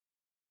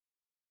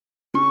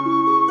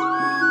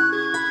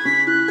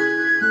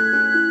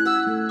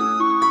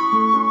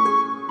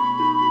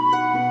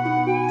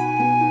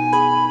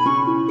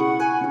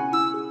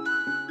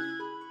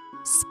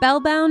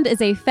Spellbound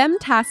is a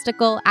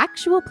femtastical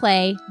actual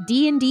play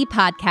D&D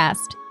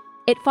podcast.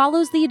 It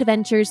follows the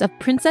adventures of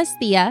Princess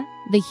Thea,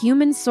 the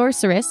human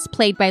sorceress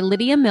played by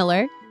Lydia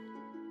Miller.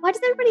 Why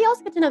does everybody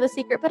else get to know the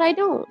secret, but I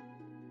don't?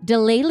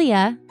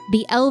 Delalia,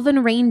 the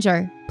elven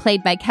ranger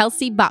played by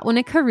Kelsey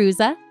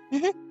Botwinick-Caruza.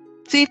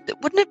 See,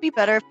 wouldn't it be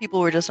better if people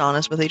were just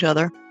honest with each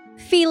other?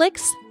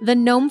 Felix, the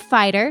gnome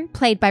fighter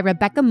played by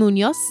Rebecca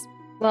Munoz.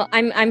 Well,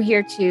 I'm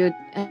here to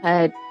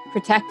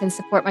protect and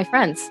support my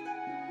friends.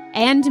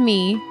 And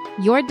me,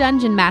 your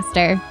dungeon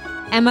master,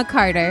 Emma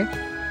Carter.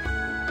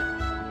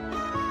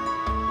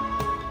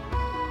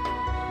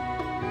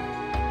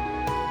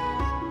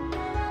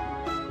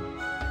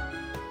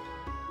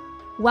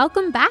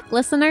 Welcome back,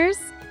 listeners.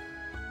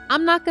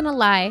 I'm not gonna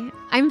lie,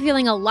 I'm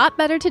feeling a lot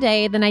better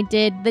today than I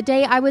did the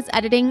day I was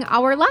editing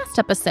our last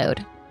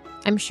episode.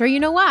 I'm sure you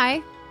know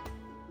why.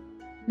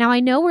 Now, I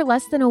know we're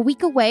less than a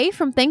week away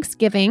from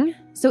Thanksgiving,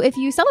 so if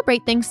you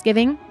celebrate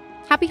Thanksgiving,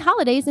 happy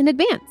holidays in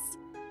advance.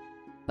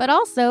 But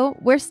also,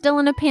 we're still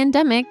in a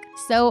pandemic,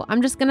 so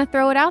I'm just gonna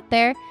throw it out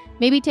there.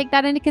 Maybe take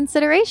that into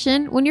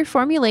consideration when you're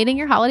formulating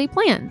your holiday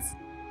plans.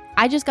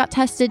 I just got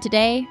tested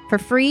today for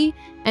free,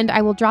 and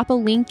I will drop a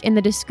link in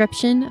the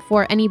description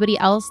for anybody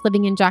else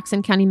living in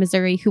Jackson County,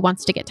 Missouri who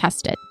wants to get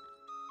tested.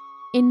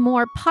 In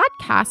more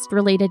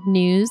podcast-related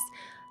news,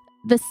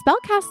 the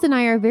Spellcast and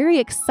I are very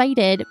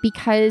excited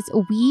because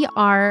we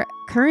are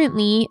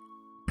currently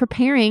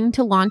preparing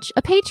to launch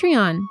a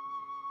Patreon.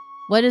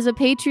 What is a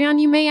Patreon,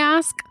 you may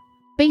ask?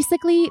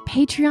 Basically,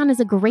 Patreon is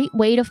a great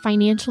way to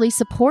financially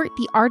support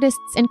the artists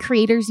and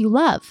creators you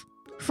love.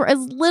 For as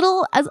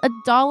little as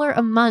 $1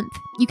 a month,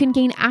 you can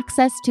gain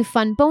access to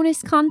fun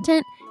bonus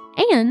content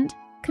and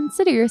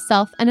consider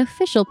yourself an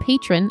official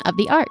patron of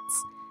the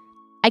arts.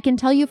 I can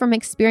tell you from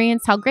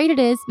experience how great it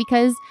is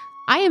because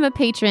I am a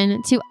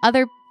patron to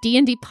other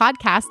D&D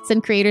podcasts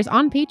and creators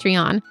on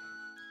Patreon.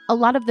 A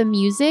lot of the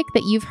music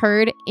that you've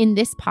heard in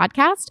this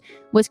podcast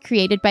was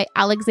created by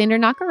Alexander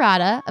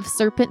Nakarada of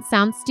Serpent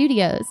Sound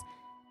Studios.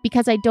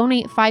 Because I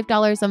donate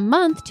 $5 a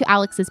month to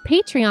Alex's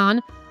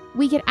Patreon,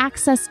 we get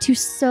access to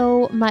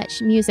so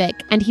much music,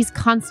 and he's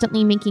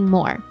constantly making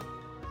more.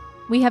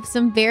 We have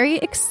some very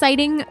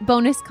exciting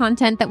bonus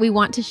content that we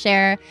want to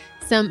share,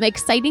 some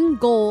exciting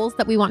goals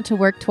that we want to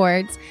work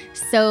towards.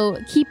 So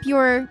keep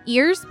your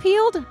ears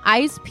peeled,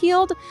 eyes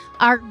peeled.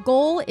 Our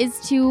goal is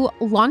to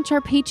launch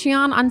our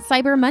Patreon on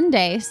Cyber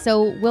Monday,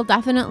 so we'll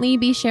definitely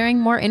be sharing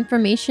more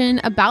information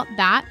about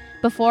that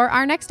before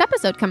our next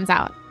episode comes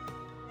out.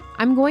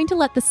 I'm going to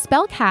let the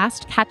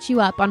Spellcast catch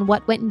you up on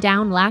what went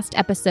down last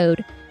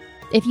episode.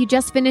 If you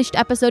just finished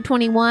episode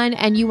 21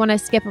 and you want to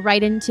skip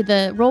right into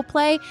the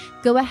roleplay,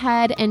 go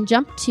ahead and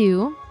jump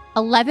to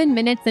 11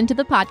 minutes into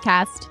the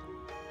podcast.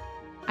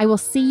 I will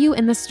see you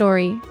in the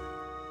story.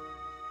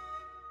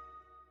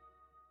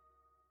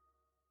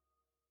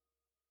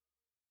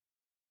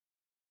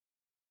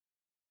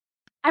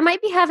 I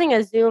might be having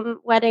a Zoom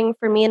wedding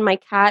for me and my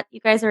cat. You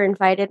guys are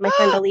invited. My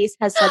friend Elise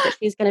has said that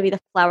she's going to be the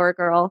flower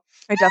girl.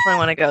 I definitely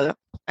want to go.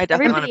 I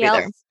definitely want to be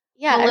there.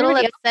 Yeah, I'm a little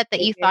everybody upset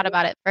that you thought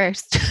about it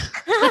first. else-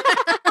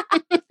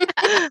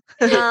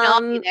 No,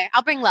 I'll be there.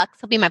 I'll bring Lux.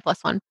 He'll be my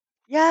plus one.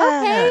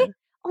 Yeah. Okay.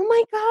 Oh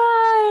my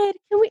god.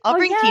 Can we? I'll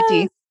bring yes.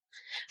 TT.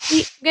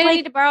 I'm gonna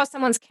need to borrow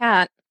someone's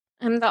cat.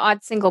 I'm the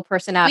odd single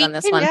person out We on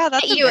this can one. Yeah,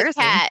 that's get you a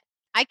embarrassing. cat.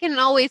 I can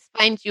always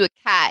find you a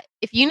cat.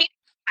 If you need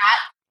a cat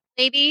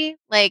lady,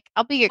 like,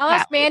 I'll be your I'll cat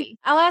ask lady.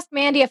 I'll ask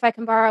Mandy if I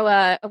can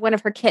borrow one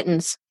of her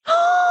kittens.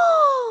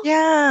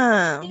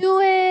 Yeah. Do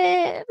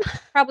it.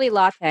 Probably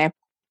Latte.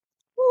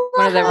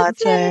 One of the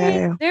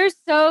Latte. They're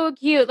so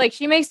cute. Like,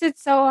 she makes it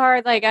so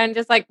hard. Like, I'm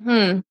just like,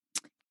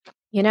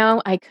 you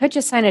know, I could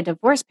just sign a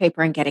divorce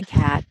paper and get a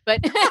cat,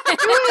 but Do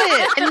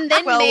it. And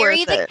then Well marry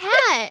worth the it.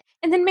 cat.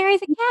 and then marry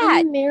the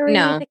cat. Marry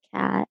No. the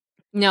cat.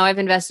 No, I've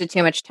invested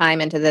too much time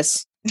into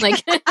this.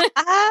 Like,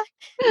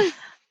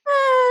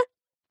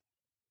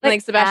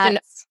 like Sebastian,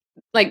 Cats.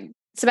 like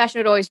Sebastian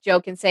would always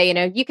joke and say,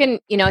 you can,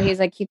 he's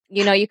like,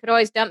 you could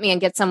always dump me and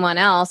get someone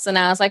else. And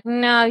I was like,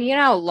 no, you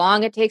know how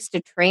long it takes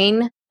to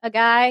train a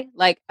guy?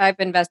 Like, I've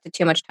invested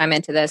too much time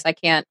into this. I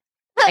can't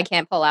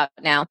pull out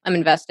now. I'm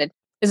invested.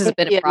 This has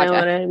been a You know project.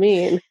 what I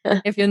mean?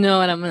 If you know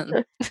what I mean.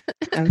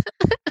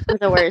 We're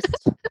the worst.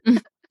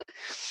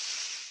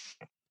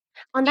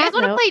 On You guys that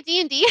want to note, play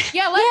D&D?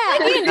 Yeah, let's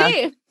play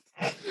D&D.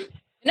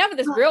 Enough of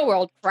this real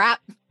world crap.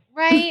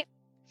 Right.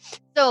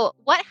 So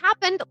what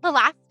happened the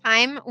last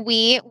time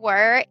we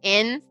were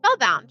in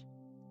Spellbound?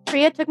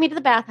 Priya took me to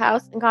the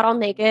bathhouse and got all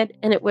naked,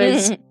 and it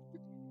was It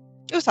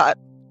was hot.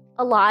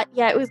 a lot.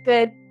 Yeah, it was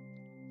good.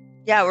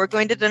 Yeah, we're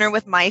going to dinner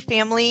with my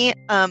family,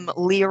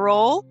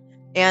 Leroy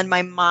and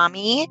my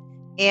mommy,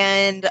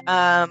 and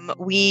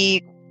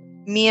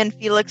me and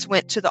Felix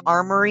went to the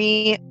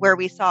armory where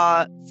we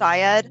saw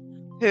Syed,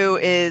 who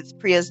is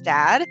Priya's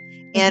dad,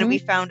 and we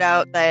found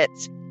out that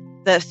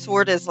the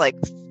sword is like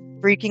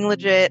freaking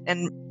legit,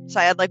 and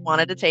Syed like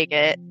wanted to take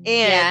it,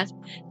 and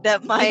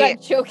that You my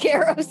got choke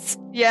arrows.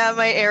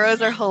 my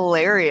arrows are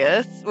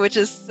hilarious, which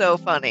is so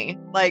funny.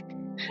 Like,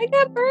 I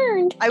got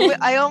burned.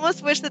 I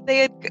almost wish that they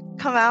had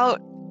come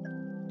out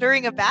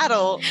during a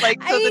battle,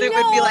 like so I that it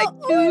would be know. like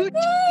Oh my toot,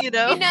 God. you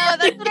know? I know,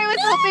 that's what I was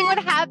hoping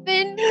would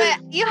happen,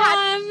 but you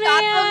hadn't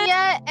shot them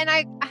yet, and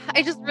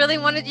I just really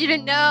wanted you to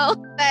know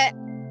that.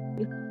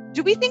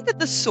 Do we think that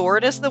the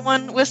sword is the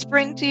one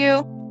whispering to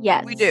you?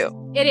 Yes. We do.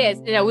 It is.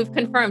 We've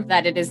confirmed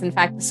that it is in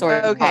fact the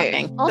sword Okay.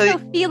 talking. Also,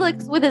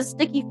 Felix with his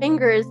sticky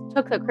fingers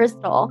took the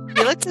crystal.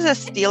 Felix is a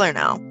Steeler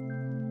now.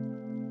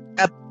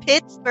 A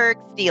Pittsburgh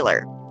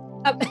Steeler.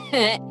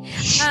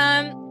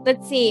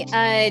 Let's see.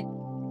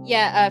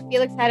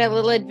 Felix had a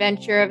little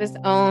adventure of his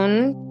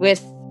own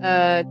with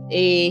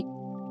a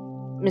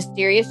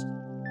mysterious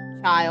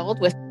child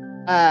with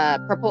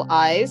purple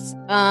eyes.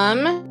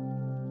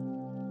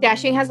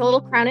 Dashing has a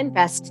little crown and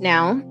vest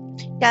now.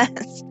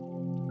 Yes.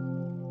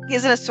 He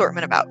has an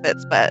assortment of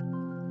outfits, but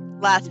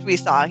last we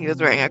saw, he was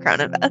wearing a crown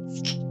and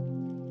vest.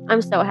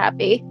 I'm so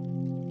happy.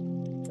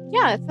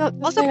 Yeah.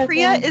 Also,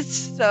 Priya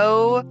is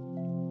so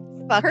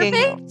fucking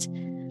Perfect.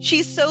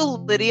 She's so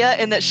Lydia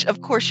in that,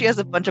 of course, she has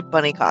a bunch of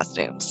bunny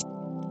costumes.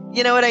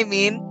 You know what I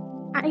mean?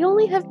 I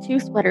only have 2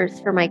 sweaters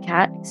for my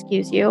cat.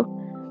 Excuse you.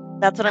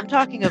 That's what I'm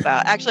talking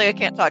about. Actually, I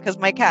can't talk because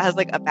my cat has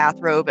like a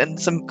bathrobe and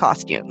some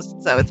costumes,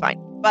 so it's fine.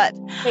 But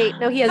Wait,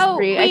 no, he has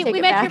 3. I take we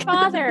it met back. your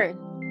father.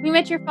 We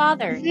met your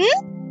father.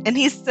 and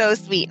he's so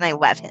sweet, and I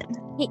love him.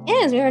 He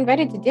is. We were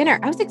invited to dinner.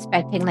 I was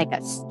expecting like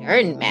a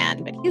stern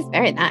man, but he's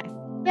very nice.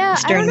 Yeah,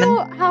 I don't Sternman.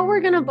 know how we're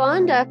gonna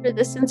bond after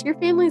this since your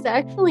family's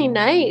actually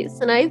nice,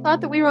 and I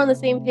thought that we were on the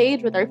same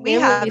page with our We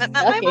family. haven't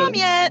met my mom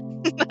yet.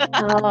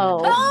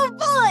 Oh, Oh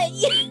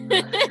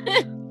boy!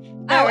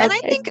 No, and I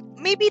okay. think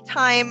maybe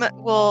time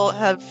will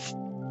have,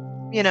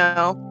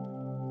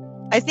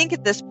 I think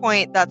at this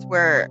point that's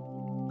where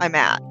I'm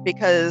at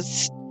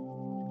because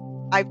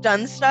I've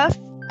done stuff.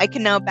 I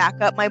can now back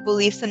up my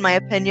beliefs and my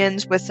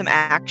opinions with some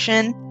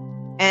action,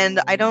 and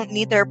I don't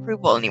need their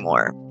approval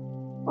anymore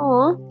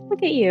Aw,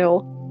 look at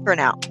you. for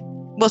now.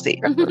 We'll see.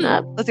 Growing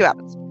up. Let's see what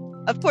happens.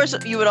 Of course,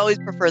 you would always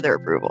prefer their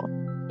approval.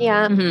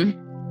 Yeah. Mhm.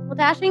 Well,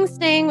 Dashing's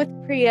staying with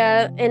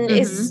Priya and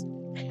is.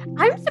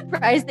 I'm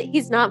surprised that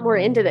he's not more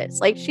into this.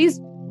 Like, she's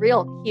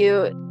real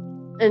cute,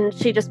 and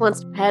she just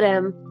wants to pet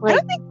him. I Like,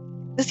 don't think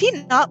does he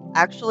not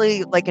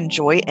actually like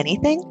enjoy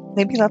anything?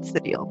 Maybe that's the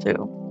deal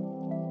too.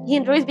 he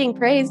enjoys being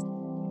praised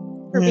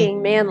for Mm.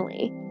 being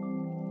manly.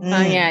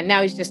 Oh yeah.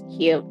 Now he's just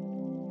cute.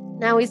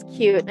 Now he's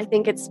cute. I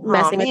think it's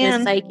messing with his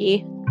man.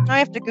 psyche. I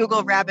have to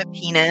Google rabbit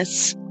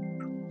penis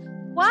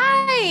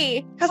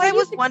Why? because Why I do you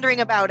was wondering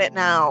about it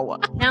now.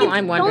 Now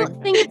I'm wondering.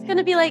 don't think it's going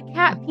to be like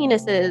cat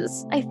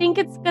penises. I think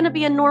it's going to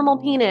be a normal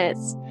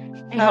penis.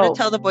 I How to hope.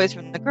 tell the boys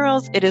from the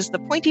girls? It is the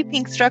pointy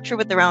pink structure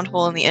with the round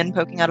hole in the end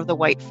poking out of the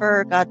white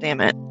fur. God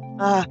damn it!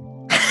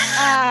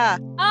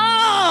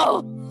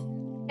 Oh!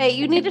 Hey,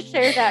 you need to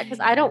share that because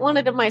I don't want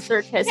it in my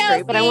search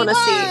history, but I want to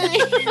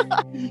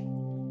see.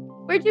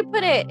 Where'd you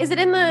put it? Is it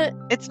in the?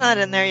 It's not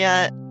in there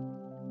yet.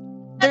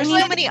 There's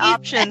so many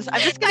options. I'm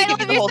just gonna Title give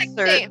you of the your whole sex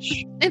tape.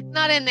 search. It's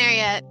not in there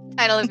yet.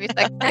 Title of your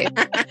sex tape.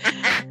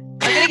 I'm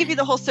gonna give you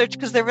the whole search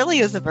because there really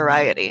is a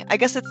variety. I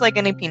guess it's like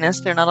any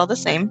penis; they're not all the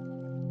same.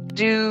 Are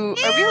we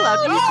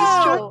allowed to use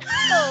this joke?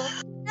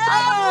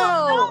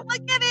 No!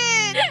 Look at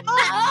it.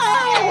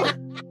 I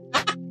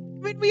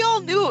mean, we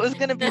all knew it was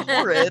gonna be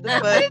horrid,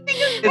 but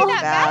it's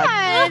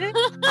bad.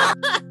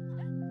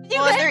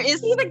 Well, there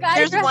is. See the guy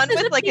There's dressed one as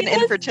with a like an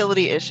penis?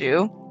 infertility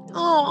issue.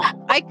 Oh,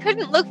 I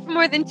couldn't look for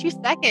more than 2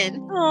 seconds.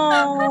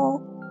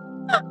 Oh.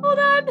 Hold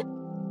on.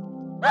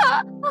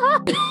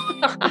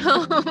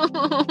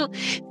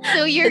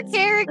 So your It's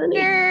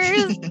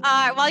characters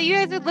are, while you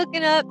guys are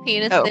looking up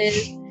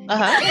penises,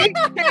 Uh-huh.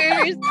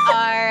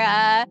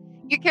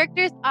 your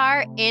characters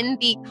are in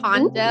the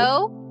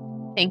condo.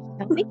 Thank you,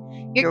 Kelsey.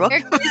 You're Your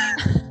welcome.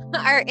 characters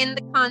are in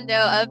the condo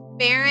of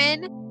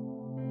Baron,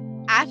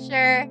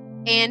 Asher,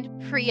 and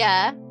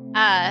Priya.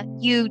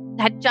 You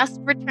had just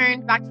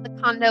returned back to the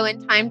condo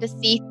in time to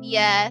see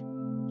Thea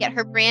get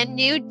her brand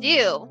new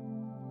do.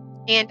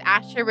 And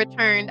Asher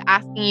returned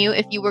asking you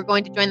if you were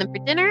going to join them for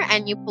dinner,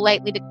 and you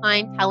politely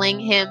declined, telling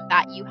him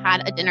that you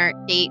had a dinner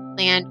date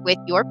planned with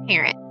your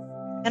parents.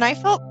 And I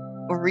felt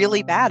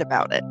really bad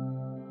about it.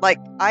 Like,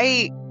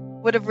 I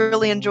would have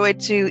really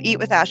enjoyed to eat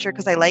with Asher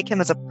because I like him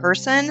as a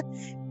person,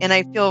 and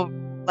I feel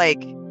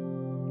like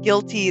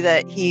guilty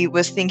that he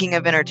was thinking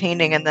of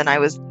entertaining, and then I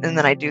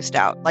deuced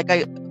out. Like,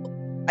 I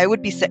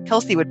would be sad.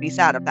 Kelsey would be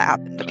sad if that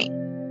happened to me.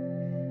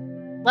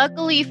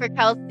 Luckily for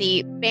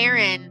Kelsey,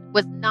 Baron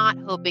was not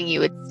hoping you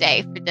would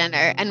stay for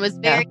dinner and was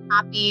very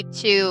happy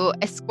to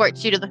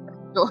escort you to the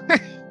front door.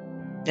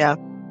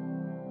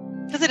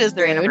 Because it is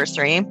their Rude.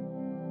 anniversary.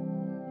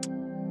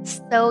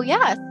 So Oh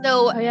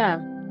yeah.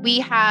 we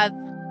have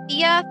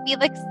Thea,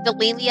 Felix,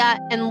 Delalia,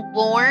 and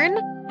Lorne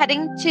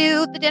heading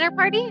to the dinner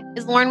party.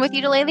 Is Lorne with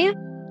you, Delalia?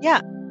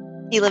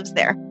 He lives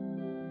there.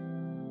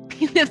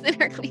 He lives in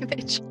her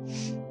cleavage.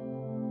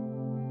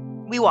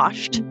 We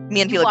washed.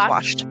 Me and Felix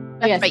washed.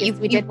 That's Yes, right. yes,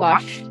 we did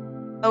wash.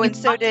 Oh, and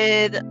so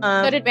did did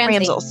Ramsay.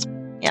 Ramsels.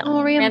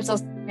 Oh,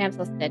 Ramsels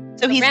did.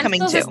 So he's coming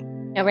Ramsels too.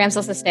 No,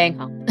 Ramsels is staying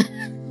home.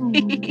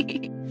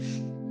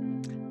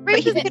 But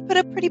he could put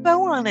a pretty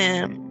bow on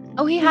him.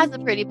 Oh, he has a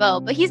pretty bow,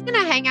 but he's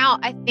gonna hang out,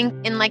 I think,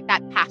 in like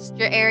that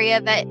pasture area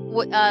that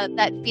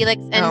that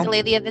Felix and Oh.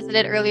 Delalia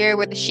visited earlier,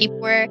 where the sheep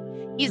were.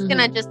 He's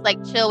gonna just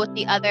like chill with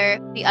the other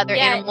Yeah.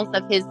 animals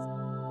of his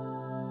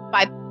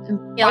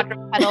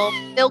quadrupedal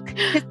ilk.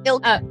 His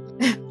ilk.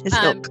 His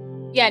ilk.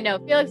 Yeah, no,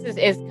 Felix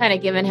is kind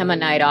of giving him a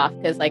night off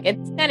because like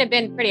it's kind of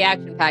been pretty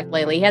action packed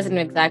lately. He hasn't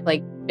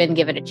exactly been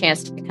given a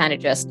chance to kind of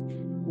just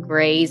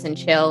graze and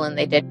chill, and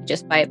they did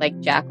just fight like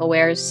jackal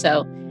wares.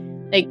 So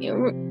like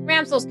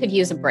Ramsels could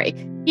use a break.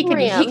 He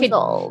could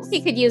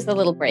use a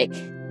little break.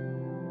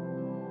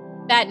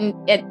 That and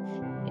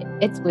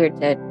it's weird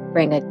to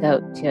bring a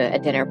goat to a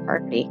dinner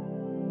party.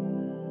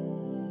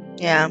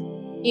 Yeah.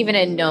 Even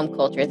in gnome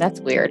culture, that's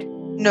weird.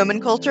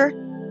 Nomenclature?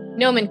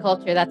 Gnome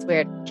culture, that's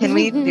weird. Can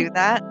we do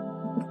that?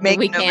 Make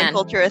We can.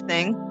 nomenclature a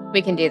thing?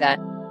 We can do that.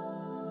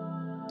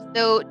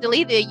 So,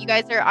 Delalia, you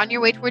guys are on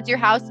your way towards your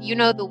house. You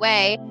know the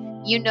way.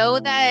 You know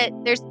that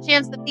there's a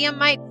chance that Thea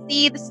might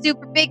see the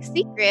super big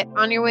secret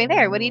on your way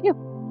there. What do you do?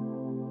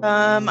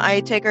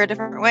 I take her a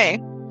different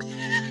way.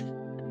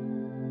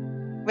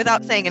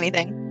 Without saying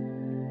anything.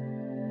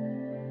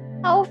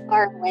 How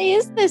far away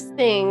is this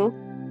thing?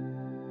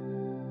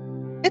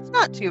 It's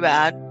not too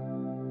bad.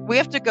 We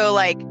have to go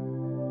like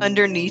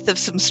underneath of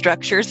some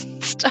structures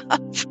and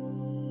stuff.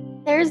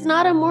 There's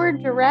not a more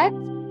direct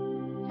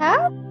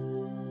path?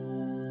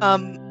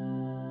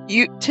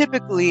 You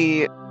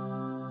typically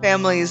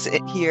families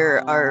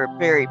here are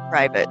very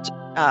private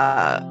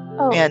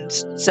and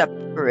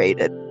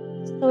separated.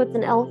 So it's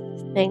an elf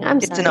thing.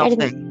 I'm sorry. It's an elf I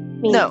didn't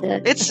thing. mean No, to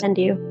it's- offend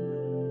you.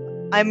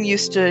 I'm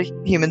used to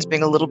humans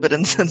being a little bit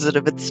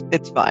insensitive.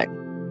 It's fine.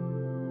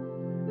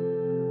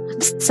 I'm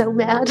so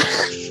mad.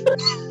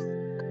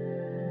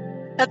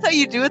 That's how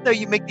you do it, though.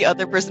 You make the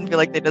other person feel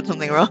like they did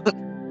something wrong.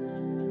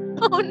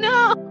 Oh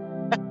no!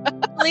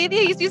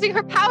 Delalia is using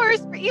her powers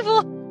for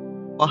evil.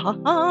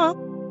 Wahaha.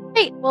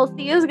 Great. Well,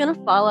 Thea's gonna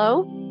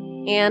follow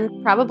and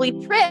probably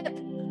trip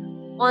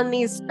on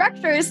these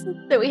structures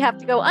that we have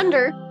to go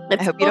under.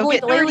 It's I hope you don't totally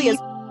get dirty. Delalia's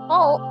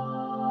fault.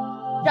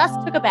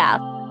 Just took a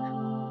bath.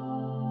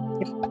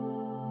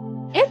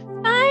 It's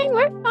fine.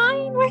 We're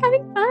fine. We're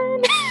having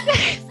fun.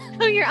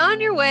 So you're on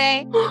your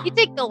way. You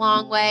take the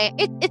long way.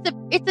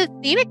 It's a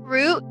scenic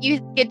route. You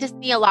get to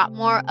see a lot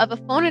more of a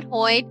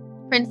Fonenhoid,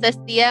 Princess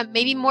Thea,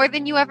 maybe more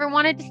than you ever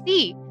wanted to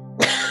see.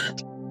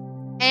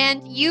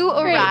 And you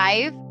Great.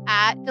 arrive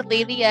at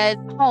Delalia's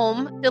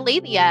home.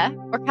 Delalia,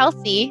 or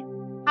Kelsey,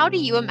 how do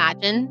you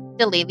imagine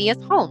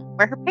Delalia's home,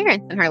 where her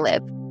parents and her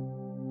live?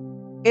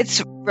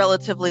 It's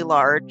relatively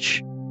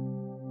large.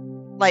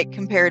 Like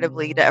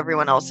comparatively to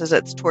everyone else's,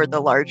 it's toward the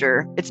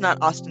larger. It's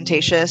not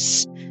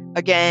ostentatious.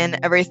 Again,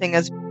 everything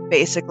is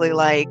basically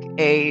like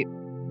a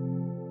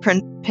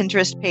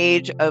Pinterest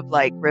page of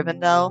like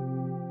Rivendell.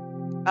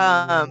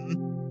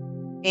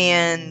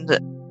 And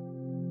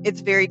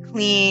it's very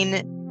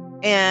clean,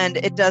 and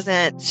it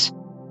doesn't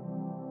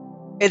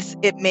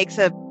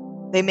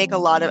they make a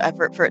lot of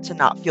effort for it to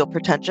not feel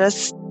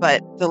pretentious,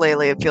 but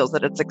Delalia feels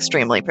that it's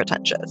extremely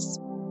pretentious.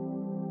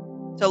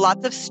 So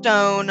lots of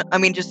stone. I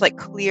mean, just like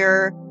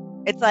clear.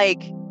 It's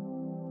like,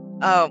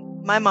 oh,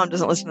 my mom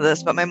doesn't listen to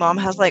this, but my mom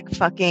has like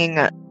fucking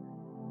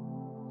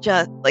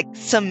just like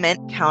cement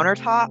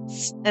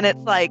countertops. And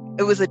it's like,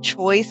 it was a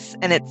choice,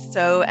 and it's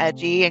so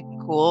edgy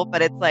and cool,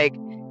 but it's like,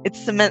 it's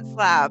cement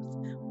slabs,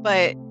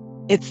 but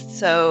it's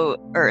so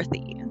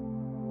earthy.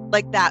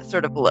 Like that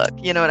sort of look.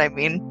 You know what I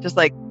mean? Just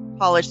like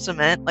polished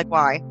cement. Like,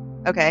 why?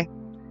 Okay,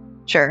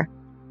 sure.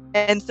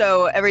 And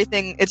so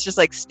everything, it's just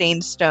like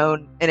stained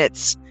stone, and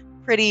it's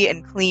pretty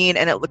and clean,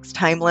 and it looks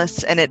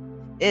timeless, and it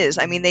is.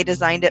 I mean, they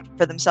designed it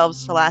for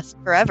themselves to last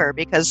forever,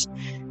 because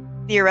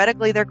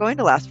theoretically they're going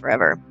to last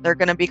forever. They're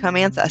going to become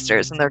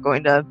ancestors, and they're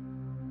going to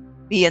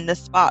be in this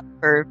spot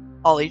for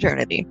all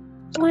eternity.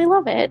 Oh, I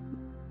love it.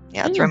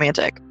 Yeah, it's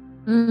romantic.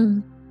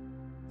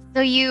 So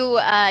you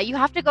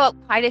have to go up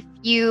quite a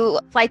few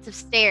flights of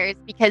stairs,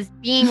 because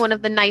being one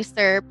of the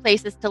nicer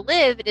places to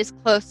live, it is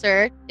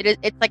closer.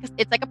 It's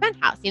like a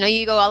penthouse. You know,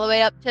 you go all the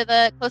way up to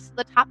the close to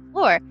the top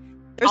floor.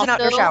 There's an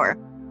outdoor Also- shower.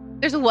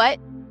 There's a what?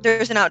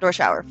 There's an outdoor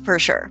shower for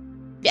sure.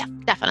 Yeah,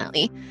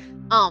 definitely.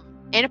 And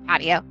a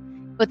patio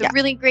with Yeah. a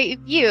really great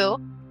view.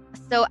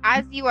 So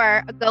as you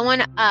are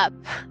going up,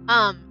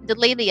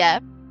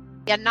 Delalia,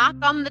 you knock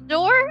on the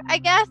door, I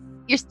guess.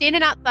 You're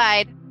standing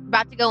outside,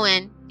 about to go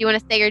in. Do you want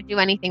to say or do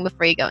anything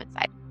before you go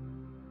inside?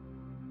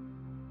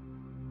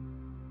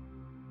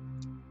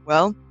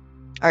 Well,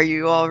 are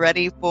you all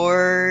ready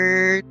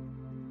for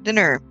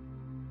dinner?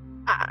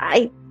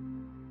 I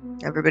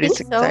Everybody's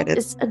think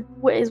excited.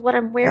 So. Is what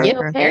I'm wearing Yeah,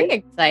 okay? Very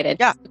excited.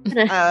 Yeah.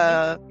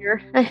 Uh,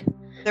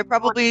 They're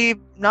probably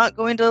not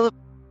going to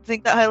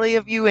think that highly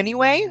of you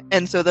anyway,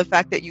 and so the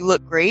fact that you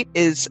look great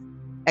is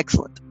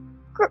excellent.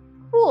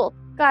 cool.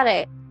 Got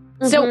it.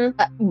 So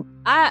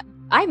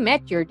I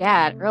met your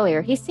dad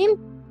earlier. He seemed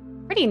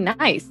pretty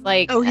nice.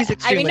 Like, Oh, he's I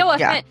extremely. mean,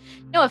 yeah.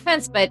 no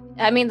offense, but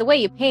I mean, the way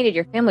you painted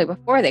your family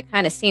before, they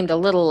kind of seemed a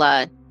little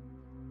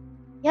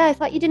Yeah, I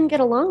thought you didn't get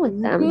along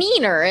with them.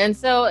 meaner. And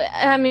so,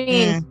 I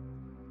mean,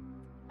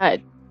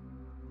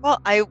 Well,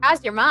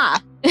 How's your ma?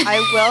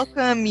 I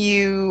welcome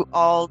you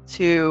all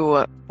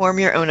to form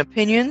your own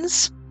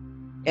opinions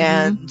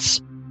and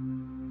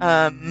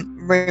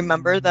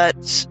remember that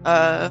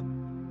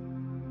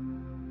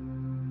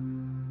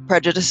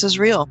prejudice is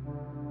real.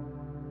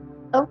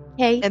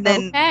 Okay. And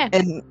then Okay.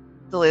 and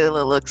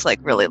Delilah looks like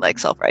really like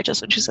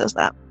self-righteous when she says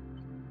that.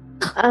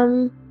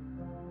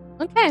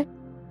 Okay.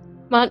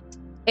 Well,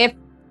 if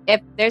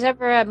there's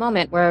ever a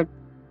moment where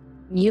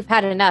you've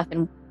had enough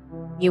and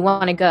you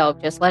want to go,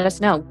 just let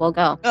us know. We'll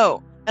go.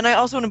 Oh, and I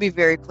also want to be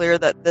very clear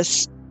that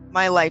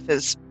my life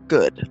is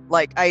good.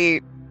 Like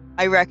I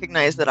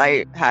recognize that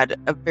I had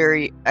a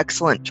very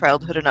excellent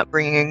childhood and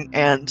upbringing,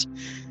 and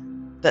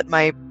that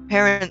my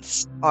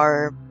parents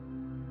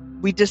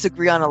we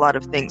disagree on a lot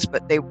of things,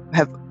 but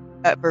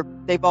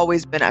they've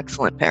always been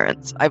excellent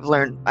parents. I've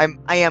learned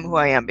I am who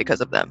I am because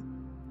of them.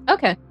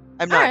 Okay.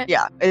 I'm not. Alright.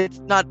 Yeah, it's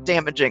not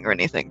damaging or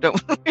anything.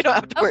 We don't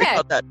have to worry Okay.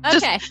 about that.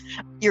 Okay. Just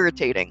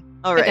irritating.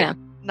 All Good right. to know.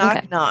 Knock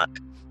Okay. knock.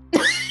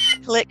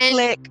 Click And-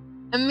 click.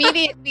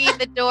 Immediately,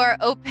 the door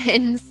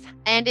opens,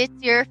 and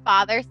it's your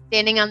father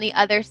standing on the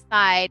other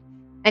side.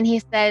 And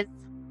he says,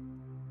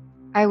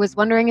 I was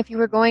wondering if you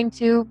were going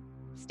to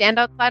stand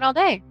outside all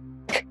day.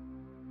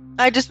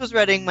 I just was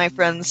reading my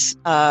friends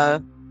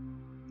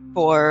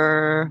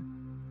for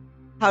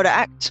how to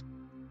act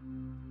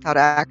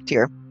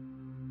here.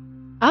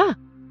 Ah,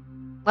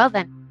 well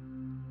then,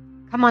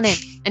 come on in.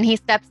 And he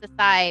steps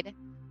aside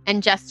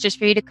and gestures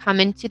for you to come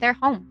into their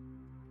home.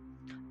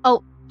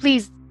 Oh,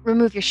 please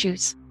remove your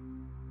shoes.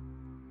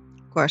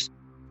 Of course.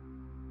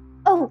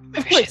 Oh,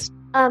 of course.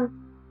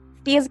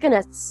 Thea's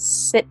gonna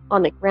sit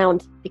on the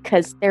ground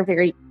because they're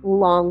very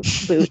long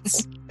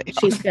boots.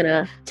 She's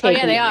gonna Oh take.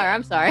 yeah, a they minute. are.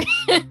 I'm sorry.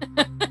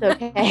 It's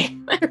okay.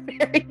 They're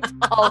very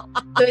tall,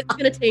 so it's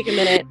gonna take a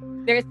minute.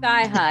 They're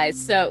thigh highs,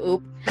 so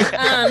oop.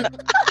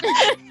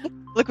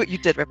 Look what you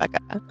did, Rebecca.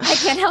 I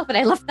can't help it.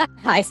 I love thigh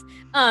highs.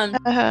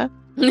 Uh-huh.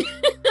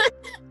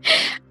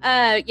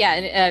 Yeah,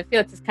 and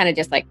Felix is kind of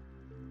just like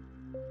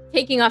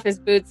taking off his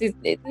boots. He's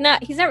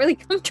not really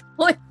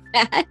comfortable with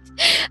that.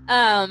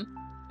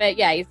 But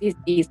yeah,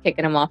 he's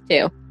kicking them off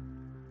too.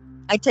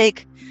 I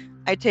take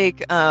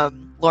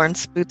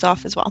Lauren's boots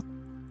off as well.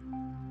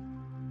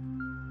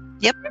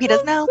 Yep, he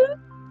does now. What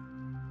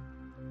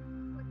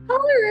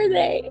color are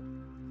they?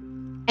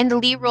 And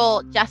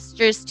Leroy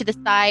gestures to the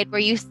side where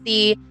you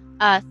see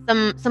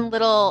some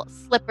little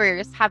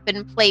slippers have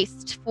been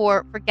placed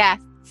for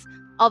guests.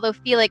 Although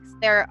Felix,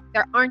 there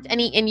aren't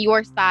any in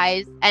your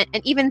size, and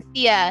even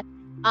Thea,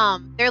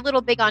 they're a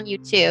little big on you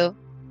too.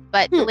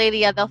 But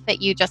Delilah, they'll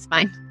fit you just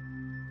fine.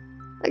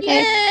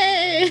 Okay.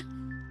 Yay!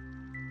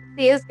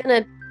 Thea's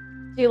gonna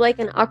do like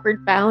an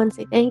awkward bow and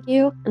say thank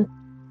you, and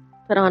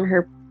put on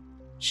her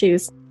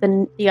shoes.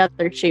 The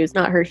other shoes,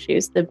 not her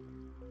shoes.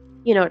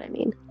 You know what I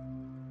mean.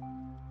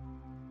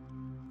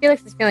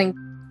 Felix is feeling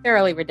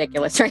thoroughly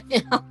ridiculous right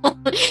now.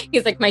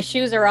 He's like, my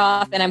shoes are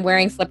off and I'm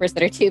wearing slippers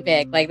that are too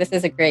big. Like, this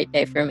is a great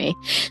day for me.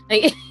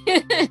 Like,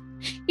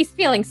 he's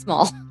feeling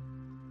small.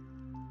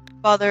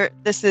 Father,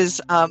 this is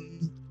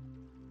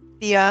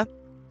Thea,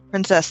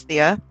 Princess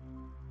Thea,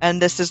 and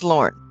this is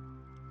Lauren.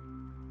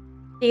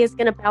 Thea's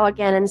gonna bow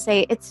again and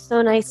say, "It's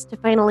so nice to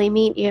finally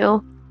meet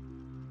you."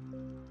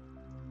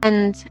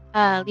 And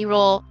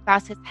Leroy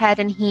bows his head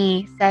and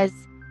he says,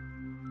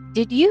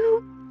 "Did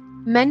you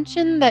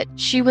mention that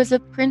she was a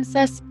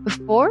princess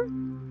before?"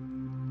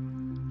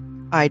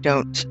 I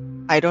don't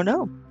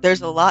know.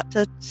 There's a lot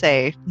to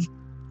say.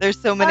 There's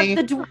so many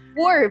The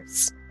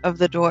dwarves. of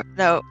the door.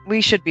 No,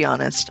 we should be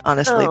honest.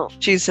 Honestly, Oh.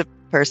 she's a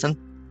person.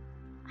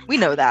 We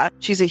know that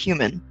she's a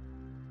human.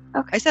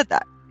 Okay. I said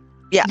that.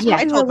 Yeah, Yeah,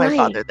 I you told were my lying.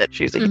 father that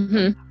she's a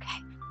human.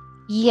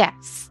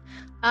 Yes.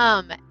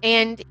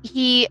 And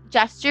he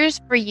gestures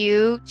for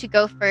you to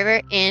go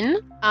further in.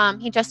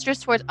 He gestures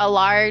towards a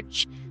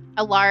large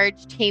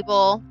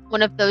table,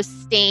 one of those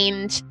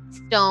stained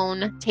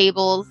stone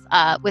tables,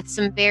 with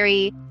some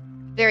very,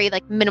 very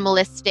like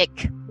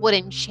minimalistic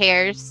wooden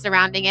chairs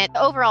surrounding it.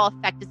 The overall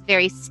effect is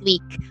very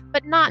sleek,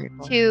 but not Very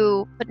cool.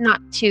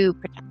 too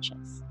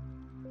pretentious.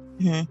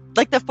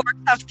 Like the forks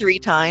have 3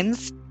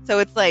 tines, so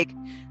it's like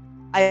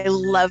I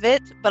love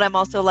it, but I'm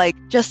also like,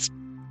 just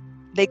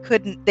they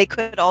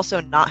could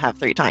also not have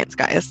 3 tines,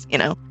 guys.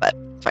 But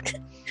it's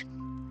fine.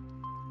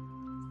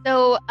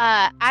 So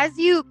as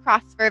you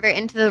cross further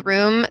into the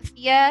room,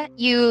 Thea,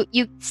 you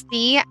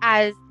see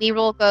as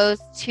Leroy goes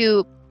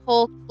to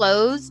pull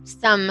closed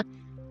some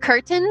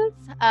curtains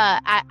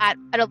at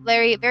a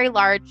very, very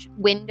large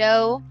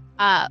window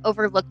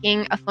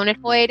overlooking a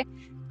phonotoid.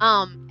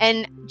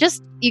 And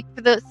just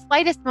for the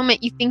slightest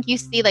moment, you think you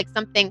see like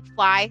something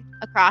fly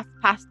across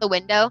past the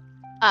window.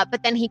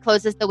 But then he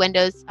closes the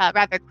windows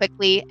rather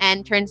quickly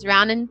and turns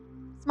around and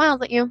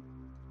smiles at you.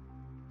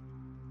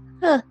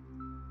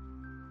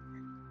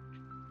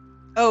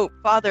 Oh,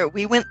 Father,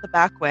 we went the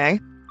back way.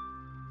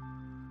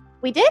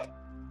 We did?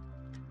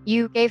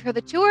 You gave her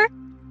the tour?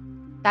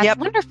 That's Yep.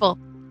 wonderful.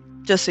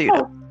 Just so you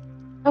know.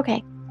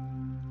 Okay.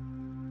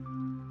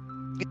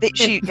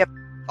 Yep,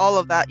 all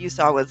of that you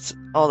saw was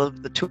all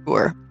of the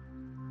tour.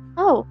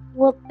 Oh,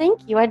 well,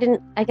 thank you. I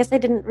guess I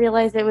didn't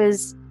realize it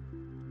was.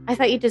 I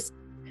thought you just.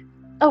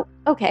 Oh,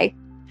 okay.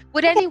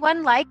 Would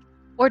anyone like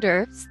hors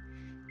d'oeuvres?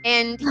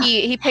 And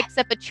he picks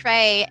up a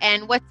tray,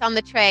 and what's on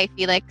the tray,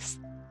 Felix?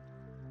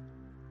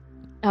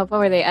 Oh, what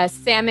were they?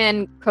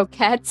 Salmon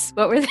croquettes.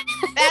 What were they?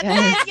 That's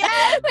Yes. it,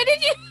 yes! What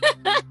did you?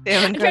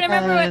 Salmon I'm trying to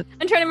remember what croquettes.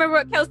 I'm trying to remember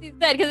what Kelsey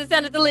said because it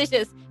sounded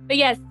delicious. But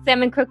yes,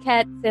 salmon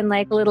croquettes and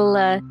like little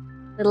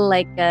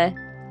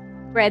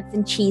breads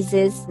and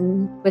cheeses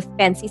and with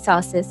fancy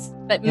sauces,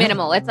 but Yeah.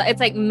 minimal. It's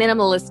like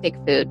minimalistic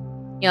food.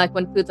 You know, like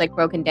when food's like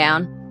broken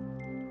down.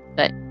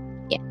 But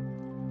yeah,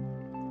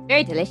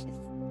 very delicious.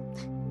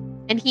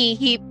 And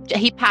he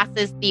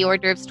passes the hors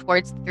d'oeuvres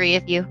towards the three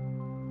of you.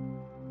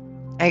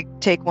 I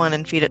take one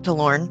and feed it to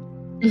Lorne.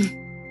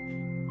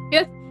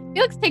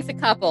 Felix takes a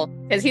couple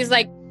because he's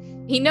like,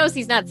 he knows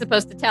he's not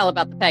supposed to tell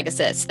about the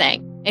Pegasus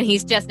thing. And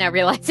he's just now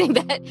realizing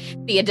that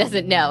Thea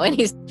doesn't know. And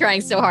he's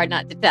trying so hard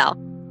not to tell.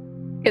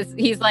 Because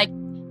he's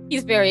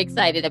very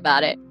excited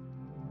about it.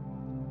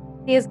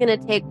 Thea's gonna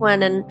take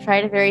one and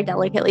try to very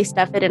delicately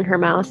stuff it in her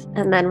mouth,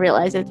 and then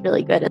realize it's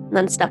really good, and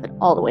then stuff it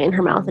all the way in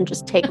her mouth and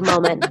just take a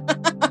moment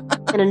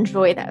and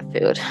enjoy that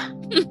food.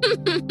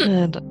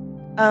 And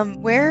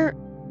where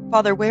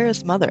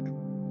is Mother?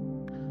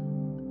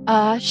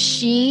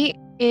 She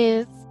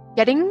is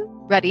getting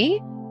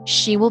ready.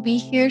 She will be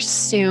here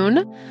soon.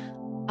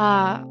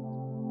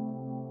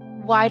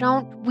 Why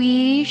don't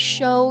we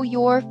show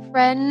your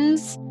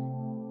friends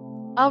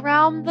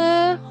around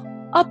the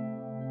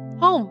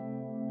home?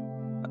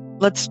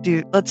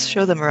 Let's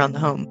show them around the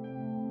home.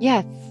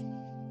 Yes.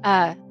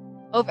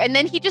 Over, and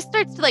then he just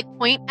starts to like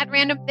point at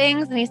random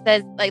things, and he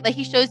says like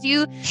he shows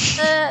you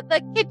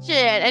the kitchen,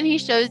 and he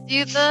shows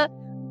you the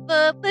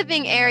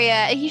living area,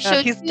 and he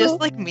shows He's you just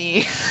like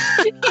me.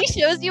 he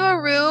shows you a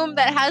room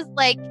that has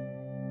like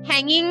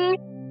hanging,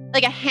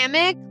 like a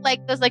hammock,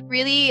 like those like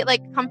really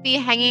like comfy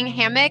hanging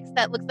hammocks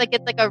that looks like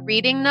it's like a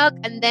reading nook,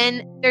 and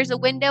then there's a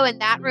window in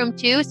that room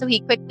too, so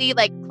he quickly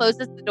like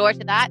closes the door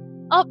to that.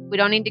 Oh, we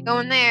don't need to go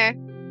in there.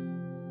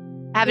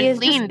 He's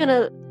just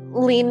gonna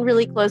lean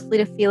really closely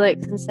to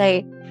Felix and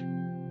say,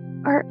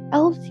 "Are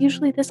elves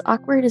usually this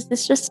awkward? Is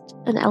this just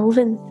an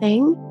elven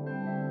thing?"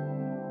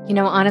 You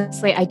know,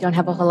 honestly, I don't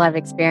have a whole lot of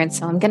experience,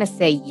 so I'm going to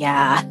say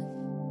yeah.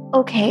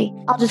 Okay,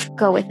 I'll just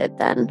go with it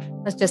then.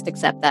 Let's just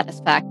accept that as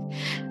fact.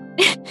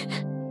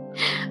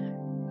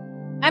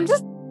 I'm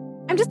just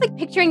like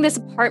picturing this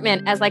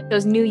apartment as like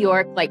those New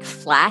York like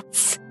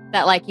flats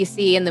that like you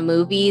see in the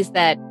movies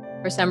that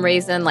for some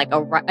reason like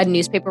a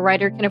newspaper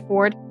writer can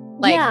afford.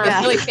 Like Yeah.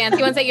 those really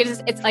fancy ones that you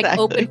just, it's like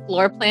Exactly. open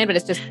floor plan, but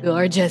it's just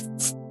gorgeous.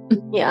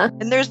 Yeah.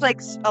 And there's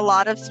like a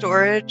lot of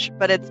storage,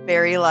 but it's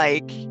very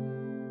like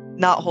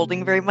not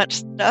holding very much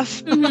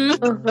stuff. Mhm.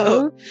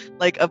 Uh-huh.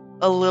 Like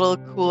a little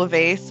cool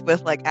vase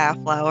with like a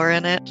flower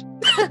in it,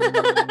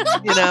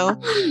 you know?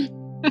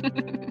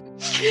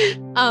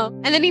 Oh,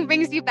 and then he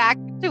brings you back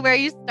to where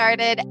you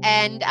started,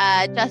 and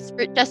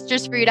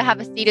gestures for you to have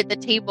a seat at the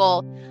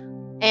table.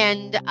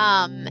 And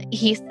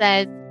he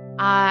says,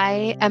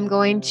 "I am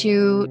going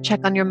to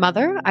check on your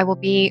mother. I will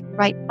be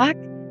right back.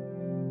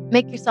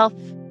 Make yourself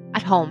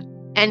at home."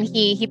 And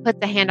he puts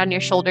a hand on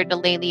your shoulder to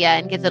Lelia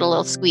and gives it a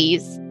little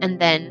squeeze, and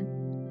then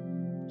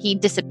he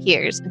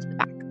disappears into the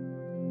back.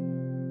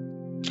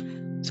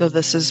 So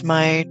this is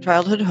my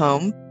childhood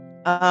home.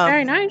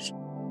 Very nice.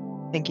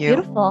 Thank you.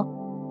 Beautiful.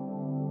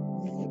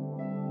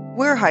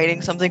 We're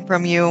hiding something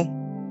from you.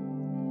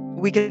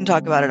 We can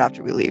talk about it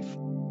after we leave.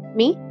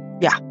 Me?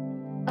 Yeah.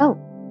 Oh.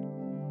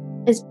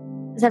 Is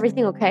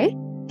everything okay?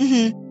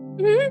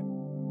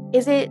 Mm-hmm.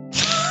 Is it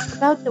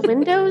about the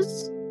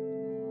windows?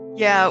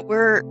 Yeah,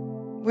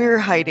 we're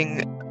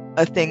hiding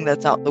a thing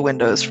that's out the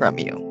windows from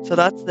you. So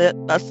that's it.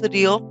 That's the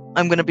deal.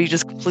 I'm going to be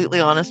just completely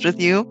honest with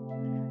you.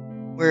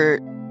 We're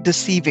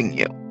deceiving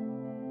you.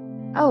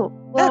 Oh,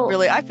 well,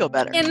 I feel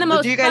better. In the So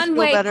most do you guys fun feel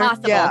way better?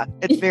 possible. Yeah,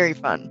 it's very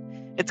fun.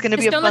 It's going to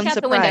be Just a don't look fun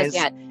out the windows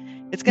surprise. yet.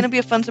 It's going to be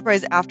a fun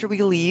surprise after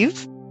we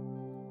leave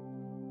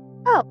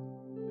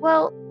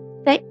well,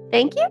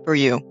 thank you. for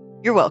you.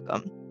 You're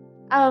welcome.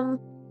 Um,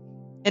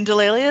 And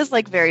Delalia is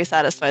like very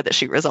satisfied that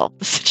she resolved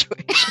the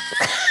situation.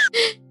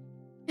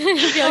 I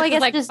feel I like guess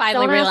it's like just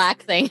finally don't ask-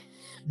 relaxing.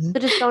 so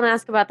just don't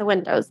ask about the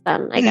windows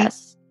then, I Mhm.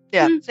 guess.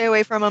 Yeah, stay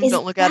away from him. Is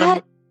Don't look at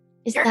him.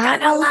 Is You're that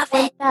gonna why love it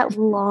went it. that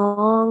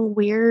long,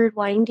 weird,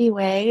 windy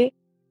way?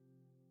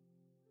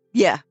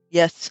 Yeah,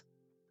 yes.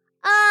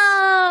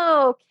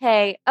 Oh,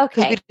 okay. Because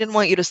we Okay. didn't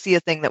want you to see a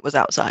thing that was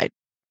outside.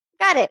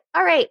 Got it.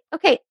 All right.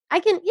 Okay. I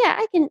can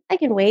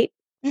wait.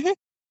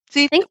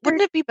 See, Thanks for-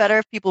 wouldn't it be better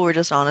if people were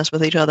just honest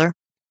with each other?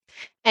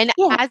 And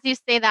Yeah. as you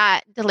say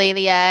that,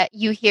 Delalia,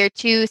 you hear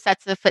two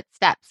sets of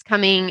footsteps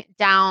coming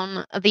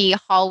down the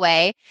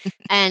hallway,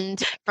 and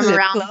from Clip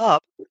around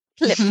clop.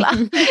 Clip clop.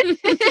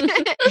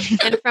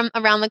 And from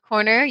around the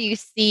corner, you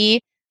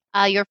see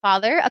your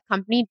father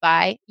accompanied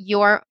by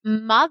your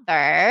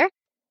mother,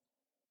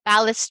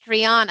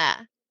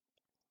 Balistriana.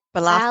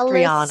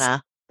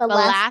 Balastriana.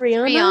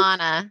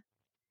 Balastriana.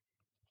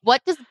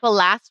 What does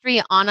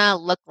Balastriana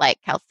look like,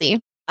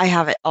 Kelsey? I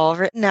have it all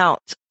written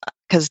out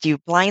because you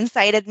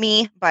blindsided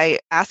me by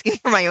asking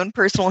for my own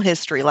personal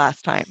history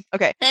last time.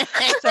 Okay.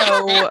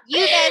 So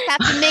You guys have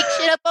to make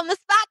shit up on the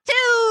spot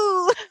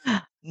too.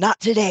 not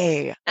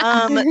today.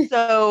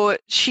 So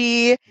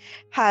she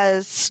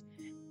has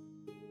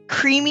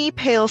creamy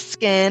pale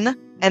skin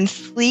and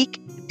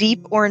sleek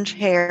deep orange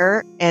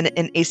hair and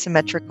an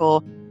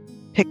asymmetrical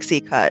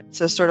pixie cut.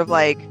 So sort of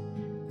like,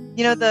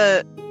 you know,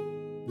 the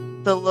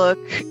look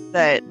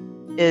that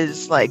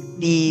is like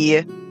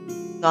the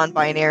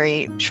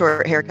non-binary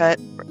short haircut,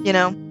 you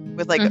know,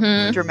 with like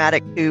a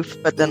dramatic poof,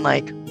 but then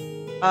like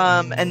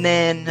and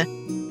then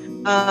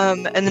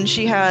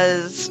she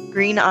has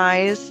green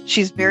eyes.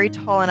 She's very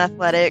tall and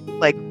athletic,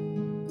 like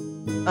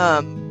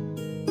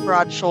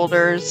broad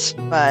shoulders,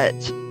 but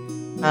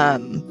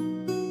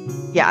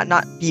yeah,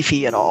 not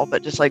beefy at all,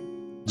 but just like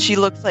she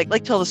looks like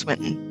Tilda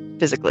Swinton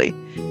physically,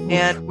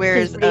 and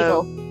wears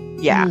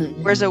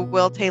wears a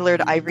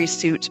well-tailored ivory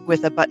suit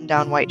with a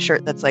button-down white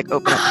shirt that's like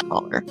open at the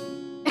collar.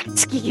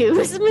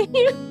 Excuse me.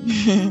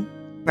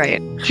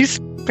 Right, she's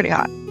pretty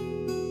hot.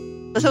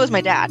 But so is my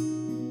dad.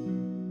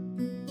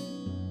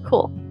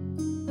 Cool.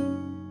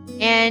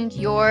 And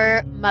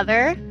your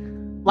mother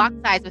locks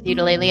eyes with you,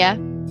 Delalia.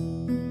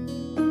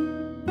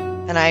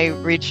 And I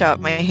reach out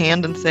my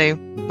hand and say,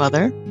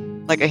 "Mother,"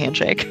 like a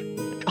handshake.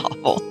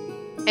 Awful.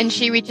 And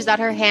she reaches out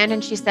her hand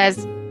and she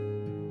says,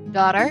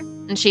 "Daughter."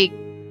 And she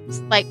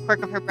like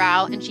quirk of her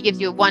brow and she gives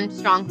you one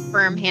strong,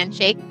 firm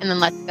handshake and then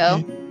lets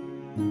go.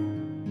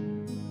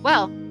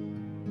 Well,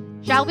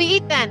 shall we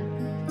eat then?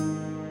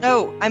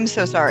 No, I'm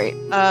so sorry.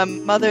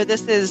 Mother,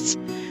 this is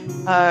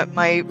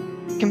my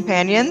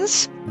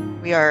companions.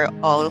 We are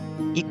all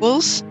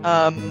equals.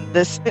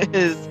 This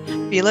is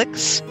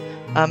Felix,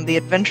 the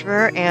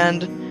adventurer,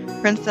 and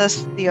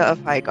Princess Thea of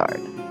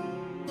Highgard.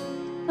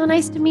 So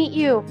nice to meet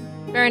you.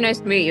 Very nice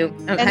to meet you.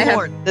 And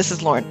Lorne. This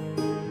is Lorne.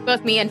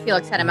 Both me and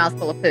Felix had a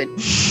mouthful of food.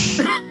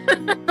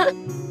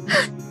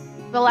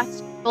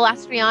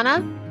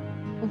 Belastriana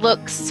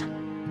looks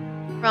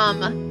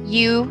from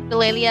you,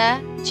 Delalia,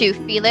 to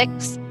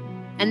Felix,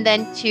 and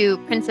then to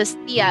Princess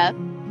Thea,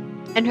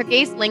 and her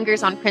gaze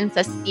lingers on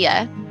Princess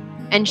Thea,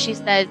 and she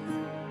says,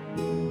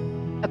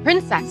 "A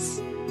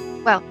princess.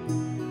 Well,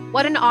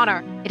 what an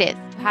honor it is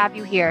to have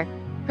you here,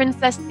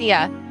 Princess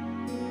Thea.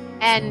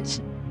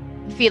 And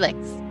Felix,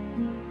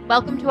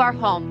 welcome to our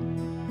home.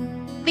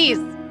 Please,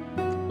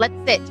 let's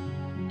sit."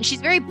 And she's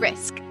very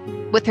brisk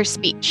with her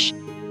speech.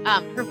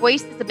 Her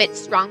voice is a bit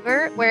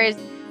stronger, whereas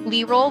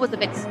Leroll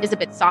is a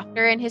bit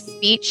softer in his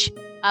speech.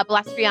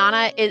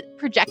 Belastriana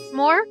projects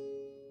more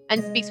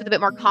and speaks with a bit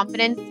more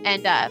confidence,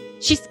 and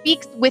she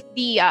speaks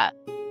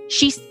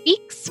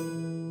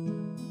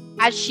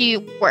as she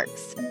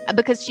works,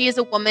 because she is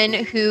a woman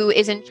who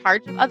is in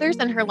charge of others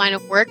in her line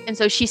of work, and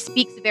so she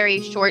speaks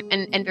very short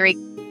and very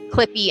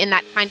clippy in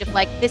that kind of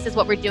like, this is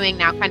what we're doing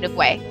now kind of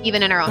way,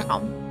 even in her own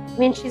home. I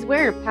mean, she's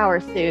wearing a power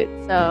suit,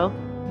 so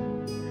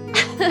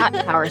Not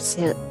power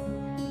suit.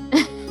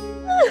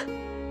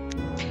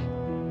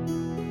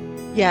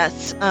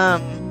 Yes.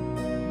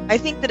 I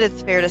think that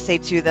it's fair to say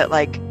too that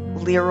like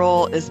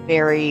Leroll is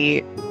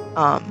very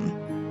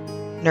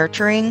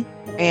nurturing,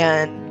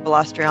 and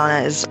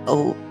Belastriana is a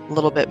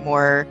little bit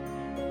more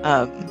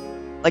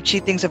like she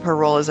thinks of her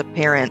role as a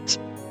parent,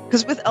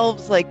 because with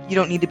elves, like, you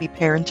don't need to be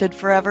parented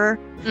forever.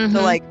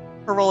 So like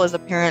her role as a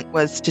parent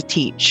was to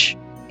teach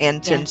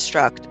and to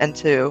instruct and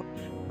to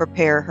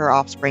prepare her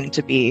offspring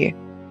to be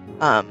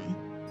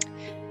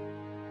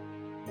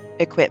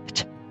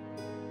equipped.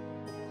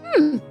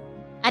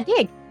 I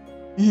dig.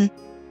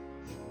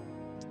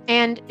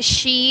 And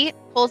she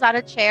pulls out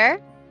a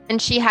chair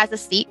and she has a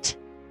seat.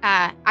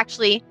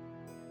 Actually,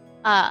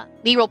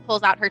 Leroll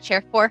pulls out her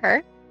chair for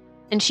her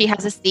and she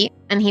has a seat,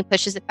 and he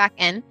pushes it back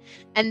in.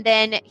 And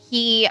then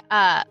he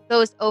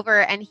goes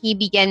over and he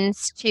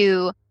begins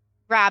to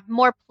grab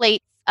more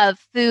plates of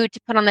food to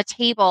put on the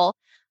table.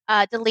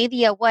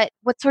 Delalia,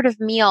 what sort of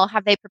meal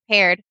have they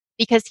prepared?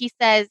 Because he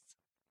says,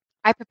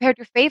 "I prepared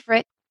your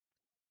favorite,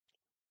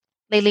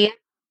 Lelia."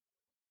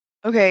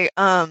 Okay,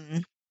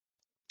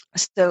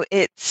 so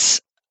it's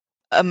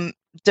a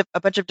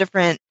bunch of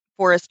different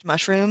forest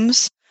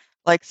mushrooms,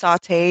 like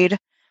sautéed,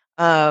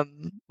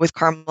 with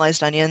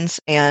caramelized onions,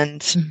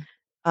 and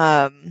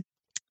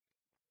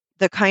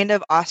the kind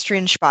of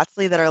Austrian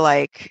Spätzle that are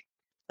like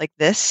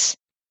this.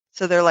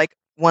 So they're like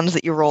ones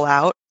that you roll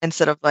out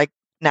instead of like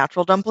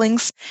natural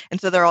dumplings,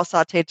 and so they're all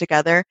sautéed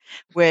together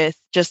with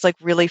just like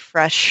really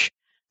fresh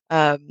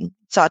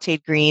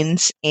sautéed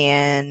greens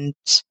and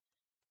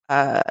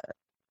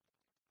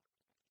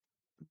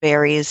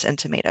berries and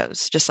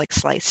tomatoes, just like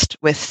sliced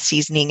with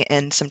seasoning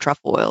and some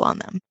truffle oil on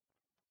them.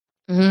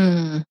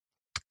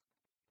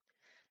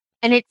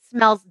 And it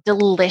smells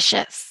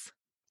delicious.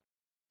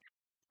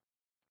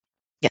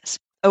 Yes.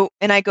 Oh,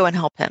 and I go and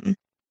help him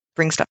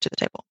bring stuff to the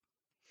table.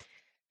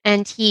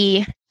 And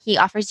he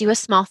offers you a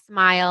small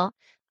smile.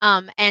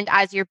 And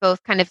as you're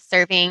both kind of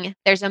serving,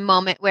 there's a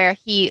moment where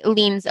he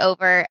leans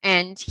over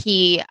and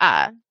he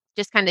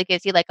just kind of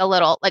gives you like a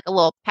little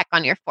peck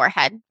on your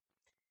forehead.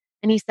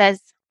 And he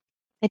says,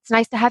 It's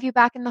nice to have you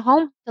back in the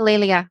home,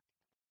 Delalia.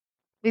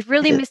 We've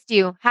really It is. missed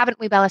you, haven't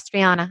we,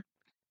 Bellastriana?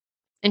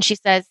 And she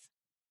says,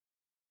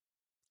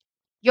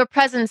 your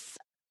presence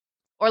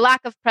or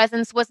lack of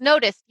presence was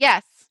noticed,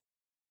 yes.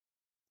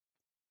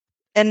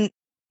 And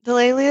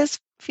Delalius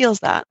feels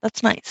that.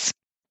 That's nice.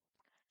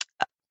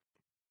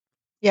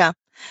 Yeah.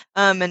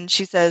 And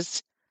she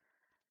says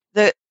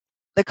the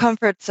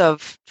comforts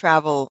of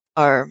travel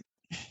are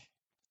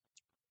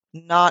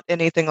not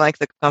anything like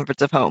the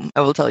comforts of home.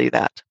 I will tell you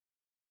that.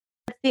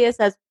 Thea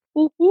says,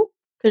 "Woo-hoo,"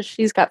 because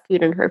she's got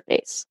food in her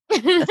face.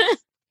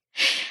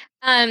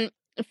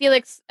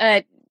 Felix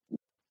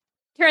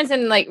turns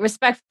and like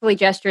respectfully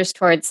gestures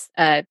towards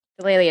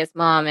Delalia's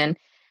mom, and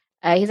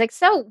he's like,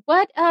 "So,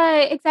 what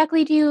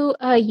exactly do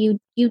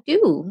you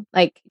do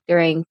like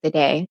during the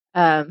day?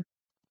 What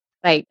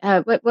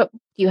do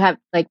you have?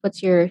 Like,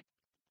 what's your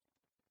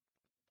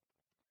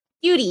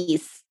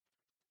duties?"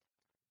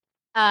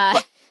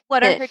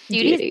 What are her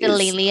duties, Duties.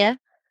 Delalia?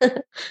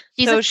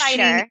 She's So a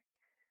fighter.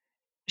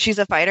 She's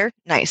a fighter?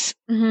 Nice.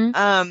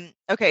 Mm-hmm.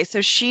 Okay,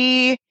 so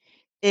she's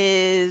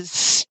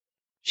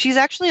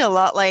actually a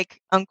lot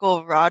like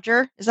Uncle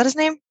Roger. Is that his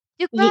name?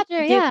 Duke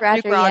Roger, yeah. Duke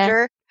Roger, Duke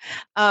Roger.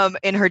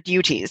 In her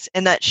duties,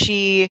 and that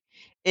she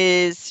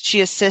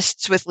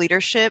assists with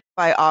leadership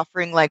by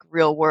offering like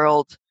real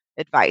world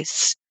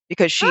advice,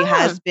 because she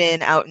has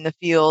been out in the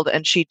field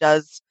and she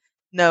does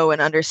know and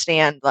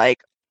understand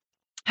like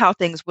how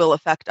things will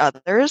affect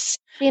others.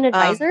 She an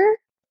advisor?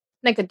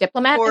 Like a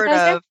diplomat Sort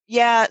advisor? of.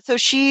 Yeah. So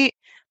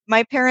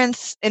my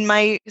parents in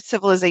my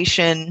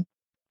civilization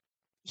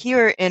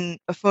here in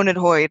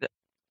Afonidhoid,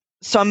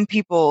 some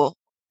people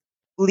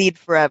lead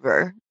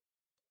forever,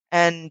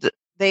 and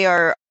they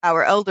are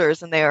our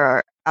elders and they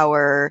are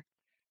our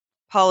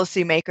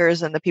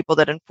policymakers and the people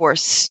that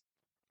enforce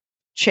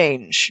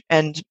change.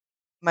 And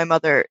my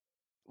mother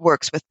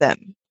works with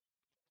them.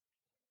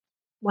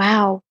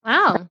 Wow.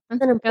 Wow,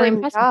 That's an really important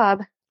impressive.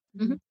 job.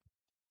 Mhm.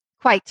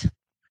 Quite.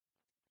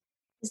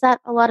 Is that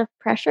a lot of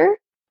pressure?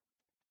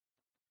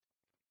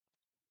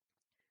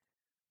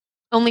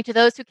 Only to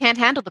those who can't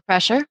handle the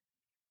pressure.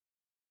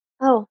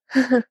 Oh.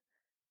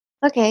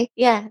 Okay,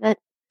 yeah, that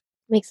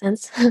makes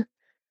sense.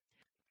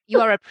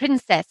 You are a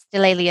princess,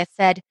 Delalia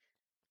said.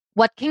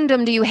 What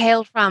kingdom do you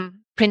hail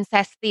from,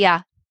 Princess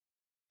Thea?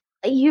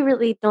 You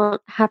really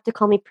don't have to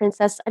call me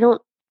princess. I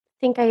don't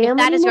think I If am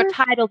that is your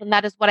anymore. title, then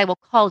that is what I will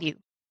call you.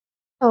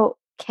 Oh,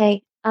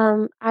 okay.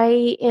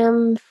 I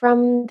am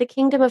from the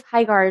kingdom of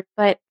Highgard,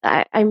 but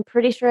I'm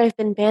pretty sure I've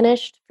been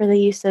banished for the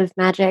use of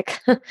magic.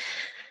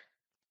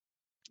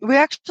 We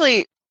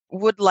actually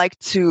would like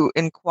to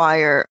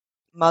inquire,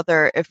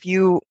 Mother, if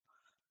you.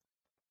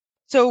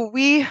 So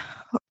we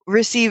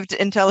received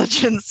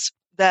intelligence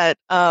that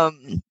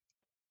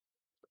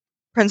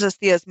Princess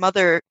Thea's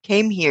mother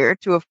came here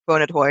to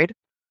Afonidhoid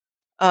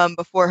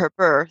before her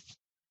birth,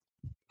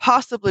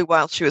 possibly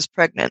while she was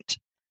pregnant.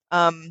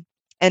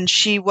 And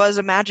she was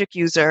a magic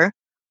user,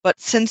 but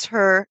since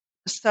her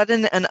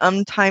sudden and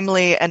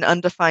untimely and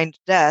undefined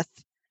death,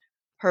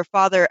 her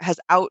father has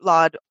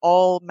outlawed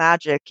all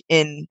magic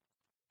in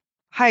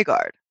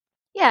Highgard.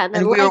 Yeah, and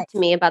then And we lied were- to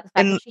me about the fact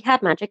and- that she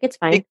had magic. It's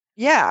fine.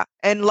 Yeah,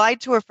 and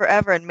lied to her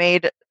forever and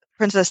made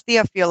Princess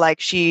Thea feel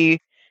like she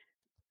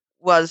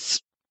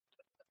was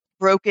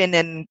broken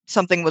and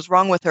something was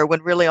wrong with her,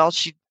 when really all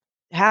she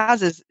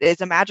has is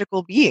a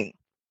magical being.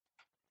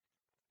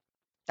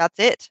 That's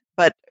it.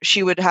 But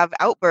she would have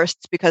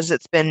outbursts because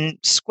it's been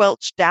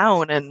squelched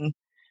down, and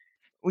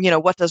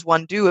what does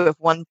one do if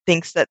one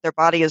thinks that their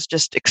body is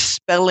just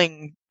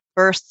expelling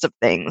bursts of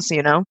things,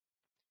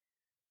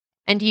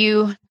 And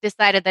you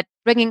decided that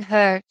bringing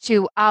her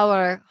to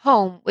our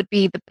home would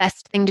be the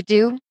best thing to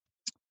do?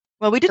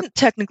 Well, we didn't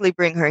technically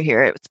bring her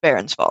here. It's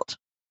Baron's fault.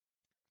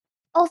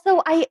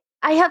 Also, I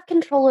have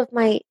control of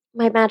my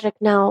magic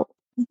now.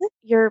 Mhm.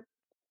 Your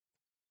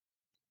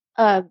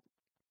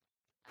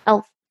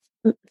elf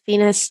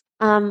Venus.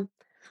 Ma'am?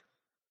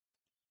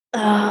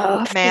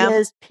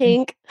 Thea's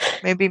pink.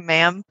 Maybe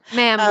ma'am.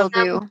 Ma'am will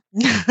do.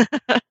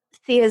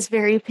 Thea's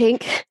very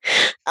pink.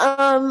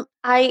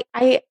 I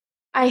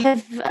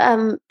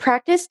have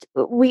practiced.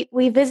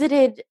 We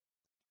visited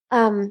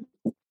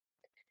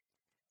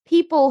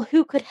people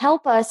who could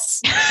help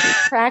us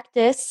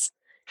practice,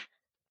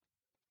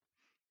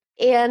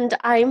 and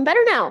I'm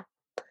better now.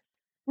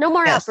 No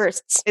more Yes.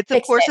 outbursts. It's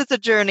of course it's a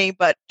journey,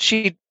 but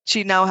she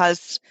now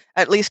has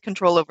at least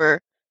control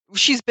over.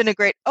 She's been a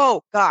great.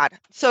 Oh God!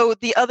 So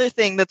the other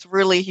thing that's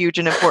really huge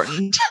and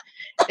important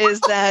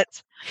is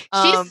that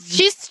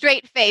She's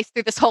straight faced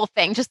through this whole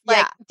thing, just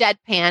like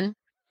deadpan.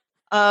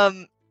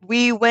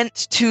 We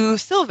went to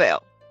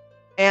Silvale,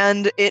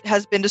 and it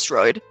has been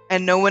destroyed,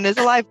 and no one is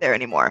alive there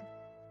anymore.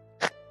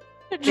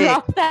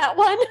 Drop that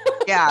one.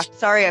 Yeah,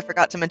 sorry, I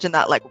forgot to mention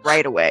that like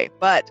right away.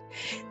 But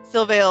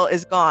Silvale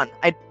is gone.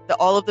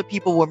 All of the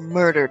people were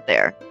murdered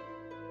there,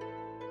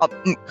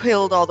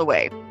 killed all the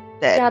way,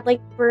 dead, God,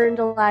 like burned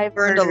alive.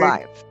 burned murdered.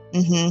 alive.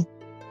 Mm-hmm.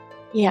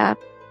 Yeah.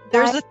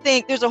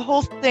 There's a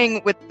whole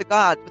thing with the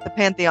gods, with the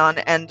pantheon,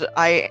 and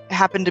I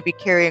happen to be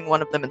carrying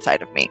one of them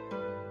inside of me.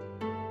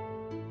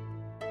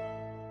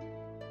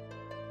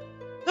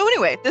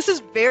 Anyway, this is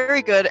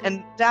very good.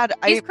 And Dad,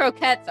 These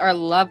croquettes are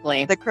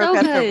lovely. the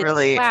croquettes are good.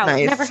 really Wow,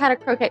 nice. never had a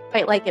croquette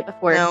quite like it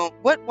before. Now,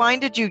 what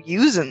wine did you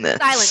use in this?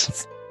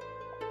 Silence.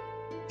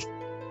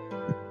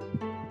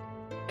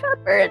 God,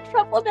 we're in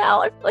trouble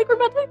now. I feel like we're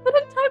about to put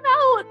in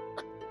timeout.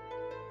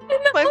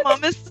 My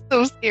mom is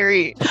so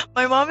scary.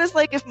 My mom is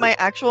like if my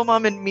actual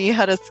mom and me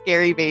had a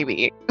scary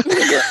baby.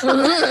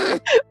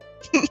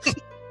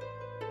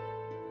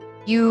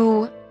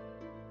 You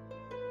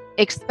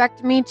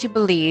expect me to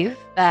believe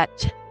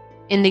that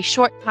in the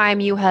short time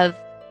you have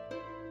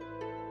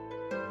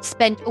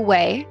spent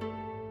away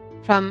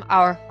from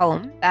our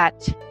home,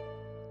 that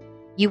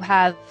you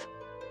have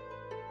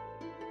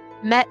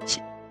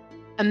met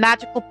a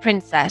magical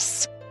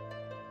princess,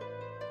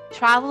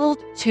 traveled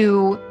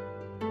to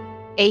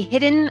a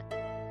hidden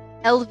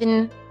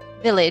elven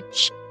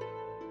village.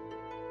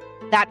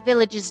 That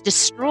village is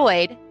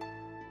destroyed,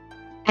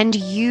 and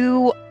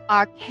you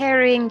are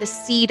carrying the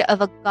seed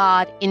of a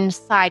god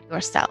inside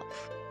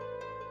yourself.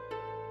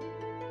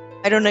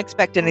 I don't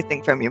expect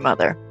anything from you,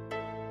 Mother.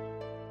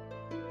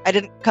 I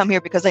didn't come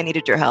here because I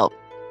needed your help.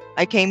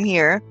 I came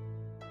here,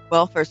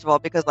 well, first of all,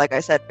 because like I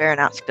said, Baron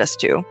asked us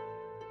to.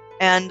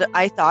 And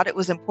I thought it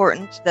was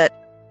important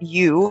that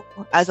you,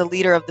 as a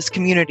leader of this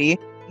community,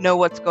 know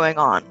what's going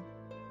on.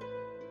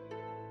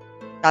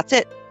 That's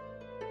it.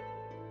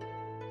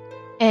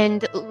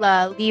 And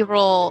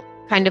Leroy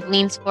kind of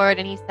leans forward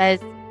and he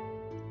says,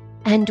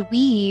 and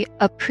we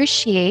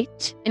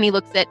appreciate, and he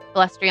looks at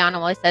Balestriana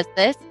while he says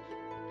this,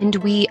 and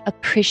we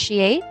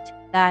appreciate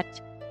that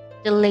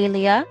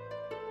Delalia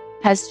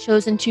has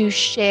chosen to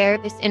share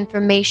this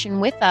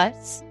information with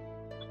us,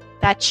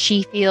 that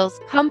she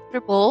feels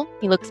comfortable,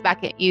 he looks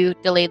back at you,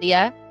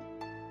 Delalia,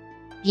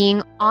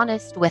 being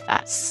honest with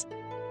us.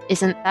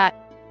 Isn't that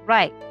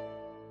right,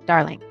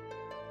 darling?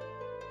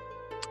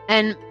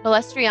 And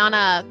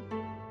Balestriana,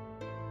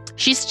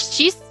 she's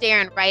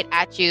staring right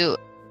at you,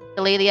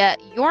 Delalia.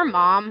 Your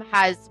mom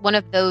has one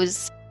of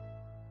those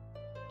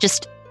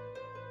just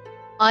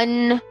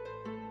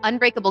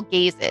unbreakable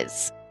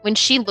gazes. When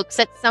she looks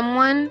at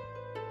someone,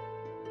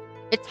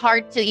 it's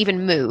hard to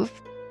even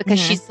move because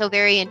she's so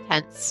very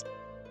intense.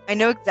 I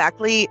know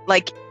exactly,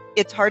 like,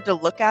 it's hard to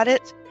look at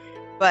it,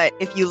 but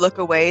if you look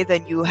away,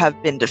 then you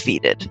have been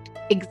defeated.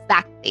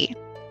 Exactly.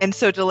 And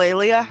so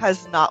Delalia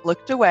has not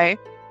looked away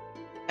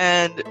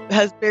and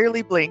has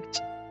barely blinked,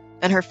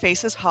 and her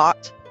face is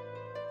hot,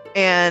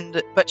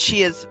 but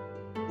she is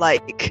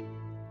like,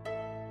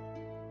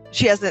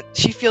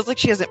 she feels like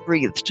she hasn't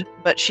breathed,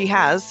 but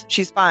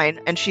she's fine,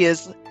 and she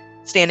is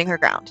standing her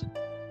ground.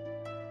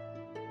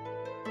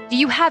 Do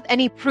you have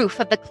any proof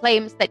of the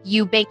claims that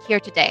you make here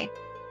today?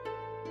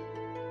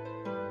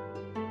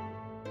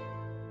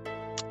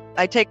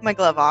 I take my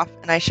glove off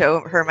and I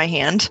show her my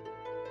hand.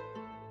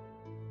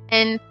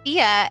 And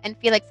Thea and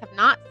Felix have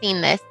not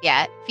seen this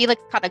yet.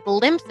 Felix caught a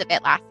glimpse of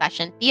it last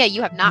session. Thea,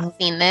 you have not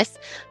seen this.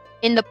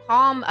 In the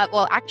palm of,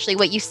 well, actually,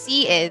 what you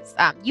see is,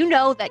 you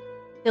know that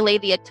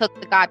Delalia took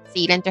the god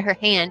seed into her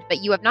hand,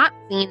 but you have not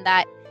seen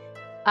that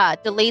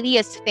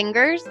Delalia's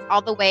fingers,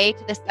 all the way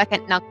to the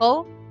second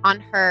knuckle on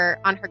her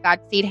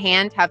god seed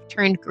hand, have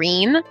turned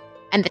green,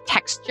 and the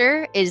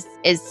texture is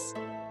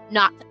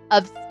not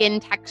of skin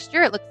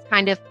texture. It looks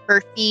kind of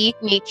earthy,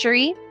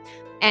 naturey.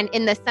 And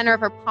in the center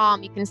of her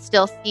palm, you can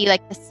still see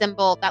like the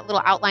symbol, that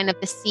little outline of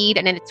the seed,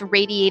 and then it's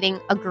radiating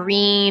a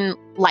green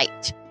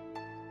light.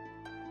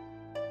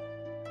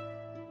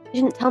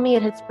 You didn't tell me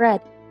it had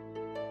spread.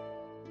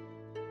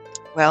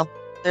 Well,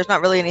 there's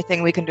not really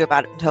anything we can do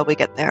about it until we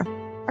get there.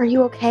 Are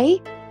you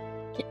okay?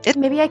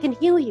 Maybe I can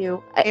heal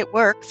you. It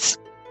works.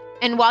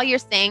 And while you're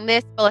saying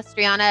this,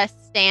 Balestriana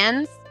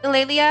stands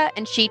Delalia,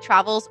 and she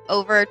travels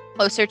over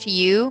closer to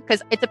you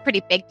because it's a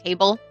pretty big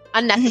table,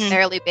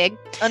 unnecessarily big.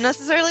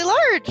 Unnecessarily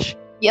large.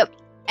 Yep.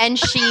 And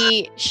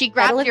she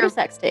grabs Like your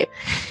sex tape.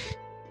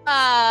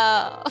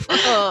 Oh.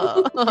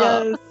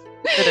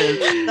 Yes, it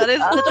is. That is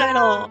the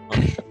title.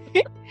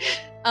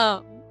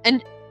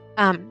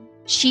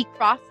 She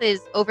crosses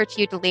over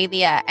to you,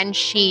 Delalia, and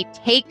she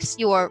takes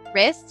your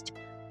wrist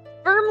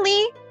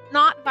firmly,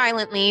 not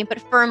violently, but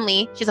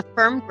firmly. She's a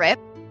firm grip.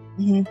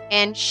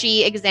 And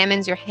she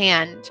examines your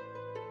hand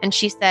and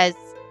she says,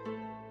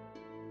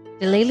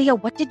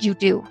 Delalia, what did you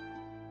do?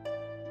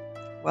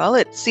 Well,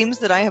 it seems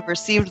that I have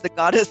received the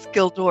goddess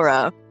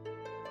Gildora.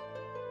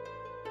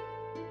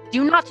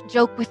 Do not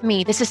joke with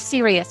me. This is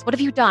serious. What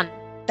have you done?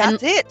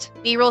 That's it.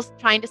 Leroy's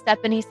trying to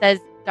step in. He says,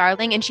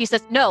 darling. And she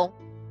says, no.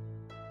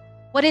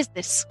 What is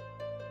this?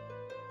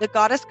 The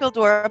goddess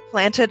Gildora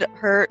planted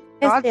her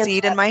god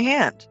seed in my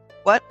hand.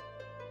 What?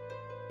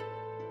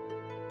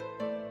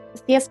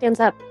 Thea stands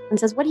up and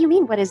says, what do you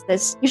mean, what is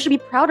this? You should be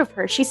proud of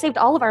her. She saved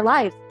all of our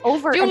lives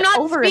over and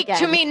over again. Do not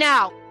speak to me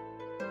now.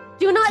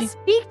 Do not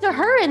speak to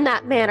her in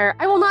that manner.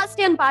 I will not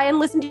stand by and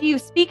listen to you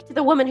speak to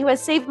the woman who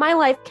has saved my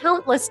life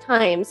countless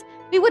times.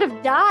 We would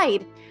have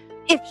died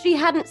if she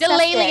hadn't stepped in.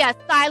 Delalia,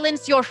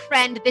 silence your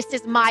friend. This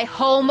is my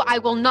home. I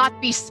will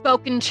not be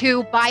spoken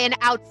to by an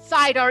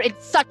outsider in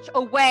such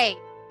a way.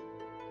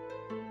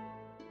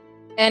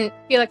 And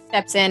Felix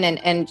steps in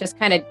and just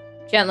kind of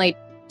gently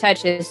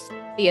touches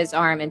Thea's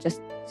arm and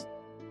just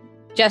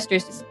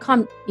gestures, just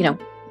calm,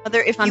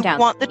 Mother, if calm you down.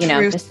 want the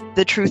truth, Just,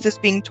 the truth is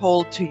being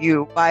told to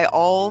you by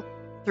all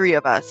three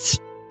of us.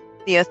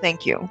 Thea,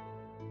 thank you.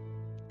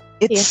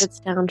 Thea sits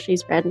down.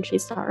 She's red and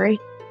she's sorry.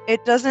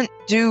 It doesn't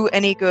do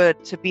any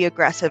good to be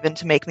aggressive and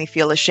to make me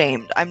feel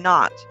ashamed. I'm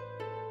not.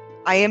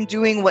 I am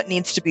doing what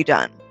needs to be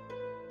done.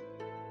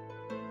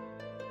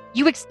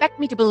 You expect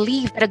me to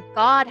believe that a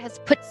god has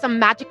put some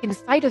magic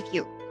inside of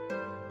you.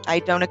 I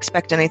don't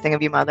expect anything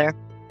of you, Mother.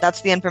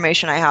 That's the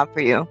information I have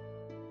for you.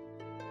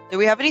 Do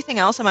we have anything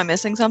else? Am I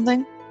missing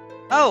something?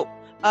 Oh,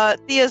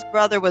 Thea's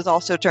brother was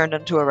also turned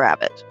into a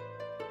rabbit.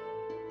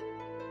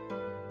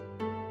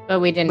 but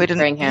we didn't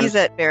bring him. He's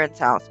at Baron's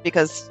house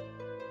because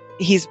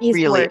he's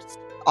really worst.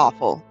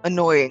 awful,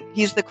 annoying.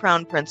 He's the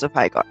crown prince of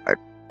Highgard.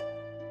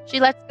 She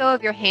lets go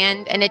of your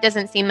hand, and it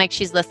doesn't seem like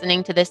she's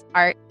listening to this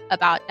part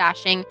about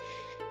dashing.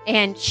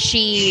 And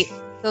she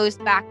goes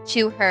back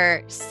to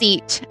her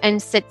seat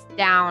and sits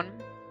down.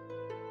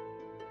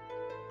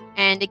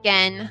 And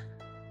again,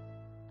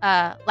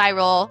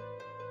 Lyrol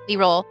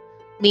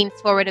leans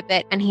forward a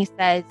bit and he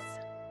says,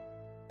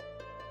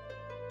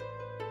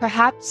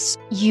 perhaps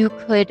you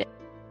could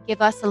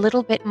give us a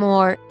little bit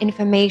more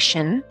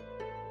information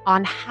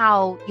on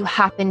how you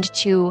happened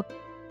to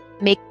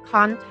make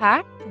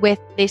contact with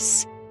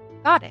this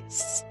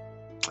goddess.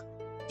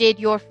 Did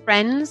your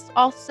friends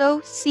also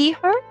see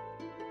her?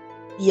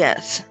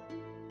 Yes.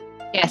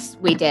 Yes,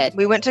 we did.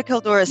 We went to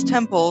Kildora's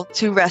temple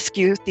to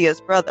rescue Thea's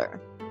brother,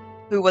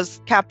 who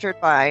was captured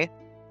by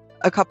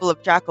a couple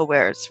of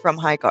Jackalwares from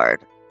Highgard.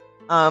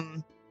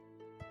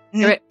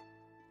 They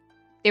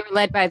were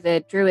led by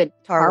the druid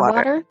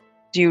Tarwater.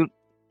 Do you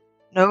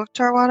know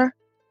Tarwater?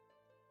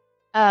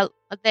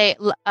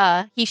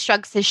 He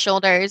shrugs his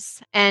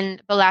shoulders,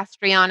 and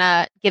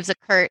Balastriana gives a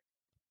curt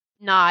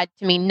nod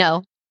to me.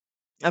 No.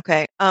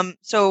 Okay.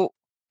 So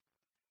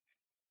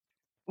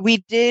we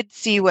did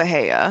see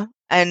Wahea,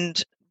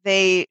 and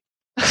they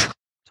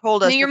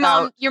told us your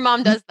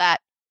mom does that.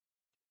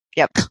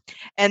 Yep.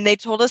 And they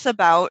told us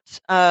about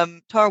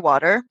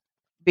Tarwater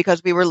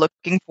because we were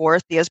looking for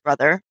Thea's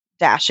brother,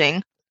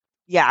 Dashing.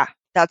 Yeah,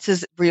 that's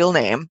his real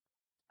name.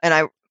 And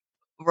I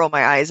roll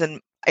my eyes, and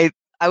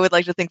I would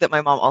like to think that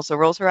my mom also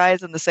rolls her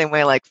eyes in the same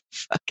way, like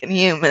fucking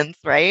humans,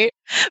 right?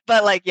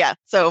 But like, yeah,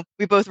 so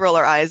we both roll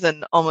our eyes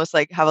and almost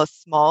like have a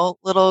small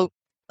little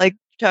like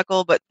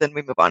chuckle, but then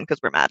we move on because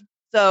we're mad.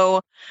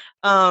 So,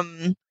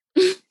 but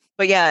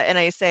yeah, and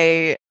I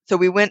say, so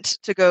we went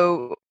to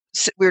go,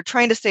 we were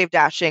trying to save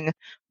Dashing.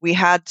 We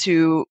had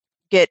to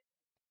get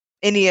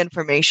any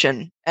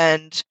information,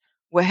 and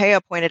Wahea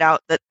pointed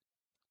out that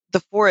the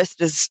forest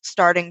is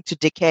starting to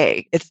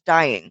decay. It's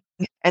dying.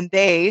 And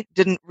they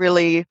didn't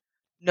really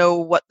know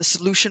what the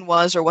solution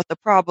was or what the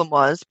problem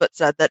was, but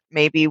said that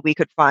maybe we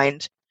could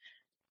find,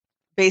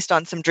 based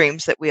on some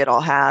dreams that we had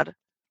all had,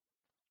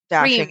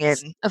 dashing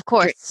Dreams, in. of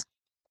course.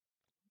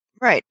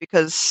 Right,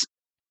 because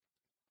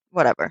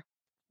whatever.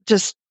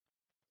 Just,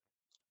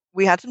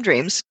 we had some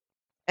dreams,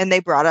 and they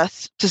brought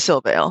us to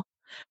Silvale.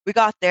 We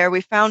got there,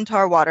 we found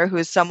Tarwater, who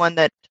is someone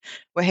that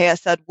Wahea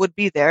said would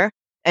be there,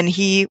 and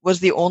he was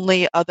the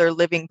only other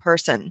living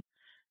person.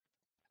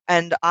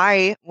 And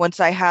I, once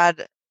I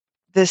had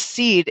this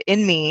seed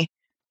in me,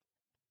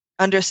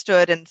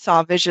 understood and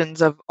saw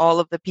visions of all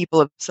of the people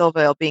of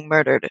Silvale being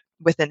murdered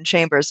within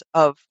chambers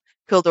of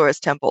Kildora's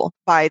temple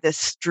by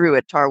this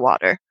druid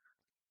Tarwater.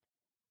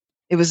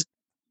 It was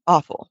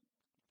awful.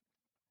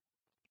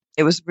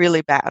 It was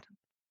really bad.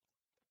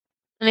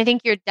 And I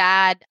think your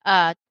dad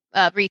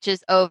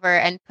reaches over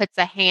and puts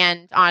a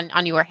hand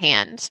on your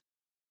hand.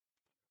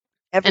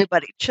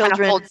 Everybody, Kind of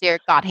children, holds your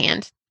god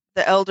hand.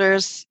 the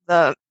elders,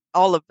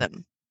 all of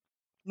them,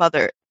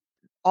 mother,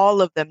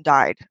 all of them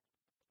died.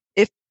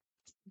 If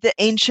the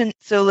ancient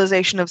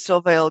civilization of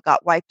Silvale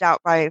got wiped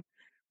out by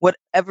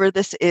whatever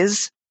this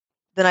is,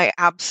 then I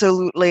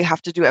absolutely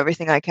have to do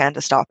everything I can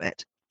to stop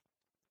it.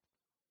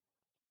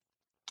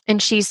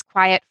 And she's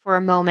quiet for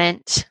a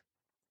moment.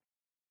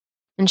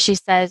 And she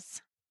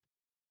says,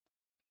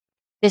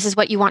 this is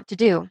what you want to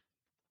do.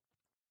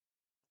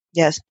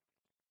 Yes.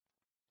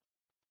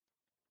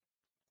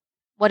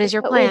 What is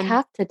your What plan? we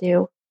have to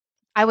do.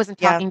 I wasn't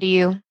talking to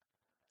you.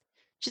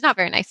 She's not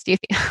very nice to you.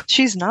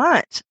 She's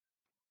not.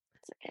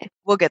 It's okay.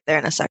 We'll get there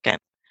in a second.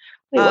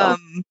 We will.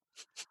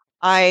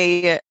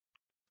 I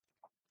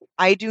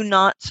do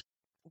not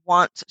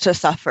want to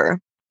suffer.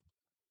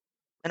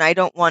 And I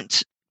don't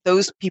want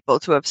those people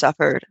to have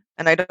suffered.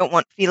 And I don't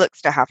want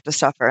Felix to have to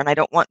suffer. And I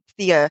don't want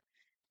Thea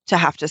to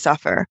have to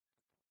suffer.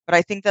 But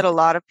I think that a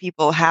lot of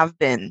people have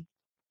been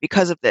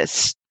because of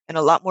this. And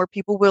a lot more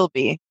people will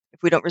be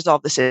if we don't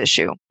resolve this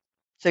issue.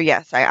 So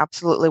yes, I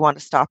absolutely want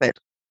to stop it.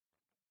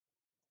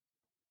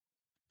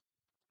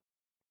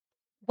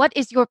 What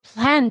is your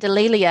plan,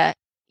 Delalia?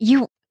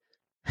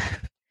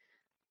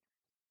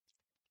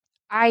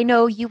 I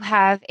know you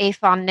have a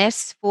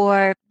fondness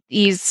for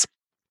this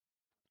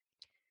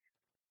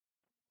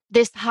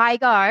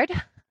Highgard,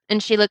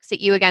 and she looks at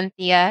you again,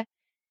 Thea,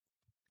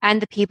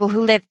 and the people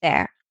who live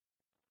there.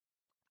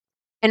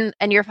 And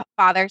your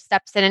father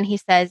steps in and he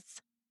says,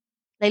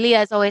 Lelia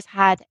has always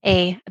had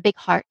a big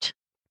heart.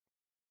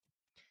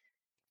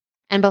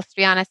 And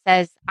Bostriana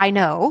says, I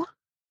know,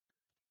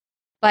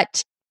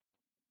 but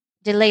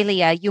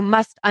Delalia, you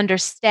must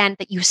understand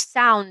that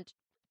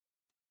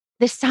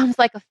this sounds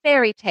like a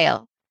fairy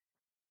tale.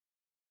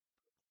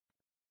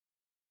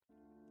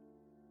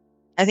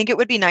 I think it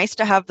would be nice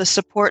to have the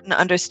support and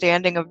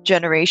understanding of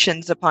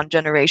generations upon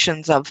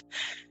generations of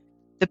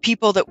the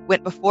people that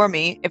went before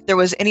me. If there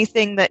was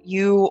anything that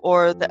you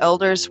or the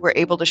elders were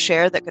able to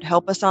share that could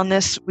help us on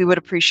this, we would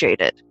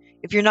appreciate it.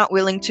 If you're not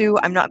willing to,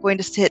 I'm not going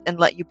to sit and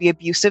let you be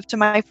abusive to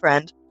my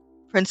friend,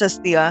 Princess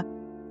Thea.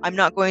 I'm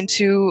not going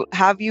to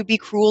have you be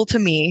cruel to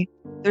me.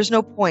 There's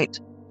no point.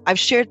 I've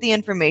shared the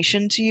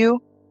information to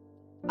you.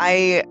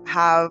 I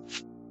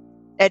have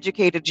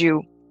educated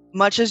you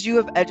much as you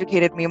have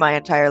educated me my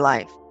entire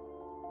life.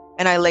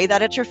 And I lay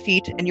that at your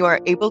feet, and you are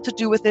able to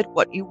do with it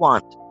what you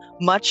want,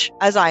 much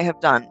as I have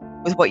done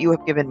with what you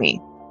have given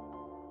me.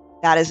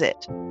 That is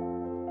it.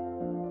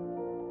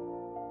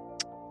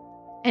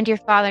 And your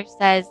father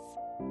says,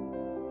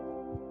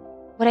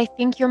 what I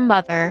think your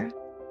mother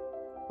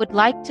would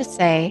like to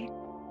say,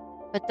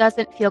 but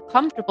doesn't feel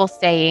comfortable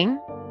saying,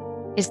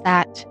 is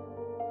that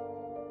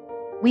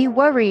we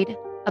worried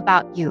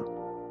about you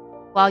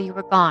while you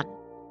were gone.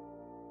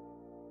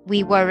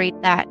 We worried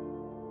that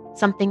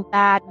something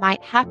bad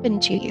might happen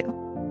to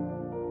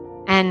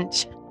you. And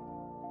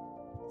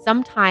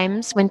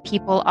sometimes when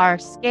people are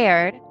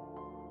scared,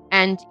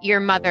 and your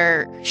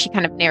mother, she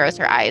kind of narrows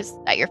her eyes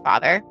at your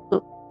father.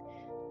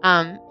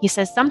 He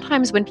says,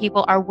 sometimes when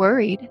people are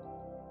worried,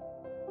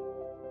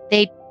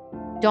 they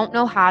don't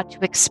know how to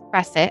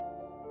express it.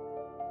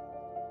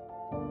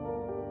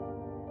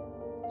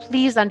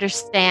 Please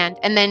understand.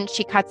 And then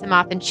she cuts him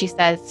off and she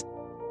says,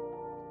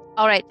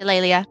 all right,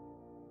 Delalia,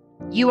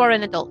 you are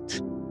an adult.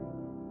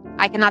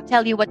 I cannot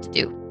tell you what to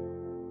do.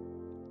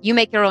 You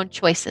make your own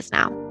choices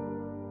now.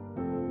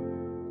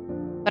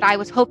 But I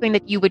was hoping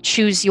that you would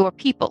choose your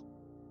people,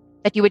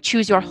 that you would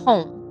choose your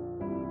home.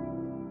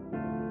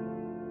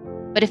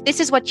 But if this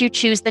is what you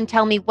choose, then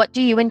tell me, what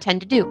do you intend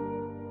to do?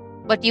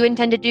 What do you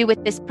intend to do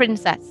with this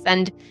princess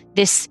and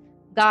this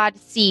god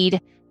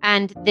seed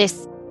and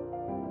this...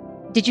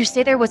 Did you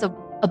say there was a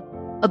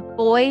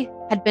boy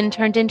had been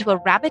turned into a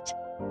rabbit?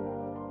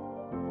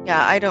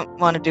 Yeah, I don't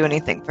want to do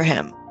anything for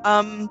him.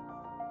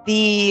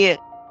 The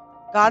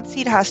god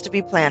seed has to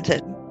be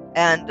planted,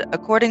 and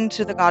according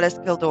to the goddess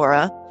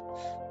Gildora,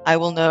 I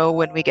will know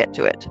when we get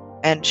to it.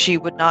 And she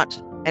would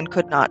not and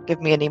could not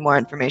give me any more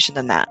information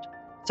than that.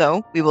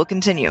 So we will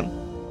continue.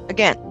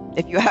 Again,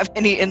 if you have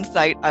any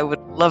insight, I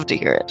would love to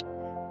hear it.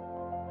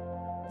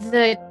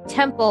 The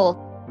temple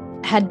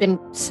had been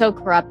so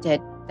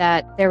corrupted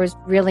that there was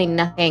really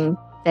nothing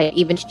that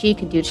even she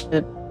could do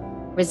to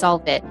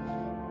resolve it.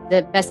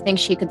 The best thing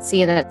she could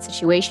see in that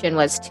situation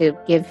was to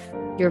give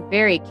your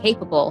very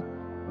capable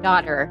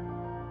daughter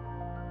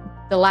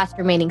the last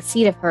remaining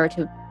seed of her,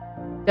 to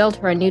build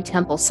her a new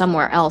temple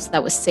somewhere else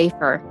that was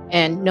safer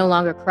and no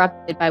longer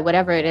corrupted by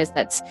whatever it is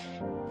that's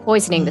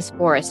poisoning this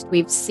forest.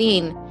 We've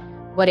seen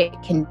what it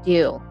can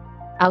do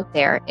out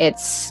there.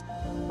 It's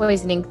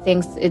poisoning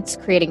things, it's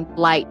creating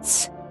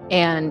blights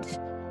and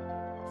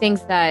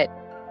things that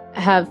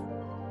have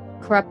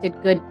corrupted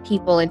good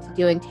people into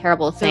doing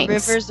terrible things. The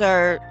rivers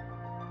are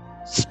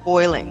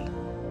spoiling.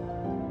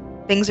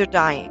 Things are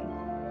dying.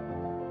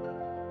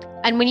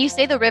 And when you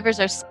say the rivers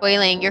are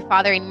spoiling, your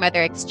father and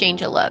mother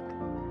exchange a look.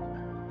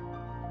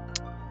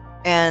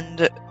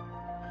 And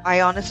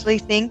I honestly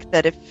think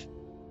that if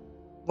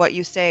what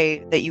you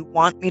say, that you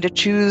want me to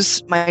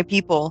choose my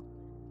people,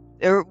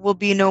 there will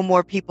be no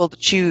more people to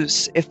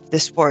choose if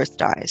this forest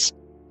dies.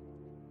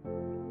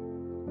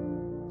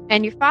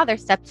 And your father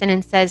steps in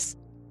and says,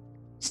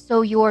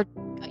 so your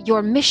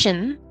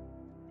mission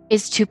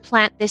is to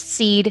plant this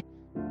seed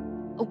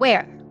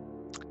where?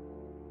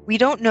 We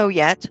don't know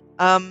yet.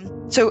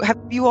 So have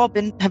you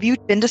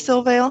been to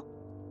Silvale?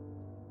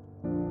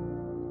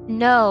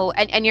 No.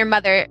 And your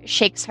mother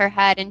shakes her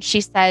head and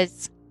she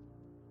says,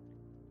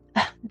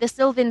 the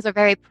Sylvans are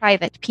very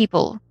private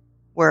people.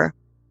 We're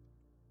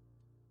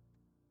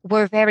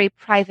very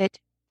private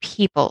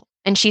people.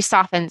 And she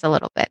softens a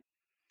little bit.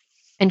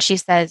 And she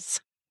says,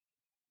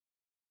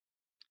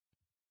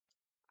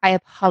 I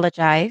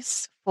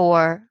apologize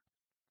for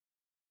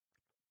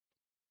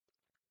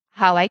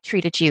how I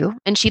treated you.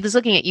 And she was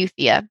looking at you,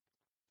 Thea.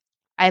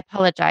 I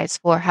apologize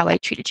for how I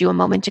treated you a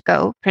moment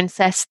ago,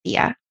 Princess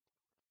Thea.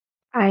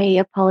 I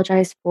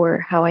apologize for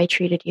how I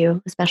treated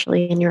you,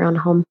 especially in your own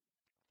home.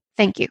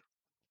 Thank you.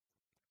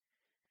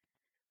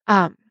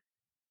 And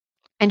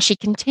she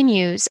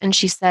continues and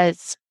she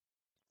says,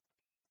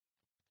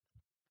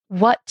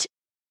 what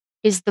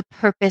is the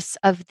purpose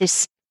of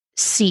this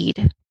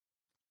seed?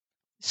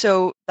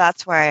 So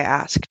that's why I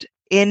asked.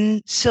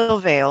 In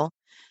Silvale,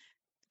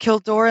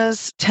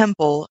 Kildora's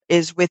temple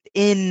is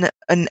within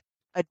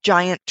a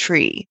giant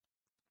tree,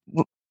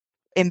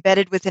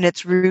 embedded within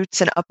its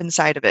roots and up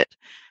inside of it.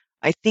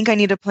 I think I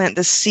need to plant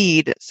this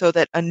seed so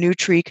that a new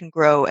tree can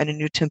grow and a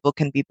new temple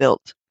can be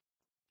built.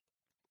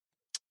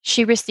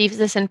 She receives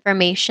this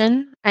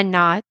information and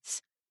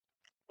nods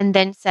and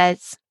then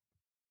says,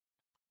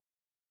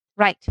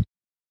 "Right.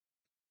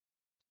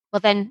 Well,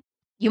 then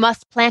you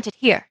must plant it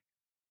here.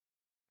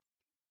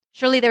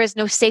 Surely there is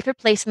no safer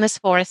place in this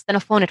forest than a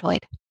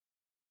phonotoid.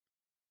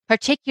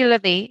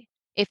 Particularly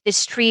if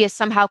this tree is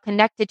somehow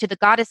connected to the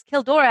goddess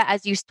Kildora,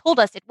 as you told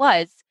us it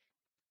was.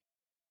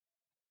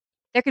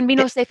 There can be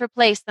no safer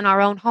place than our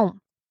own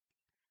home."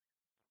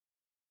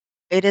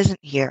 It isn't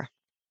here.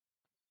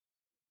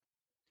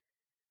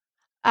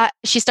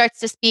 She starts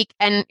to speak,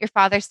 and your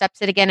father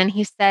steps in again, and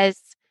he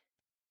says,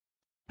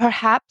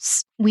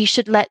 "Perhaps we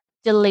should let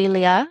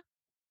Delalia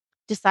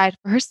decide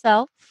for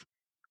herself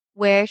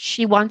where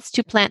she wants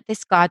to plant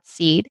this god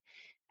seed."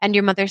 And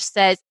your mother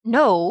says,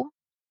 "No,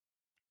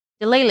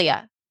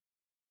 Delalia,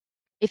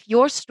 if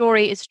your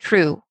story is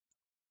true,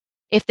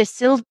 if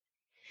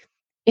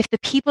the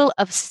people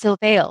of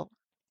Silvale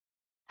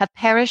have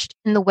perished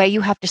in the way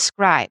you have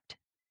described,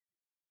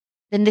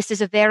 then this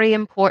is a very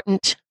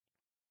important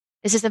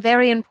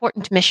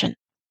mission.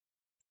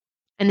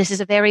 And this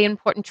is a very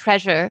important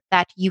treasure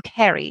that you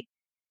carry.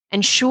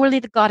 And surely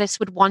the goddess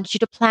would want you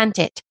to plant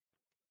it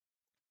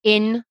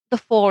in the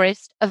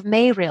forest of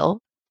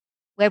Mayril,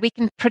 where we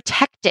can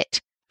protect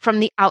it from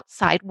the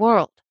outside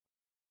world."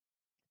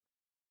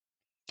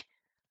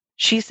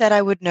 She said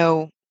I would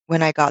know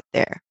when I got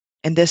there.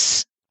 And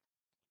this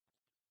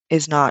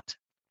is not,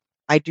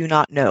 I do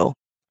not know.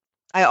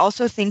 I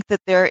also think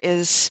that there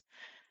is,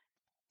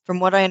 from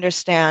what I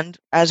understand,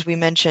 as we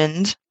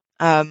mentioned,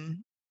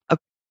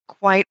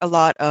 quite a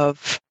lot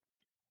of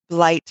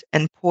blight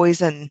and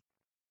poison,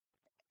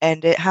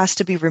 and it has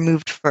to be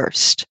removed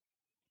first.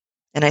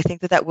 And I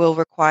think that that will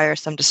require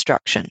some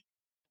destruction.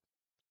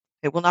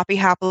 It will not be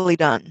happily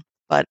done,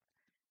 but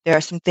there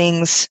are some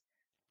things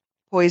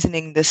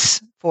poisoning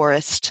this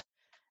forest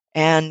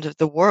and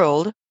the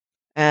world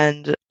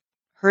and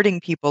hurting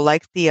people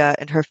like Thea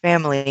and her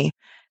family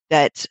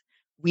that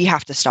we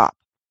have to stop.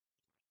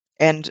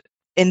 And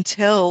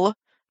until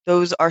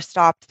those are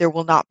stopped, there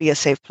will not be a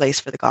safe place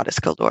for the goddess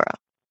Kildora.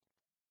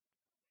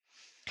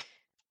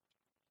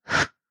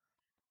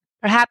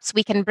 Perhaps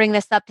we can bring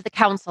this up to the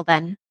council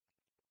then.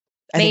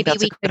 I think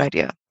that's a good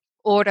idea.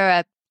 Order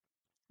a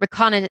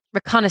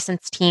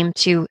reconnaissance team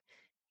to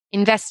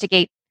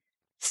investigate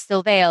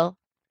Silvale.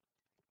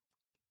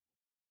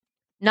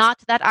 Not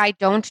that I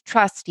don't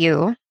trust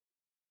you,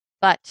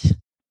 but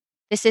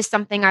this is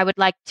something I would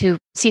like to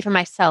see for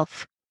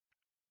myself.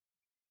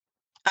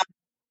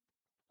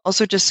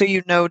 Also, just so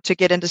you know, to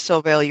get into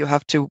Silvale, you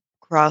have to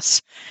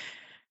cross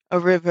a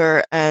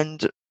river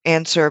and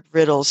answer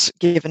riddles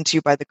given to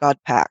you by the god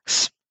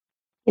Pax.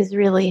 Is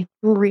really,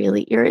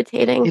 really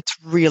irritating. It's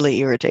really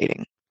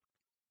irritating.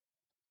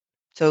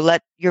 So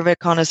let your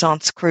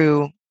reconnaissance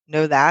crew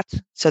know that,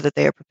 so that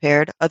they are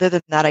prepared. Other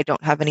than that, I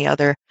don't have any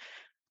other.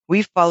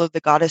 We've followed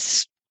the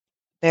goddess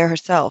there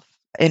herself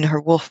in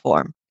her wolf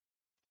form.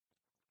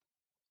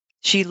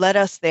 She led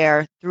us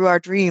there through our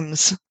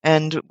dreams,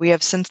 and we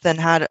have since then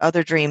had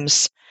other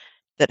dreams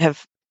that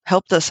have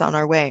helped us on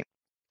our way.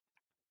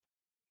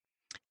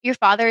 Your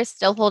father is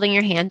still holding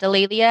your hand,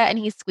 Delalia, and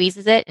he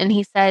squeezes it and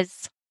he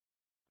says,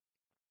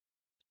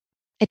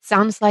 "It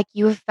sounds like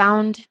you have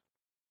found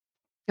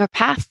your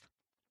path,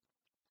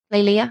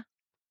 Lelia."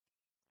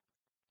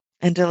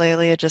 And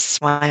Delalia just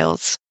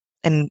smiles,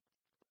 and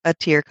a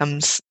tear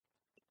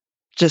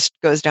just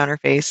goes down her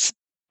face.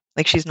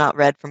 Like she's not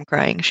red from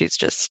crying. She's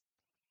just,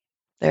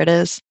 there it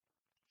is.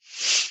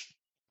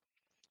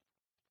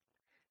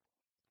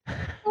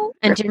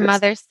 And your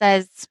mother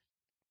says,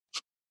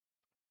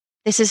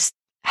 "This is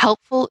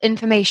helpful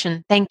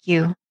information. Thank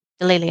you,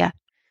 Delalia.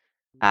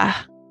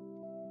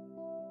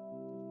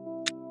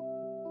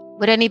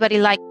 Would anybody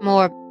like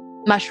more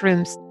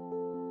mushrooms?"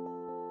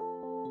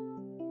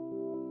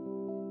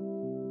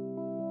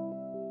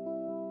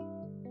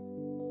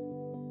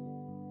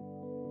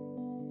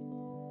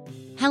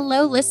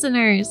 Hello,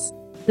 listeners.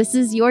 This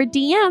is your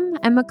DM,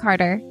 Emma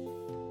Carter.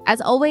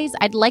 As always,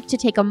 I'd like to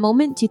take a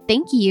moment to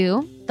thank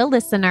you, the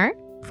listener,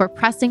 for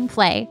pressing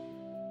play.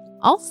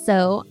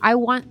 Also, I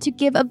want to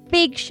give a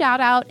big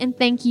shout out and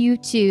thank you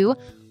to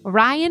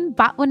Ryan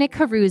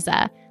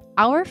Botwinick-Caruza,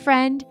 our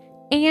friend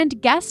and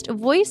guest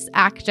voice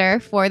actor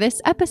for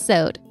this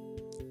episode.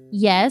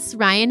 Yes,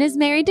 Ryan is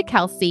married to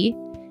Kelsey,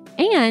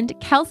 and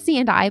Kelsey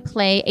and I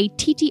play a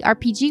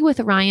TTRPG with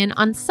Ryan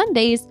on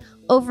Sundays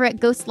over at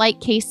Ghostlight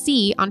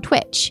KC on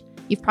Twitch.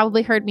 You've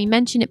probably heard me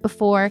mention it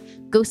before.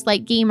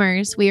 Ghostlight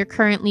Gamers, we are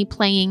currently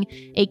playing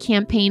a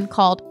campaign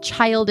called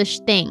Childish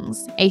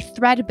Things, a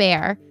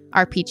Threadbare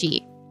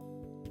RPG.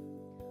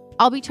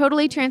 I'll be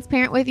totally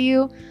transparent with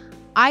you.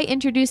 I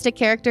introduced a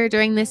character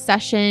during this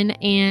session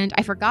and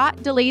I forgot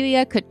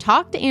Delalia could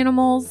talk to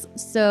animals,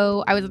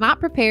 so I was not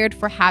prepared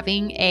for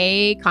having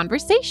a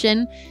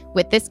conversation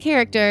with this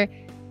character,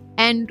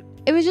 and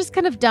it was just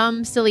kind of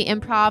dumb, silly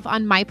improv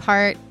on my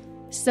part.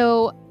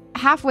 So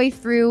halfway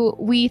through,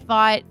 we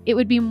thought it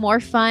would be more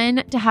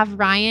fun to have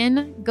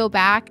Ryan go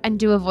back and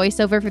do a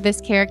voiceover for this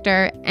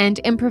character and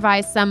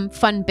improvise some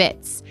fun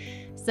bits.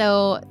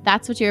 So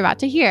that's what you're about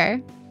to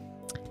hear.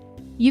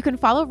 you can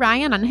follow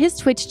Ryan on his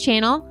Twitch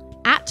channel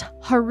at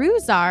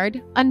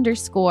Haruzard_.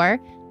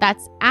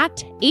 That's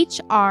at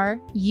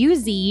HRUZARD_.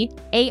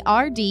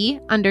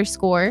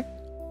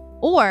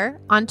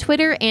 Or on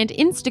Twitter and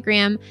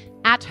Instagram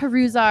at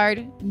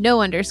Haruzard_.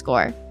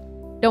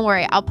 Don't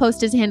worry, I'll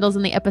post his handles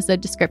in the episode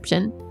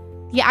description.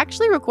 He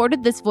actually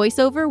recorded this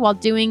voiceover while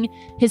doing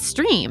his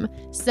stream.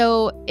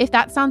 So if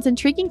that sounds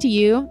intriguing to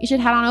you, you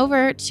should head on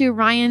over to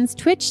Ryan's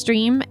Twitch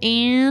stream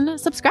and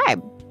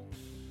subscribe.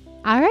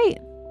 All right,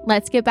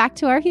 let's get back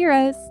to our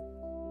heroes.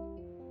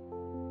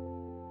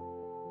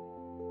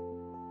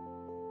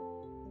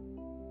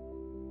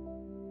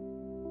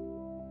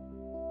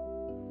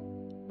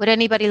 Would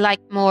anybody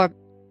like more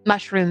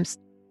mushrooms?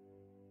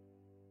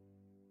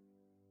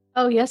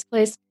 Oh, yes,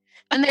 please.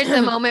 And there's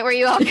a moment where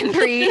you all can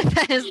breathe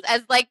as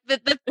like the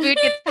food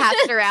gets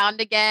passed around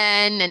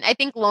again. And I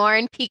think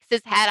Lauren peeks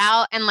his head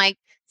out and like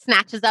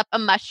snatches up a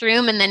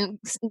mushroom and then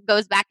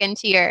goes back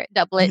into your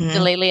doublet,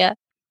 Delalia.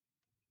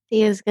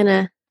 Thea's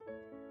gonna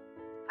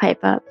pipe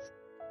up.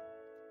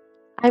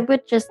 I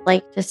would just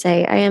like to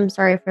say I am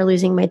sorry for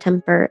losing my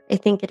temper. I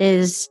think it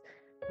is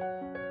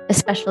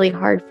especially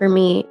hard for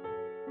me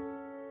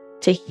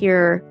to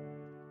hear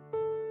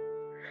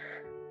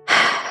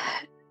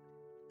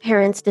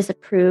parents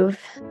disapprove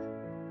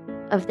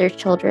of their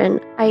children.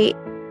 I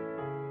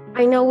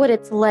know what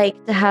it's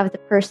like to have the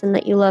person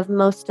that you love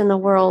most in the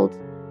world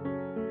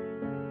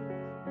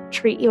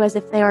treat you as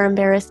if they are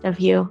embarrassed of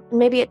you. And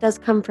maybe it does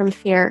come from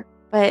fear,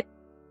 but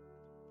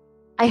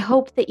I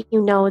hope that you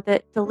know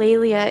that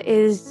Delalia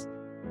is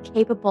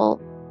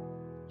capable.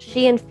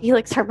 She and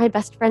Felix are my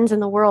best friends in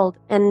the world,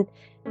 and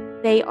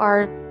they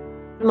are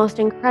the most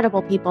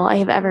incredible people I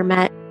have ever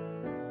met.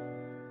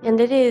 And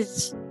it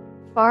is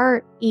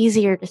far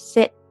easier to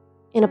sit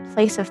in a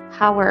place of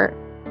power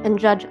and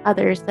judge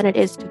others than it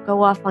is to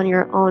go off on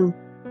your own.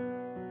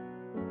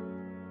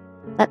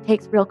 That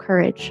takes real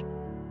courage,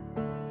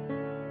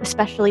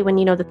 especially when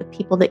you know that the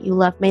people that you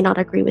love may not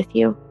agree with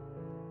you.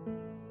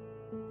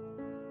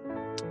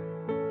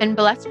 And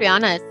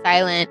Balestriana is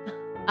silent,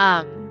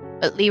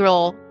 but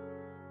Leroy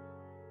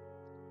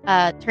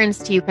turns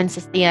to you,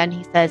 Princess Thea, and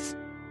he says,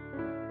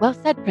 "Well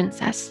said,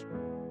 Princess."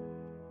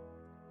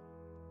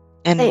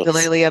 And Thanks.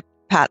 Delalia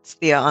pats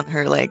Thea on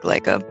her leg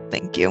like a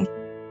thank you.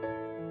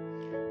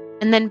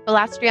 And then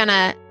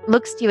Balestriana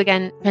looks to you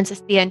again, Princess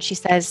Thea, and she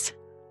says,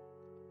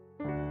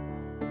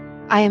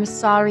 "I am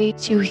sorry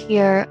to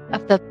hear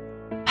of the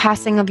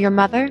passing of your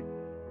mother."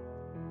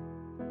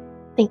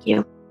 Thank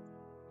you.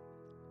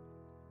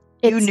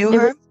 You knew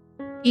her?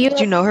 Did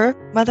you know her,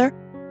 Mother?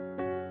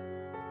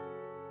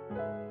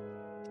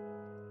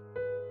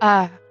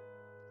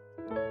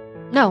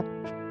 No.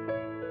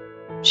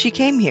 She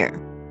came here.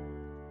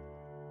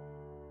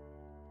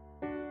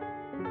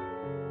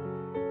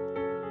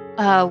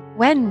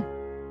 When?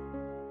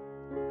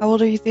 How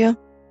old are you, Thea?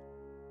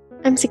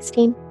 I'm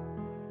 16.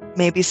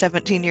 Maybe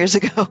 17 years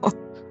ago.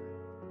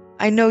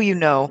 I know you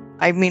know.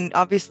 I mean,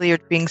 obviously you're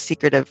being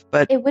secretive,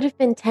 but... It would have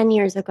been 10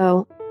 years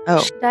ago. Oh.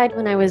 She died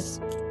when I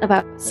was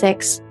about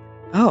 6.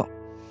 Oh.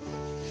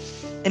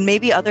 And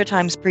maybe other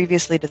times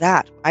previously to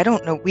that. I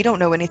don't know. We don't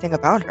know anything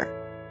about her.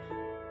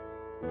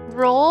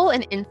 Roll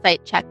an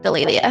insight check,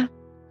 Delalia.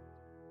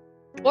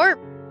 Or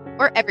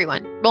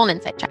everyone. Roll an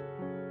insight check.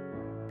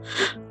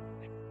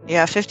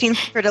 Yeah, 15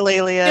 for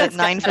Delalia,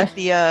 9 for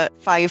Thea,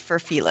 5 for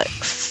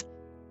Felix.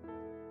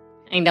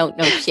 I don't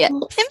know shit.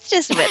 Tim's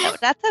just widowed.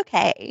 That's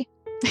okay.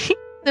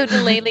 So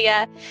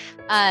Delalia,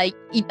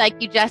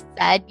 like you just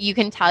said, you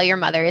can tell your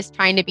mother is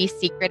trying to be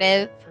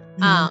secretive.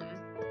 Mhm.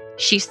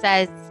 She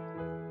says,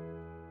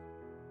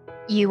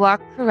 "You are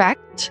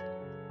correct.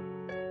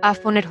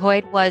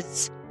 Fonethoid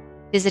was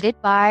visited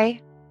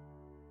by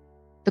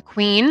the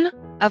Queen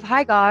of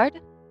Highgard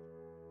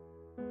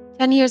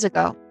 10 years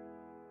ago.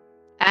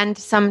 And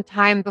some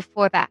time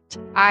before that.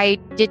 I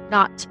did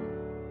not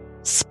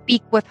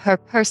speak with her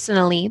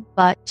personally,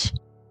 but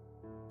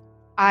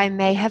I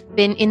may have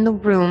been in the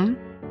room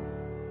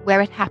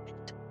where it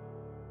happened."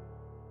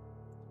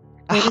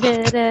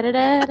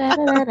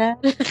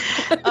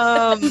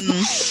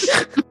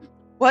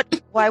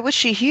 Why was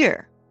she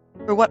here?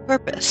 For what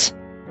purpose?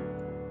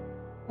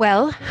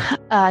 Well,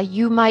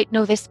 you might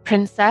know this,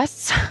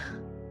 Princess.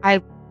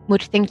 I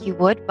would think you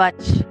would, but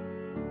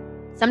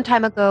some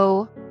time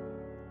ago,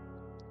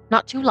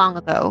 not too long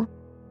ago,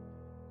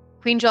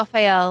 Queen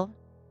Jophael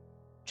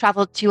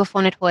traveled to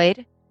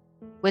Fonethoid,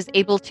 was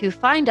able to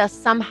find us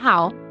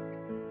somehow.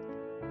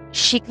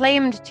 She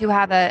claimed to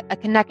have a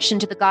connection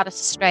to the goddess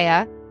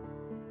Estrella,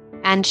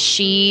 and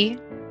she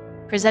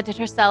presented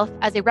herself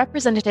as a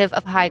representative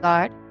of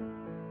Highgard.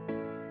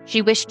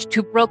 She wished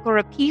to broker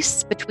a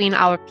peace between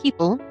our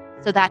people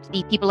so that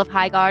the people of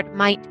Highgard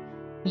might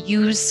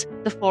use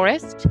the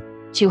forest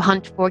to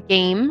hunt for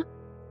game,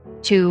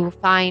 to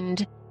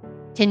find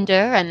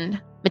tinder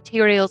and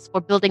materials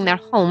for building their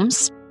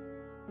homes.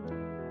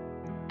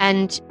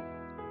 And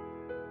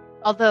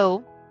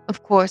although,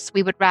 of course,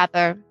 we would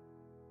rather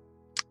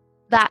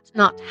that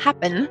not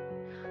happen,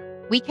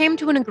 we came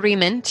to an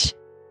agreement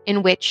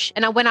in which,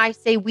 and when I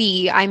say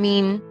we, I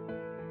mean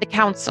the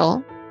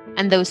council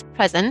and those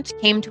present,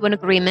 came to an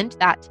agreement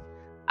that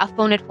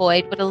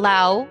Afonethoid would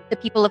allow the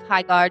people of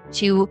Highgard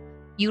to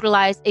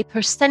utilize a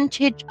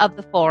percentage of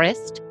the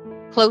forest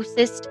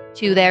closest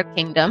to their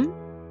kingdom,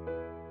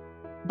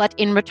 but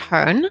in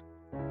return,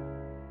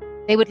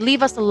 they would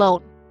leave us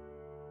alone,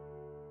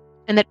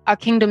 and that our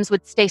kingdoms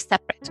would stay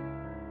separate.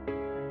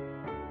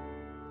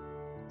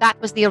 That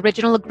was the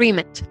original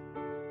agreement.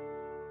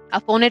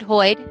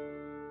 Afonethoid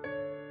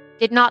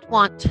did not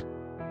want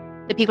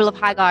the people of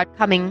Highgard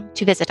coming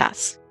to visit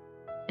us,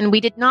 and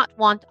we did not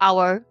want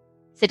our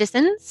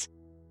citizens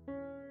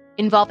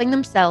involving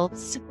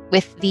themselves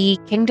with the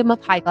kingdom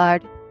of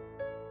Highgard.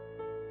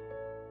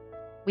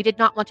 We did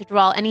not want to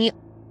draw any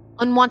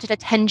unwanted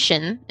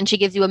attention, and she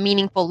gives you a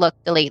meaningful look,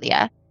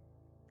 Delalia,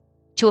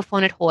 to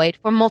Afonethoid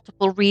for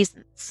multiple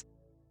reasons.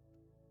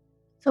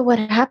 So what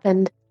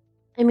happened?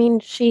 I mean,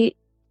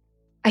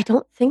 I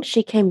don't think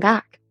she came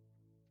back.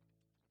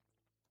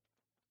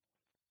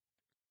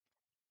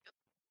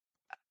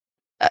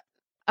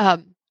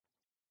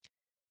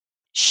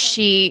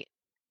 She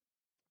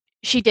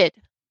did.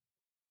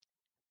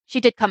 She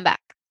did come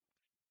back.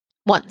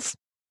 Once.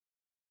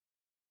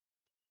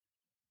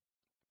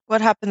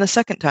 What happened the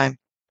second time?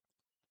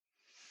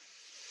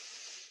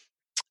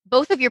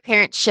 Both of your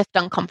parents shift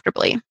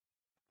uncomfortably.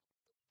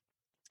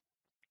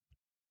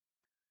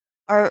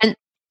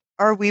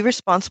 Are we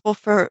responsible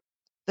for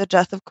the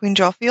death of Queen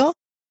Jophiel?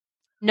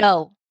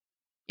 No.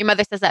 Your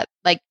mother says that,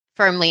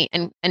 firmly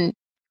and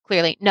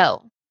clearly.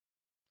 No.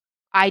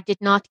 I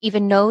did not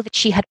even know that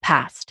she had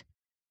passed.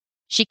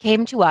 She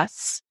came to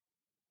us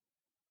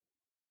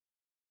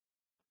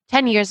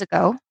 10 years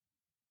ago.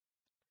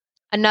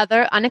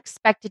 Another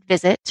unexpected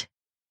visit,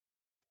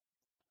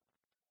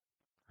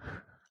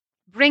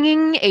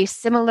 bringing a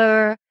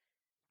similar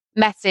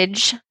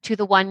message to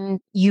the one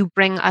you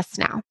bring us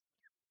now.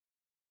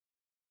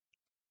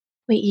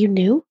 Wait, you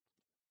knew?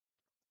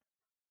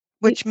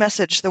 Which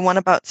message? The one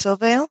about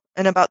Sylvale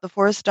and about the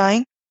forest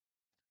dying?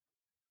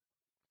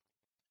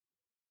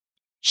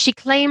 She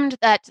claimed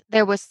that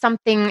there was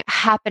something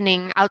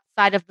happening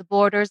outside of the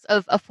borders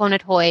of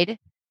Afonethoid.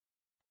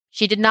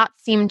 She did not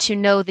seem to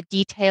know the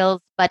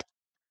details, but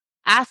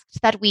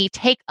asked that we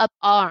take up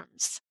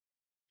arms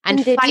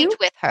and did fight you?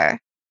 with her.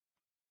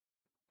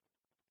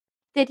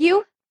 Did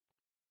you?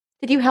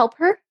 Did you help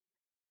her?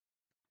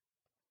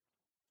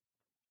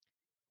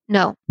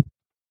 No.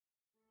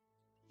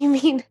 You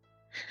mean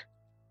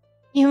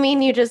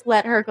you just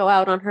let her go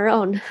out on her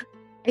own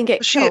and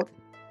get killed?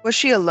 Was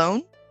she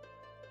alone?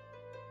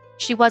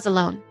 She was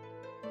alone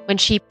when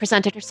she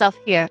presented herself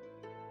here.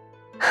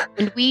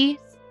 And we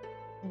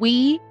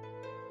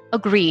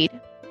agreed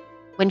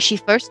when she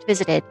first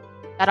visited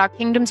that our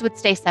kingdoms would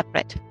stay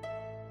separate.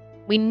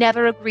 We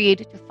never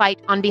agreed to fight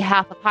on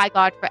behalf of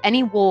Highgard for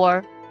any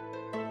war.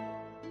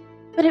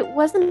 But it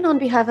wasn't on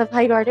behalf of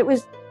Highgard, it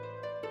was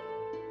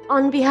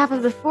on behalf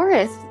of the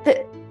forest.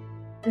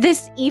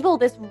 This evil,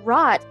 this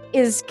rot,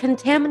 is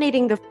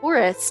contaminating the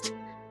forest.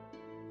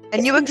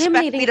 And you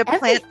expect me to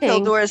plant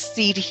Pildora's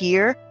seed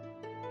here?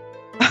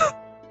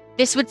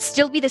 This would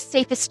still be the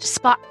safest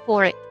spot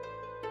for it,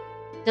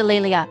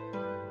 Delalia.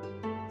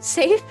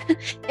 Safe?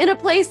 In a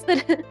place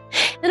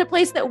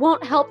that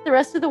won't help the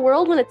rest of the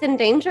world when it's in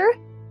danger?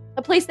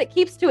 A place that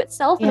keeps to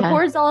itself and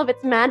hoards all of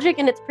its magic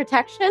and its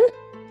protection?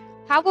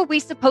 How were we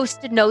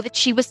supposed to know that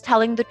she was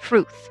telling the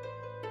truth?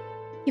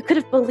 You could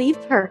have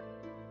believed her.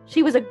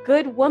 She was a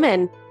good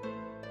woman.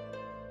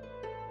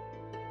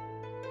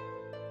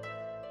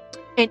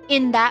 And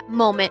in that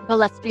moment,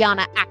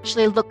 Balestriana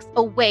actually looks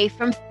away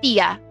from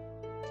Thea.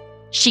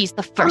 She's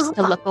the first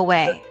to look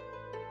away.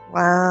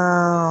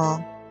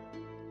 Wow.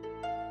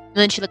 And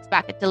then she looks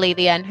back at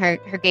Delalia, and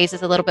her gaze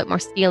is a little bit more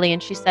steely,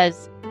 and she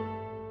says,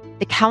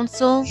 "The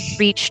council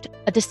reached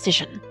a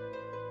decision.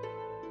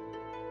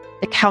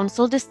 The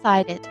council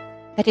decided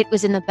that it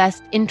was in the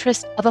best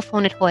interest of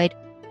Afonethoid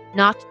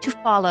not to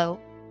follow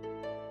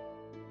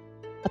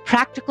a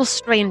practical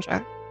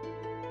stranger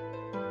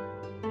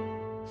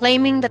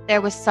claiming that there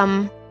was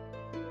some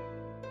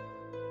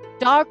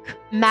dark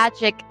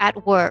magic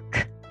at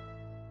work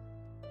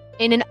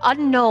in an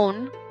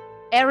unknown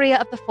area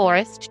of the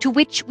forest to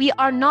which we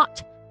are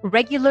not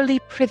regularly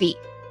privy.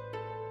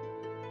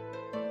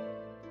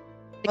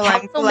 The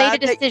council made a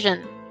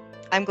decision."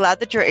 I'm glad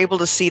that you're able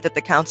to see that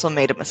the council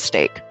made a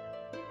mistake.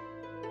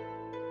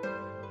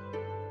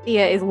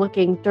 Thea is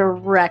looking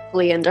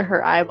directly into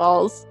her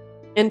eyeballs,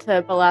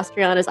 into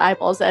Balestriana's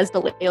eyeballs, as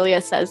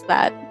Delalia says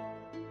that.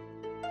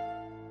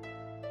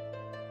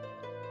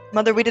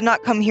 Mother, we did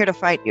not come here to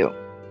fight you.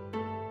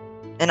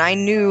 And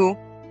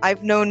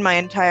I've known my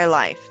entire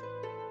life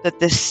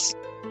that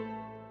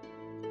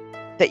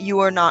you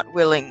are not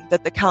willing,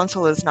 that the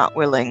council is not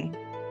willing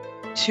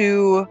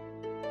to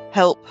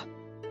help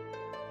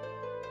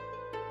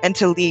and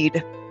to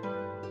lead.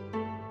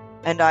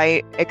 And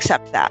I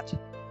accept that.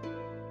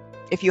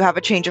 If you have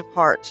a change of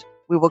heart,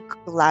 we will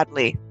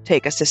gladly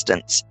take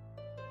assistance.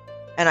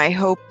 And I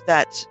hope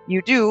that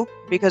you do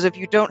because if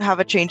you don't have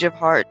a change of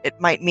heart, it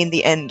might mean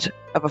the end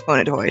of a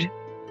Phonetoid.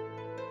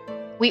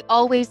 We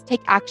always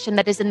take action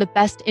that is in the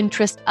best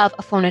interest of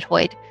a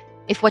Phonetoid.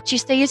 If what you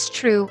say is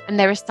true and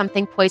there is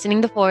something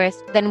poisoning the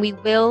forest, then we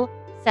will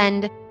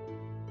send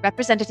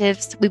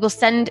representatives. We will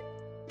send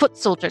foot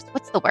soldiers.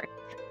 What's the word?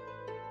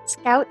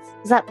 Scouts?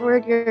 Is that the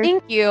word you're...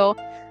 Thank you.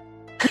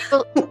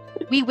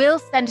 We will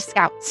send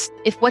scouts.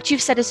 If what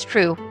you've said is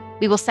true,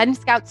 we will send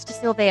scouts to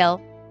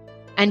Silvale,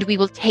 and we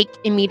will take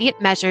immediate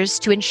measures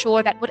to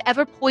ensure that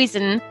whatever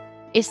poison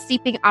is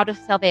seeping out of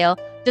Silvale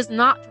does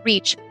not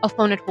reach a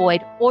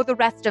Phonetoid or the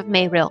rest of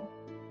Mayrill.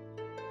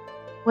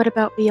 What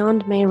about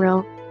beyond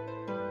Mayrill?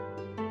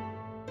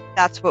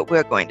 That's what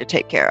we're going to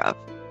take care of.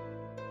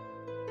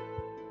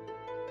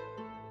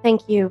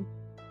 Thank you.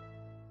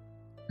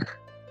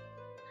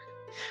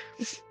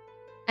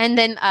 And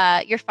then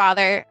your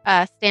father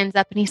stands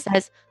up and he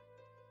says,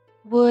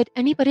 "Would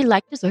anybody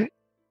like dessert?"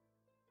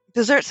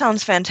 Dessert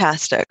sounds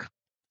fantastic.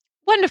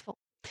 Wonderful.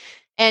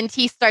 And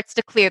he starts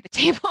to clear the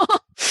table.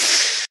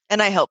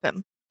 And I help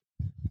him.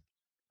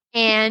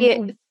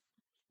 And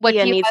what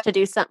Leah do you needs have? to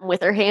do something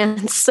with her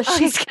hands, so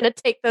she's going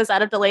to take those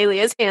out of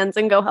Delalia's hands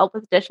and go help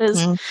with dishes.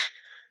 Mhm.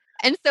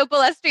 And so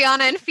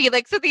Balestriana and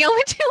Felix are the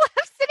only two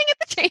left sitting at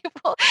the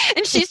table.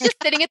 And she's just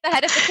sitting at the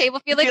head of the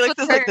table. Felix Felix with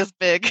is her. like this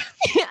big.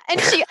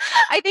 And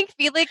I think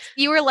Felix,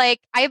 you were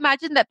like, I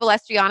imagine that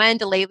Balestriana and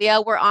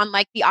Delalia were on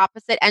like the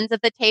opposite ends of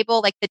the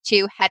table, like the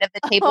two head of the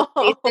table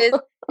places.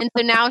 And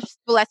so now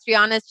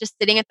Balestriana is just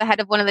sitting at the head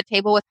of one of the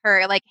table with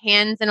her like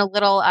hands in a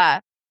little,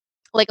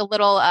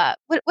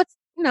 what's,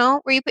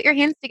 where you put your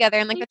hands together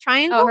in like a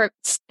triangle. Oh,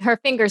 her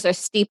fingers are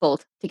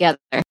steepled together.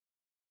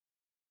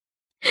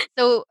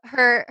 So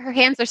her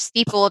hands are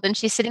steepled and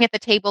she's sitting at the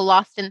table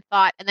lost in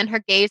thought. And then her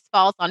gaze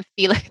falls on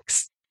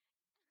Felix.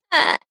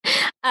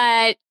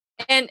 And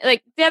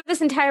like throughout this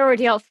entire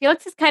ordeal,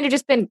 Felix has kind of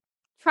just been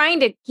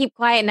trying to keep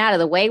quiet and out of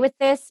the way with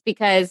this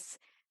because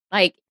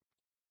like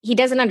he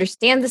doesn't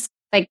understand this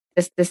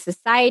this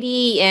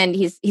society, and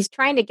he's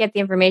trying to get the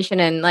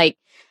information and like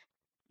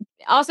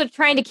also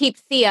trying to keep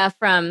Thea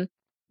from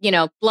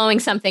blowing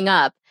something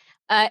up.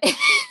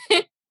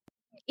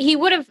 He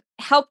would have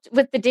helped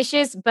with the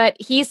dishes, but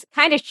he's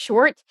kind of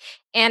short,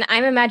 and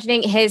I'm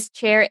imagining his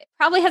chair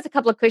probably has a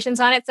couple of cushions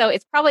on it, so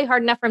it's probably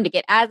hard enough for him to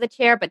get out of the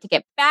chair, but to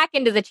get back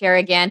into the chair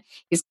again,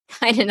 he's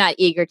kind of not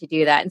eager to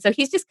do that. And so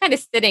he's just kind of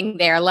sitting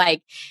there,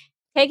 like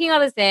taking all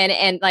this in,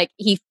 and like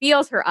he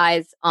feels her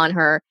eyes on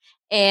her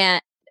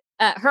and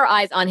her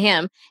eyes on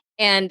him,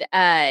 and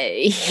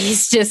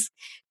he's just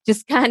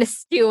kind of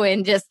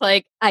stewing, just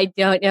like, I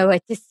don't know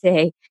what to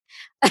say.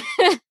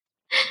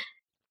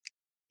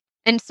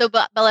 And so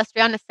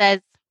Balestriana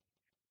says,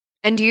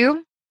 "And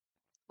you?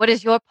 What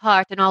is your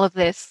part in all of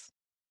this?"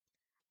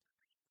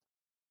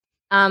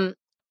 I'm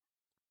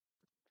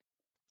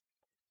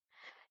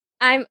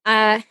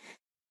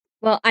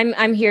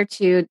here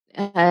to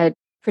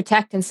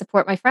protect and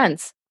support my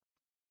friends.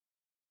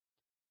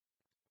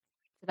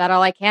 That's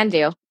all I can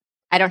do.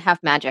 I don't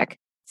have magic,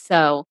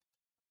 so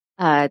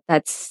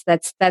that's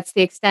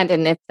the extent.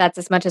 And if that's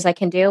as much as I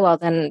can do, well,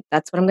 then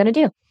that's what I'm going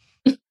to do.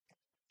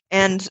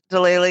 And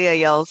Delalia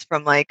yells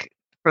from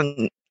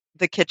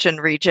the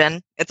kitchen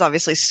region. It's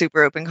obviously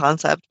super open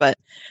concept, but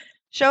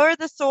show her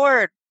the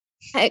sword.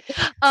 Can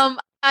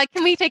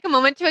we take a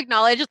moment to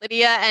acknowledge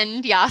Lydia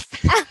and Yas?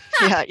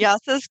 Yeah,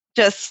 Yas is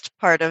just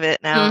part of it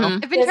now.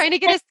 Mhm. I've been trying to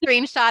get a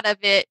screenshot of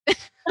it.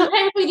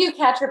 Sometimes we do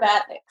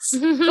acrobatics.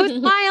 Oh,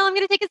 smile. I'm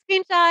going to take a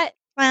screenshot.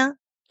 Well,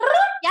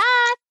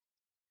 Yes.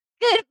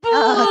 Good boy.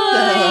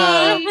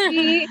 Awesome.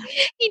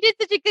 He did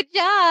such a good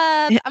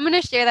job. I'm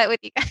going to share that with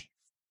you guys.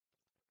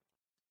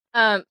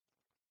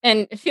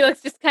 And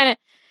Felix just kind of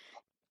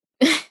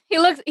he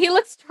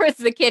looks towards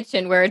the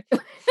kitchen where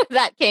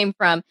that came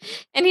from,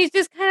 and he's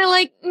just kind of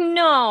like,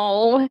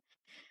 no,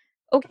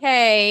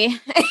 okay.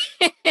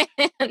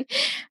 And,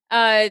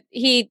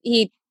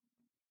 he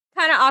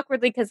kind of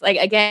awkwardly, because like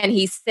again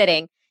he's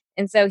sitting,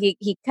 and so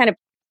he kind of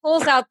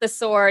pulls out the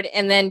sword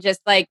and then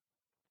just like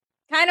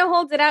kind of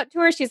holds it out to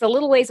her. She's a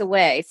little ways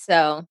away,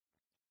 so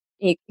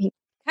he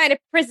kind of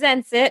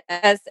presents it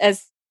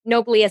as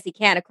nobly as he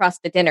can across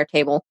the dinner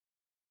table.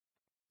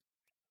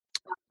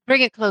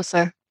 Bring it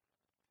closer.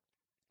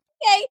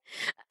 Okay.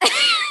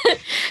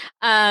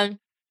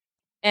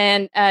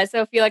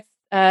 So Felix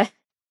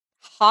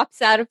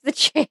hops out of the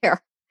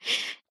chair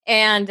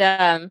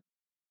and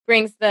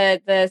brings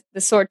the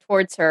sword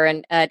towards her.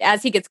 And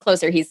as he gets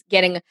closer, he's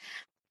getting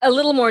a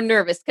little more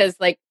nervous because,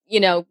 like,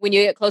 when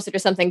you get closer to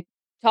something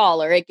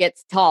taller, it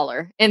gets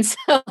taller. And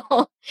so,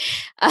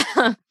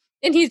 and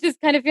he's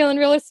just kind of feeling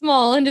really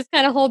small and just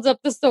kind of holds up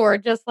the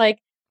sword, just like,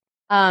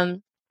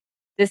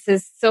 this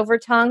is Silver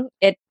Tongue.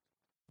 It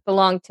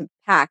belonged to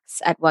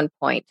Pax at one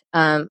point.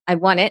 I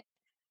won it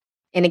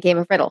in a game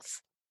of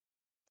riddles.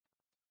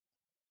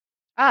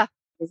 And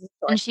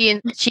she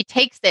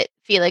takes it,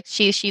 Felix.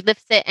 She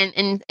lifts it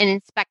and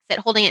inspects it,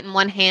 holding it in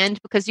one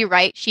hand, because you're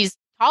right, she's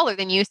taller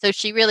than you, so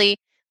she really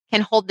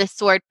can hold this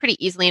sword pretty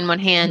easily in one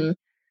hand.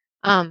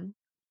 Mm-hmm.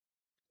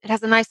 It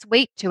has a nice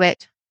weight to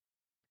it.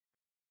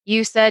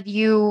 You said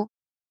you...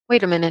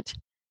 Wait a minute.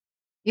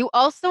 You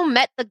also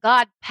met the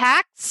god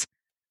Pax?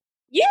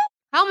 Yeah.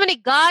 How many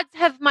gods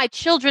have my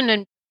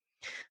children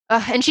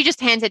and she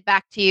just hands it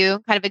back to you,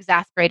 kind of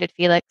exasperated,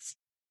 Felix.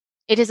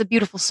 It is a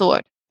beautiful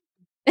sword.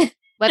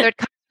 Whether it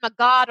comes from a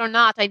god or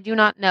not, I do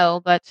not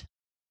know, but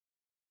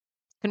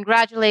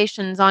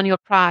congratulations on your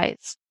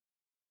prize.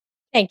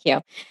 Thank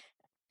you.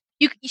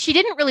 She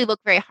didn't really look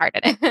very hard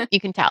at it. You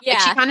can tell. Like,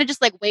 she Yeah. kind of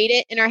just like weighed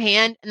it in her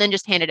hand and then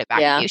just handed it back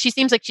Yeah. to you. She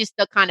seems like she's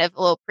still kind of a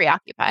little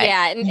preoccupied.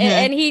 Yeah,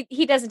 and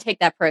he doesn't take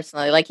that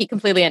personally. Like, he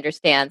completely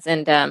understands.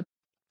 And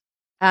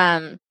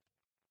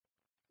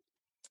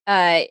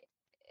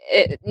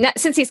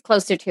since he's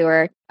closer to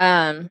her,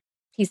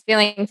 he's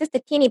feeling just a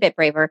teeny bit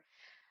braver.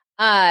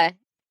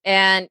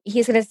 And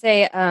he's going to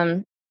say,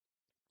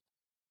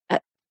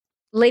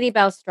 Lady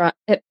Balstron.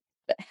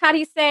 How do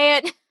you say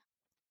it?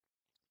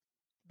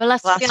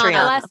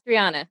 Balastriana.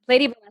 Balastriana.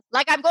 Lady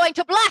Like I'm going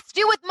to blast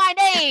you with my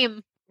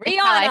name. That's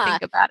how I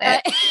think about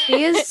it.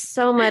 She is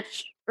so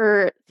much,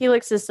 or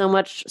Felix is so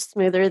much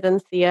smoother than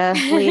Thea.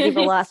 Lady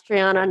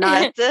Balastriana,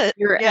 not That's it.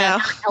 your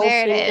Yeah.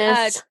 There it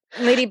elfiness.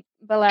 Lady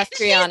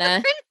Balastriana.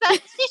 She's a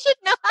princess. She should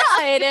know how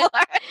God. to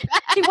work.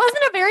 She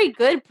wasn't a very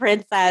good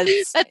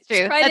princess. That's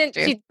true.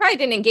 She probably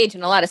didn't engage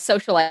in a lot of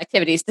social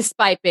activities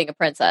despite being a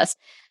princess.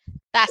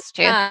 That's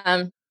true.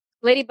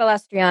 Lady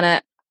Balastriana,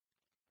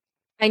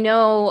 I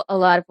know a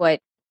lot of what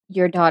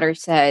your daughter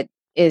said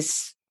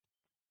is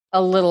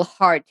a little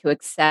hard to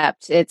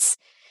accept. It's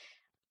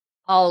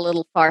all a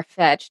little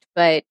far-fetched,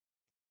 but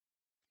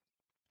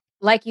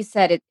like you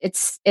said,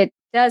 it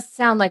does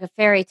sound like a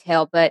fairy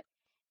tale, but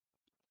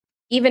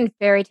even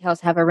fairy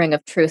tales have a ring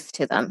of truth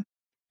to them.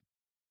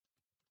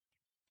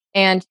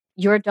 And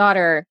your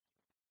daughter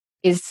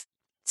is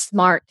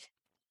smart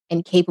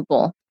and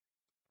capable,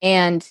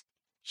 and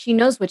she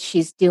knows what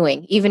she's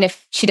doing, even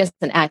if she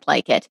doesn't act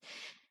like it.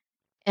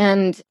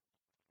 And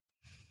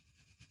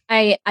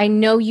I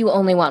know you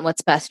only want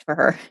what's best for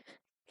her,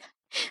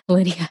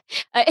 Lydia.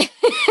 I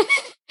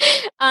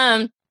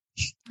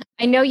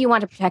know you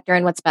want to protect her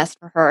and what's best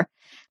for her,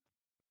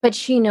 but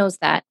she knows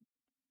that.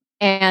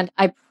 And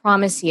I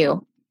promise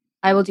you,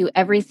 I will do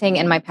everything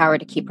in my power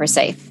to keep her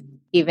safe,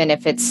 even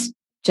if it's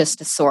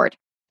just a sword.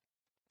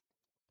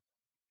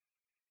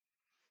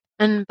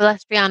 And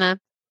Balestriana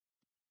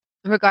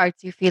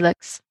regards you,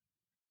 Felix.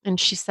 And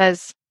she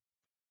says,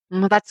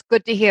 well, that's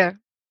good to hear,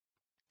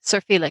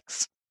 Sir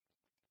Felix.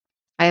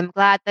 I am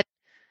glad that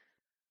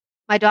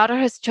my daughter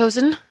has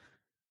chosen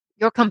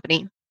your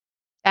company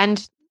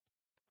and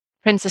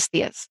Princess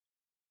Thea's.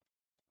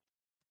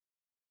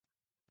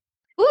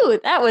 Ooh,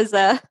 that was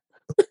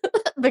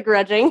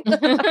begrudging.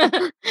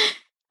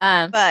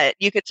 But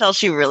you could tell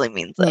she really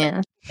means it.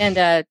 Yeah.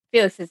 And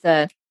Felix is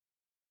going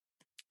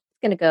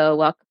to go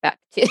walk back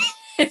to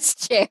his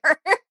chair.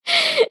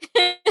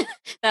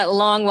 That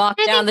long walk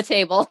down the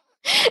table.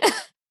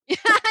 Yeah.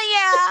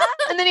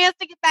 And then he has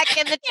to get back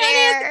in the Yeah, he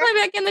has to chair. climb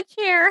back in the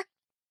chair.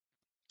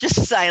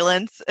 Just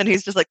silence, and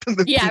he's just like,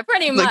 Yeah,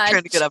 pretty like much.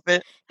 trying to get up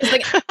it. It's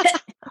like,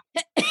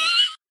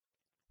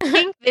 I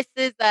think this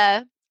is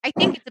I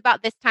think it's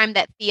about this time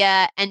that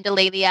Thea and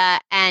Delalia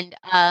and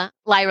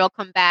Lyra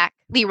come back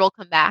with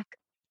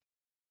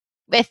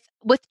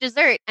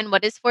dessert. And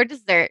what is for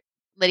dessert,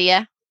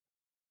 Lydia?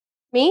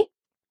 Me?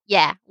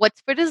 Yeah,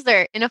 what's for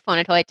dessert in a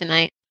Phonatoid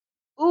tonight?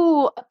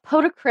 Ooh, a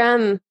pot de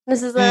creme.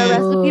 This is a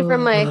recipe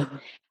from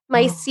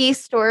my C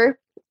store.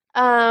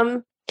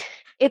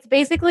 It's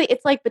basically,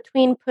 it's like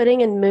between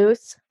pudding and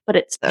mousse, but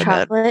it's So good.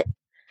 chocolate.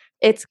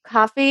 It's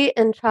coffee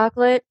and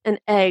chocolate and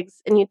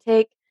eggs, and you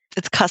take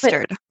It's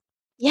custard.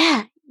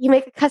 you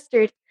make a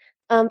custard,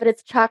 but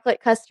it's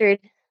chocolate custard.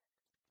 It's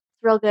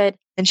real good.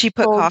 And she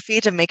put Old. coffee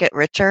to make it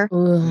richer.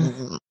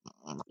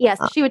 Yes,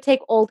 she would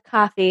take old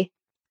coffee.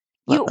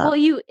 Love that.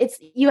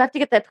 You have to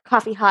get the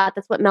coffee hot.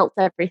 That's what melts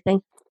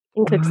everything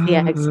and cooks the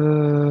eggs.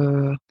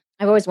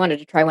 I've always wanted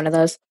to try one of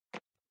those.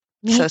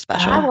 So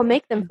special. I will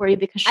make them for you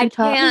because she I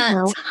taught me can't.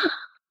 how.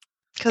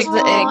 Because Oh,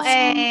 the eggs.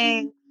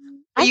 eggs.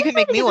 But you can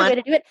make me Way one.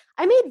 to do it.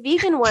 I made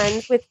vegan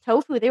ones with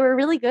tofu. They were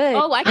really good.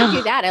 Oh, I can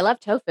do that. I love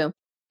tofu.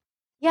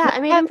 Yeah, I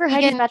made them for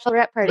Heidi's vegan-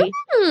 bachelorette party.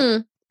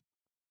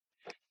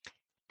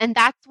 And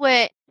that's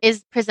what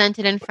is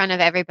presented in front of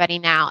everybody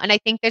now. And I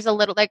think there's a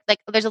little like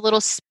there's a little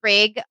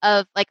sprig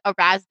of like a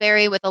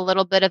raspberry with a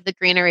little bit of the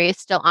greenery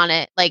still on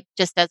it, like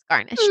just as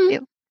garnish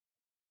too.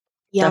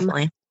 Yum.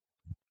 Definitely.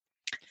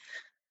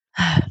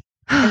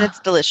 And it's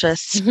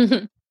delicious.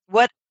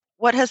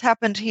 What has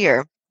happened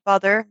here?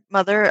 Father,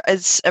 mother,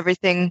 is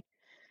everything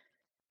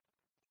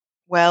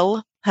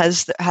well?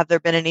 Have there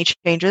been any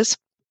changes?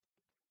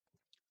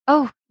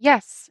 Oh,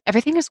 yes,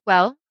 everything is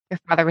well, your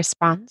father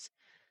responds.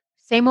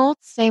 Same old,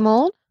 same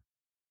old.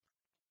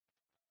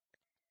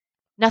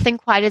 Nothing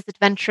quite as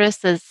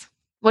adventurous as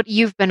what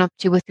you've been up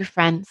to with your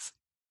friends.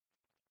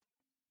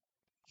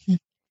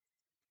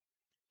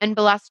 And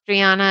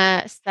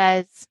Balastriana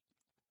says,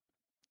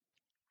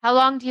 how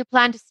long do you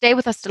plan to stay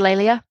with us,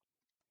 Delalia?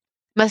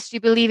 Must you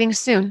be leaving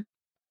soon?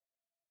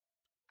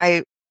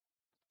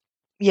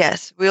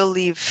 Yes, we'll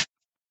leave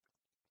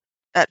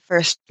at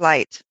first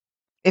light,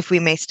 if we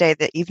may stay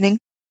the evening.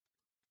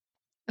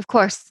 Of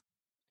course.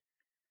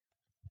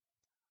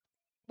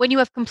 When you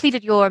have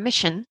completed your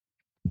mission,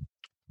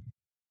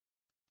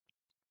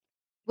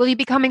 will you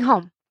be coming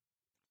home?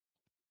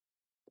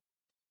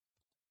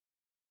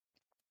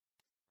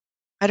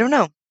 I don't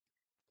know.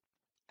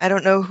 I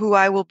don't know who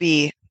I will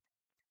be,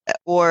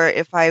 or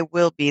if I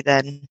will be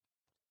then.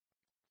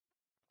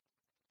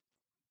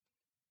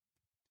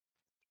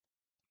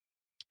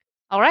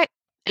 All right.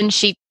 And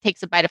she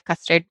takes a bite of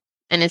custard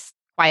and is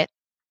quiet.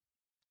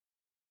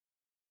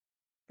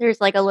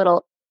 There's like a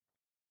little,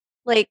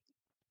 like,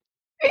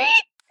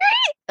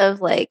 of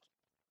like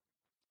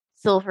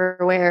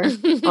silverware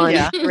on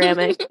Yeah.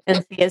 ceramic,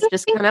 and Thea's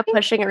just kind of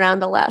pushing around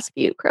the last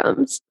few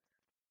crumbs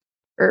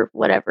or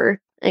whatever.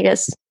 I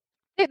guess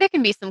There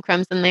can be some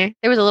crumbs in there.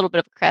 There was a little bit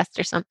of a crust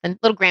or something,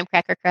 little graham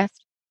cracker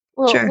crust.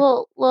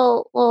 Sure.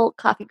 little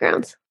coffee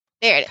grounds.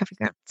 There it is. Coffee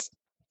grounds.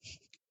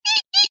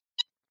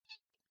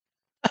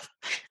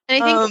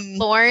 And I think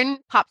Lorne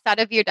pops out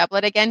of your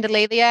doublet again,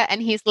 Delalia,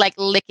 and he's like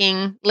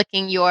licking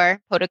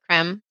your pot of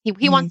creme.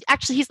 He wants,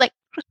 actually, he's like,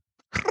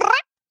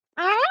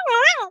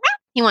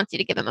 he wants you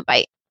to give him a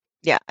bite.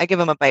 Yeah, I give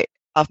him a bite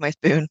off my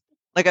spoon.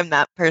 Like I'm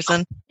that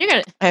person.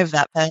 I have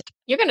that pet.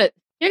 You're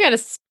gonna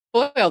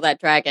spoil that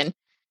dragon.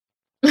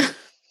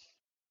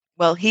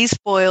 Well, he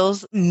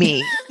spoils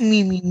me.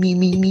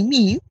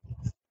 Me.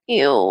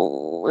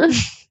 Ew.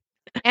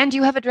 And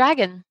you have a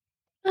dragon.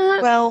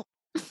 Well,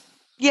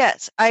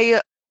 yes,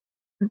 I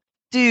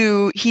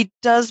do. He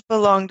does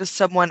belong to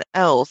someone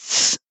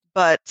else,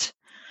 but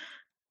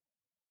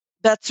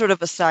that's sort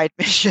of a side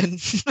mission. You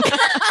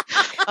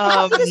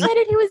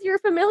decided he was your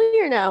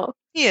familiar now.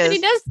 He is. But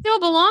he does still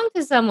belong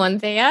to someone,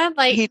 Thea.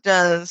 Like He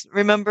does.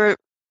 Remember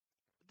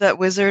that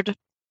wizard?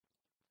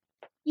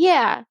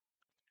 Yeah.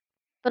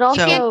 But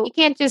also, you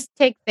can't just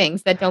take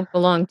things that don't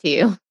belong to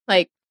you.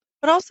 Like,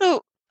 But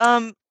also,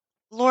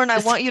 Lauren, I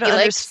Says want you to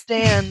Felix.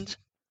 understand.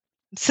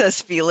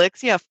 Says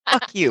Felix. Yeah,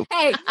 fuck you.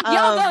 hey,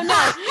 y'all don't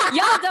know.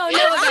 Y'all don't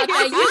know about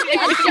that. You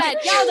just said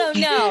y'all don't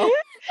know.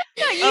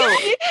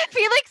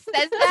 Felix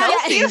says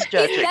that. Kelsey's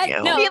judging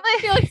you. No,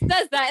 Felix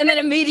does that, and then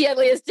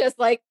immediately is just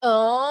like,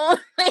 oh.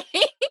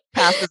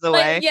 Passes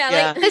away.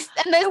 yeah, like,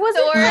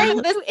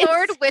 The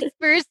sword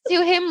whispers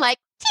to him like,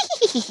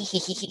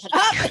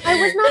 I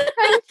was not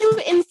trying to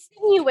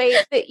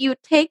insinuate that you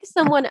take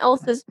someone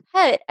else's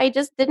pet. I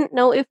just didn't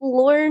know if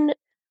Lorne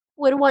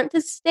would want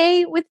to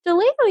stay with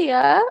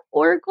Delalia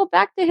or go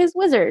back to his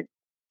wizard.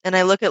 And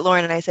I look at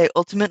Lauren and I say,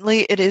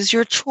 ultimately, it is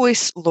your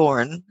choice,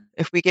 Lauren.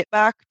 If we get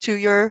back to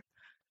your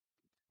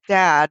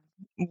dad,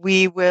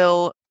 we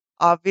will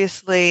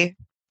obviously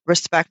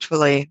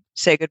respectfully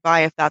say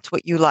goodbye if that's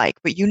what you like.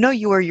 But you know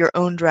you are your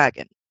own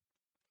dragon.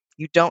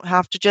 You don't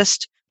have to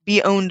just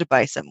be owned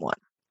by someone.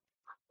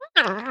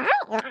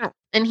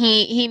 and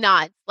he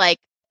nods like,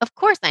 of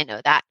course I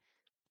know that.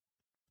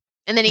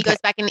 And then he goes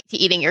back into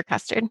eating your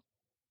custard.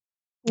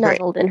 Great.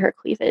 Nuzzled in her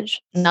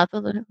cleavage.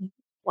 Nuzzled.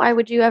 Why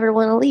would you ever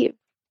want to leave?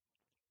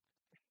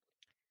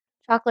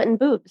 Chocolate and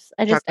boobs.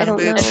 I Chocolate and don't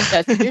know. boobs.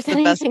 That's if there's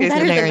the best anything case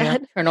better than scenario.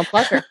 that. eternal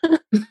pleasure.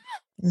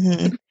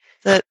 Mm-hmm.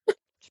 The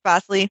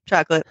sparsely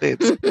chocolate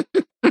boobs.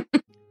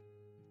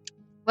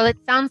 Well, it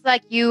sounds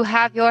like you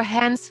have your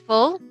hands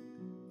full.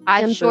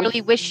 I And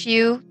surely wish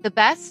you the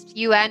best,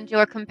 you and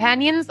your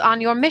companions, on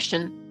your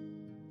mission.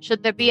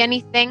 Should there be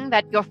anything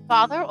that your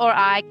father or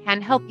I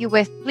can help you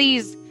with,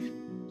 please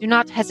do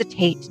not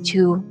hesitate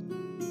to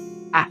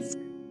ask.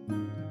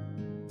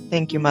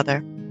 Thank you,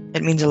 Mother.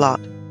 It means a lot.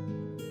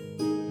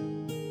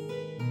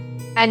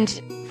 And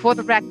for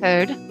the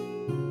record,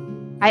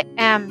 I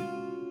am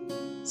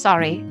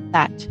sorry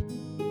that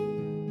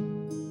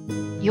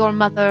your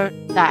mother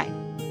died,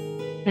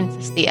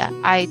 Princess Thea.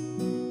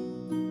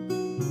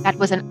 That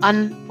was an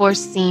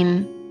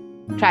unforeseen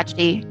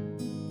tragedy,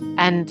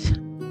 and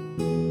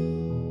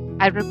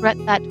I regret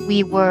that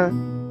we were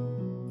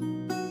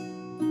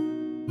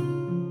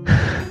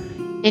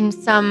in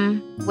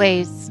some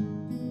ways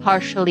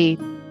partially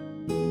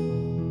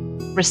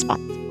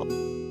responsible.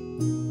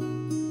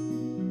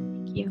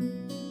 Thank you.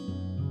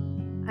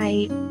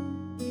 I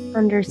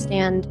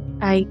understand.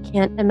 I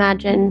can't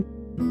imagine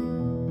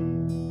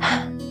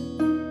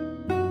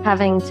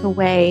having to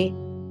weigh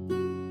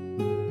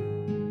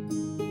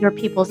your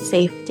people's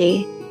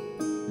safety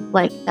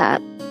like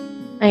that.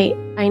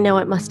 I know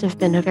it must have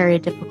been a very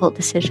difficult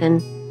decision.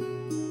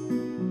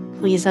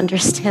 Please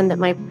understand that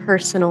my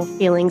personal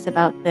feelings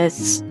about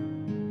this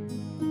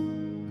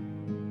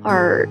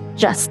are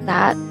just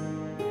that.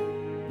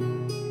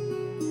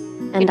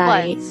 And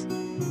I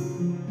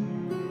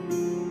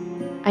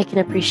can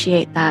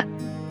appreciate that.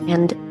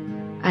 And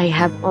I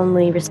have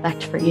only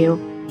respect for you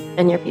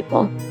and your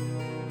people.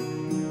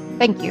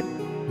 Thank you.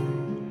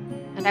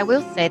 And I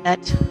will say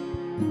that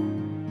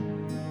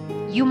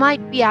you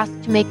might be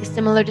asked to make a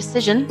similar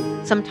decision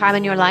sometime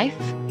in your life.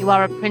 You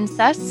are a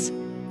princess,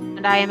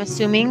 and I am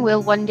assuming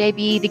will one day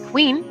be the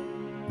queen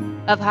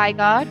of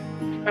Highgard.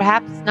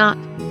 Perhaps not.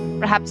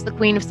 Perhaps the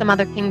queen of some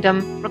other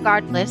kingdom.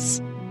 Regardless,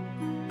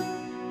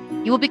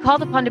 You will be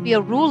called upon to be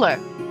a ruler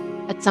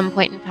at some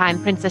point in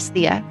time, Princess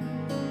Thea,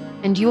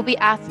 and you will be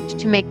asked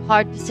to make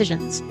hard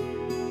decisions.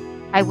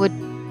 I would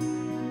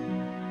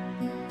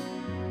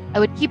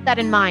keep that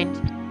in mind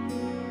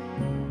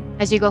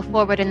as you go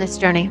forward in this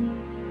journey.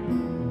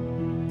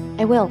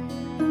 I will.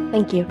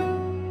 Thank you.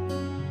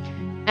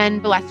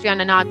 And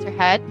Balestriana nods her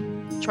head,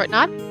 short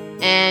nod,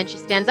 and she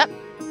stands up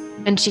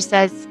and she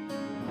says,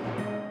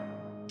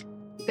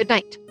 "Good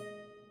night."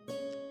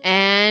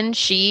 And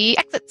she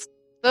exits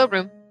the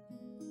room.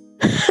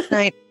 Good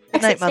night.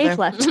 Good night, Exit stage Mother.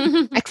 left.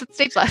 Exit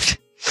stage left.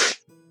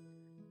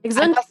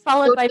 Exit Go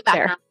followed to by the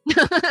Claire.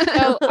 bathroom.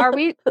 So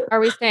are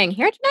we staying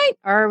here tonight,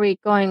 or are we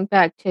going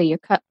back to your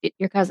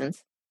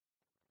cousins?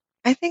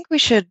 I think we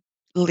should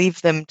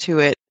leave them to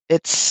it.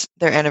 It's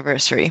their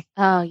anniversary.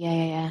 Oh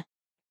yeah.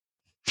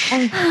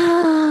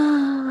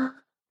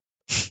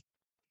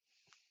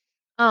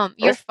 Your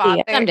Where's Thea?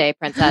 father. Someday,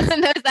 princess.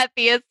 Knows that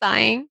Thea's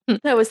sighing.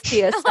 That was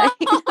Thea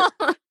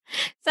saying.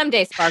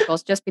 Someday,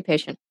 Sparkles. Just be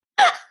patient.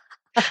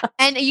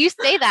 And you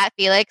say that,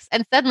 Felix,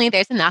 and suddenly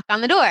there's a knock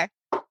on the door.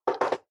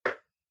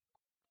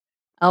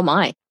 Oh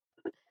my.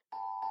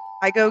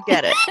 I go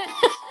get it.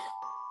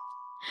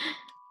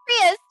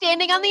 Priya's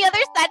standing on the other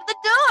side of the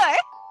door.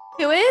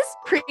 Who is?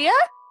 Priya?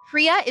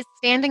 Priya is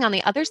standing on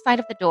the other side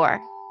of the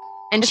door.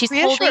 And Is she's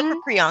Priya short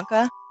holding... for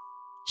Priyanka?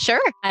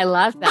 Sure. I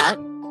love that.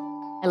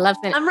 I love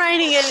that. I'm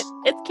writing it.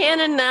 It's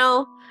canon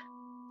now.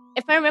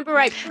 If I remember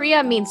right,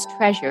 Priya means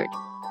treasured.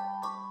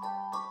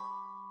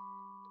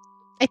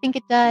 I think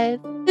it does.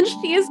 And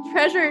she is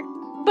treasured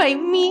by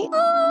me.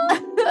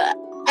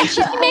 And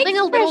she's holding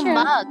a little treasure.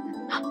 mug.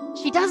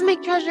 She does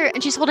make treasure,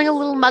 and she's holding a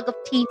little mug of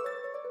tea.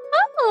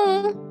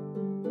 Oh.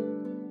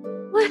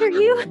 What are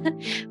you?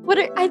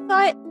 I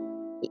thought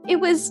it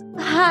was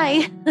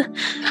hi.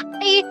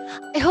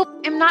 I hope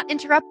I'm not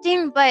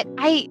interrupting, but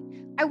I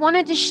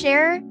wanted to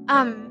share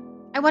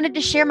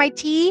my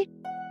tea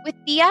with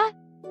Thea.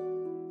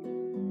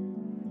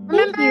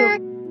 Remember,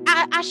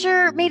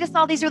 Asher made us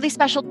all these really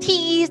special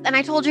teas, and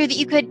I told you that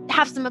you could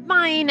have some of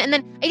mine, and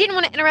then I didn't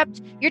want to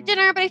interrupt your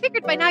dinner, but I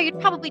figured by now you'd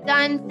probably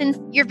done since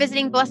you're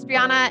visiting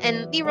Balestriana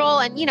and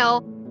Leroy, and they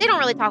don't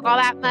really talk all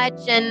that much,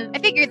 and I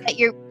figured that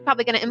you're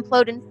probably going to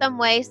implode in some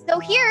way. So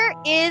here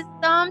is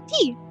some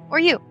tea for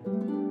you.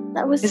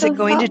 That was Is so it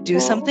going to do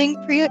thoughtful. something,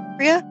 Priya?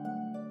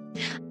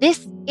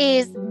 This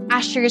is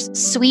Asher's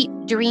sweet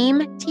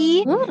dream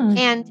tea,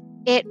 and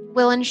it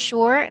will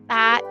ensure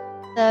that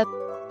the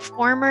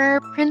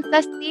former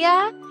Princess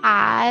Thea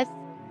has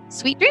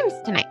sweet dreams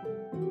tonight.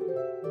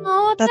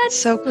 Oh, That's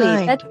so sweet.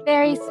 kind. That's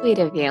very sweet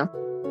of you.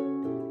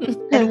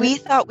 And we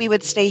thought we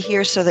would stay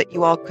here so that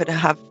you all could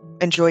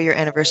enjoy your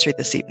anniversary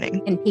this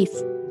evening. In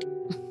peace.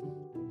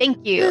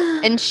 Thank you.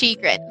 And she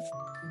grins.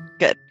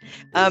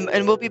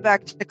 And we'll be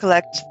back to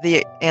collect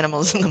the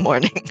animals in the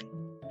morning.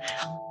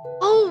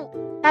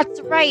 Oh,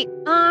 that's right.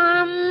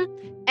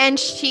 And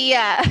she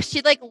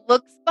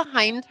looks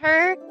behind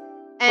her,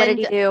 and What did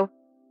he do?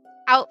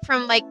 out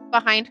from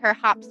behind her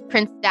hops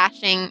Prince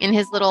Dashing in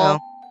his little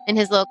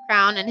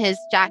crown and his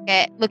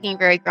jacket, looking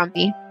very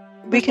grumpy.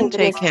 We can Look at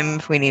take his- him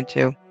if we need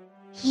to.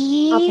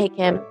 He I'll take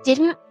him.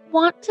 didn't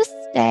want to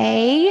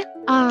stay.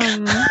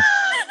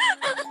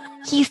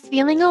 He's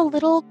feeling a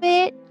little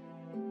bit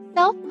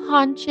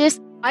self-conscious.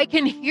 I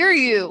can hear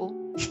you.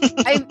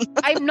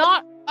 I'm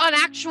not an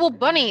actual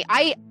bunny.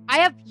 I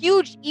have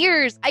huge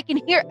ears. I can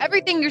hear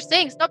everything you're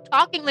saying. Stop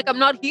talking like I'm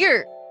not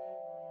here.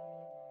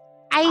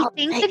 I I'll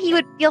think take that he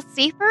would feel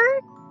safer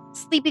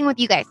sleeping with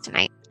you guys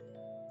tonight.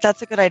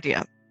 That's a good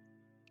idea.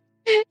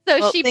 So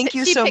Well, she thank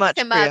you she so picks much,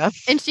 him Priya. up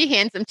and she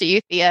hands him to you,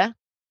 Thea.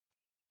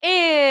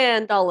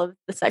 And all of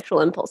the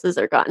sexual impulses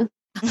are gone.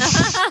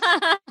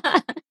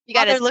 You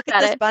got Mother, it. look at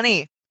got this it.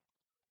 bunny.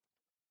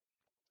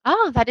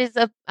 Oh, that is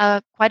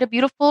a quite a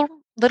beautiful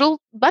little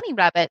bunny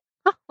rabbit.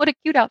 Huh, what a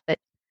cute outfit.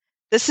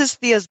 This is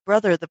Thea's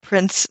brother, the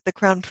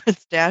Crown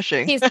Prince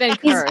Dashing. He's been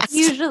He's cursed.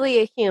 usually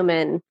a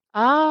human.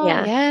 Oh,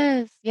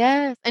 Yeah.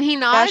 yes. And he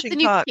nods Dashing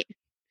and you talk.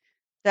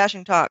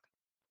 Dashing talk.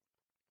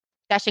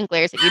 Dashing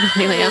glares at you,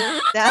 Delia.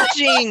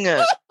 Dashing.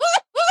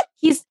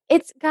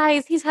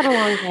 Guys, he's had a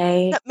long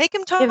day. Make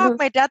him talk. Give him-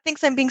 My dad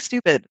thinks I'm being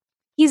stupid.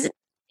 He's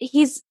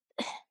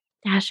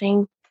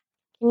Dashing.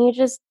 Can you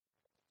just,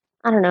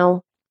 I don't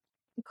know,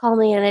 call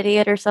me an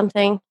idiot or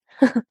something?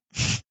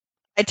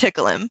 I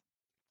tickle him.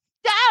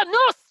 Ah, no,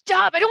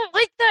 stop. I don't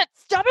like that.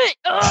 Stop it.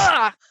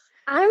 Ugh.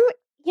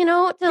 You're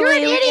an You're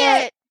an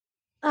idiot.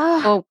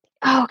 Oh,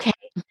 okay.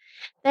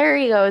 There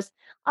he goes.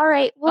 All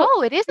right. Well,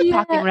 Oh, it is a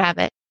talking yeah.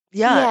 rabbit.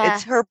 Yeah, Yeah.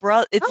 it's her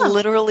brother. It's Oh.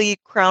 literally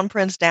Crown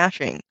Prince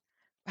Dashing.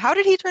 How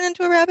did he turn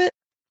into a rabbit?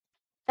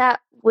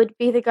 that would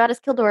be the goddess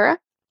Kildora.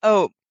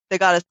 Oh, the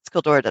goddess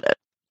Kildora did it.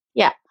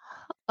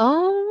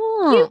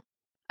 Oh,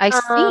 I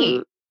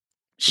see.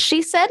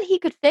 She said he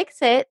could fix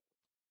it.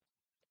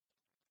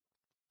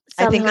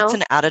 I think it's somehow.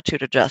 an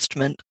attitude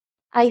adjustment.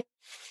 I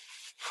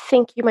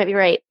think you might be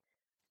right.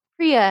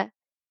 Priya,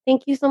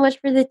 thank you so much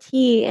for the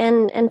tea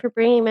and for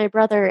bringing my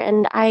brother.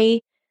 And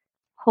I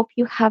hope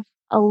you have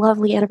a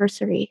lovely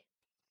anniversary.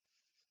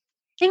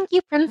 thank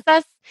you,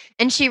 princess.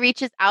 And she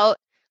reaches out.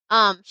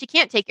 She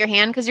can't take your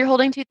hand because you're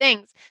holding two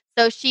things.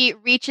 So she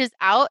reaches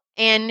out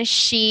and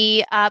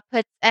she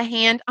puts a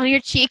hand on your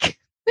cheek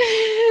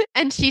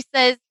and she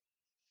says,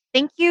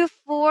 thank you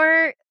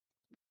for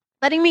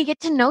letting me get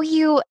to know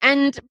you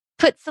and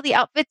put silly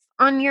outfits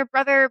on your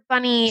brother,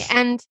 Bunny.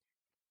 And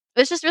it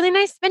was just really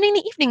nice spending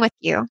the evening with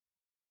you.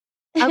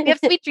 I hope you have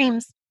sweet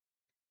dreams.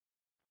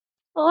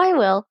 Oh, I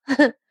will.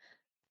 Bye.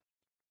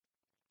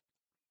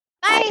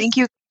 Thank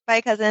you.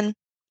 Bye, cousin.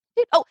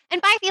 Oh,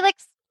 and bye,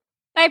 Felix.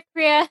 Bye,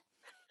 Priya.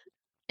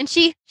 And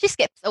she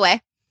skips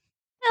away.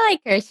 I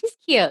like her. She's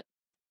cute.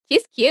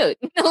 She's cute.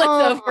 Looks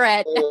over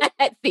at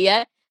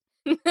Thea.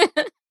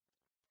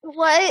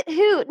 What?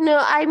 Who?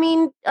 No, I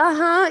mean,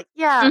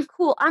 yeah,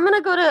 cool. I'm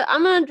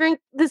gonna drink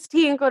this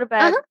tea and go to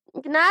bed.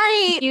 Good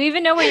night. Do you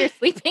even know where you're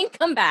sleeping?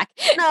 Come back.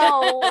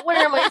 No, where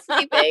am I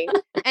sleeping?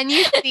 And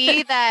you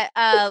see that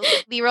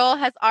Leroy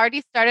has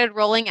already started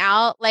rolling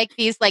out like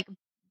these like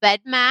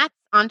bed mats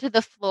onto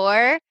the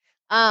floor.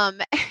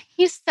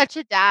 He's such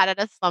a dad at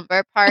a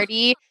slumber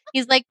party.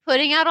 He's like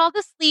putting out all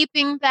the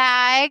sleeping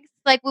bags.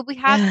 Like, well, we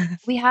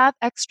have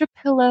extra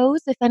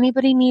pillows if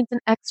anybody needs an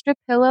extra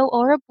pillow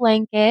or a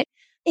blanket.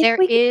 There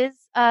is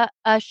a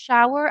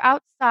shower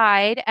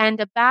outside and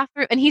a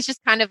bathroom. And he's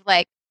just kind of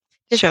like,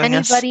 does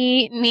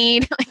anybody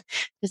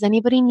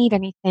need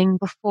anything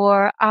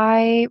before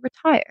I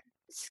retire?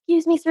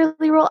 Excuse me, Sir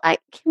Leroy.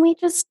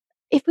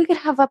 If we could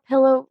have a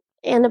pillow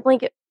and a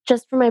blanket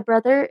just for my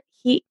brother.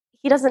 He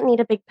doesn't need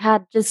a big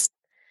pad, just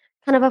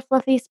kind of a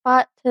fluffy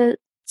spot to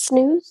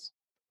snooze.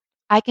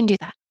 I can do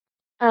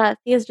that.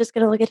 Thea's just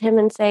going to look at him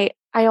and say,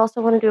 I also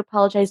wanted to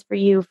apologize for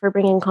you for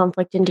bringing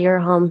conflict into your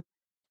home.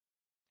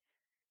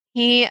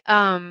 He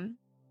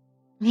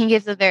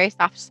gives a very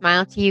soft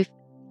smile to you,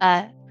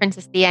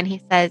 Princess Thea, and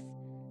he says,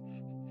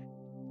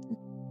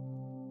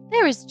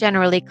 there is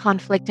generally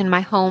conflict in my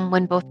home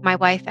when both my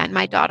wife and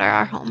my daughter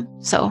are home,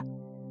 so.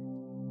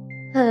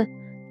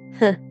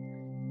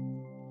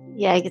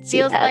 Yeah, I could see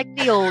Feels that. like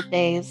the old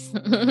days.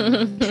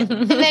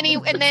 and then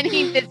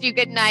he bids you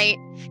good night.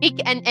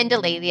 And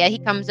Delalia, he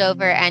comes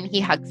over and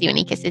he hugs you and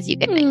he kisses you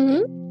good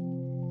night.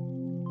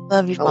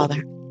 Love you,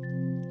 Father.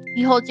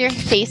 He holds your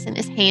face in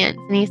his hands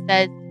and he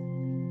says,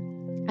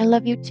 I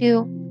love you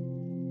too.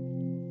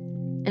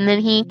 And then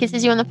he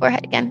kisses you on the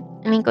forehead again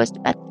and he goes to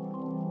bed.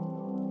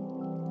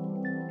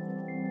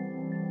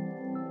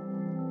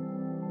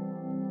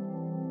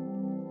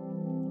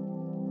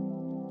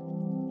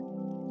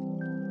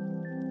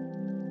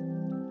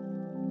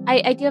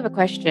 I do have a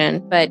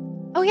question, but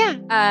oh yeah,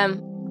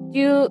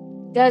 do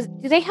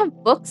they have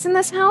books in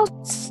this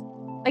house?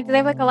 Like, do they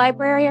have like a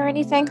library or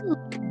anything?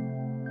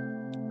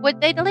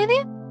 Would they,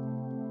 Delalia?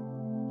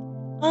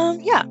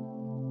 Yeah,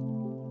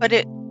 but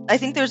I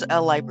think there's a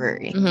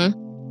library.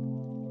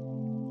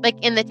 Like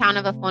in the town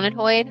of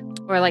Afonatoid,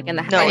 or like in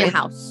the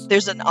house.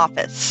 There's an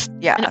office.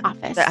 Yeah, an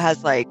office that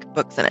has like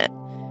books in it.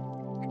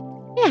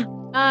 Yeah.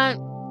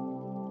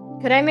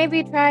 Could I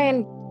maybe try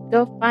and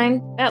go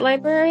find that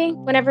library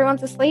when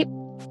everyone's asleep?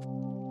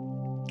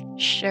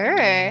 Sure.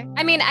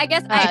 I mean, I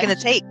guess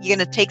you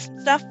gonna take some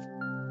stuff?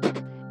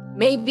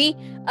 Maybe.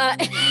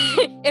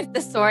 If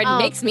the sword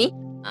makes me.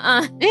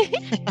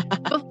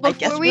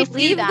 Before we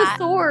leave the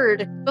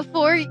sword.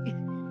 Before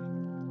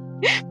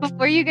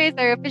you guys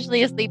are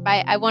officially asleep,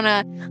 I want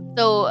to.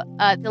 So,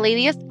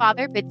 Delalia's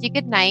father bids you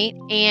good night,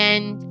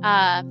 and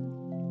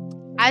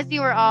as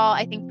you were all,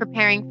 I think,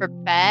 preparing for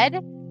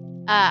bed,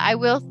 I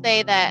will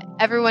say that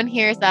everyone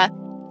hears a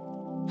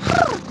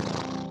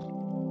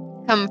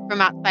come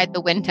from outside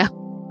the window.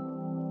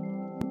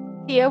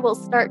 Thea will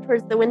start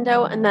towards the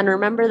window and then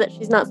remember that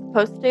she's not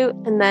supposed to,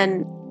 and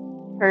then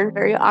turn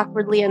very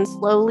awkwardly and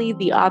slowly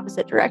the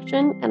opposite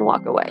direction and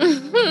walk away.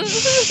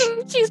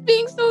 She's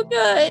being so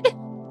good.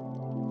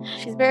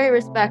 She's very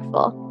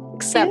respectful,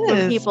 except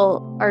when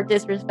people are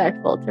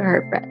disrespectful to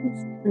her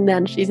friends. And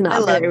then she's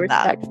not very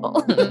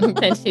respectful.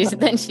 then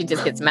she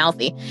just gets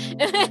mouthy.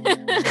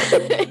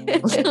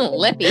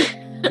 Lippy.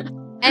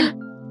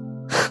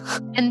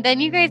 And then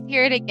you guys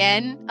hear it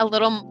again, a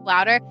little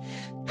louder.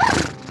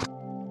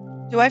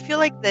 Do I feel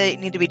like they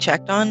need to be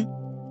checked on?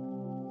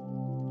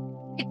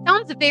 It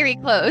sounds very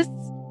close.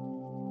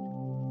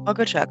 I'll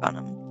go check on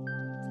them.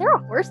 Is there a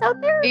horse out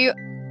there?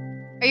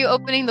 Are you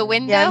opening the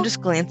window? Yeah, I'm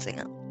just glancing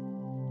up.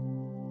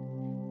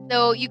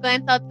 So you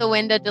glance out the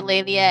window,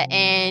 Delalia,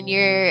 and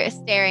you're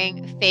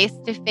staring face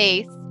to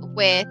face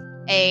with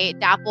a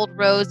dappled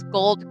rose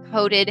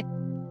gold-coated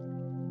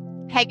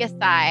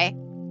Pegasi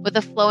with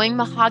a flowing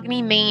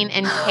mahogany mane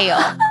and tail.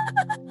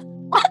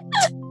 What?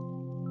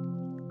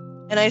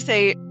 And I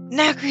say,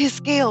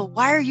 Nacrius Gale,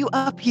 why are you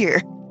up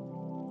here?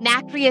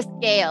 Nacrius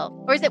Gale.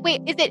 Or is it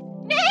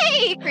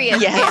Nacrius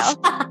Yes.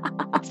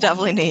 Gale? It's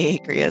definitely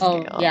Nacrius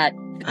Gale. Oh, yeah.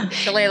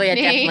 Delalia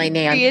definitely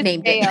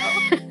named it.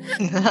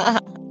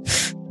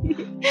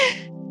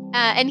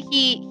 And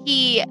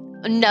he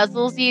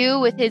nuzzles you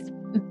with his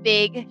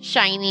big,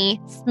 shiny,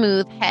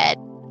 smooth head.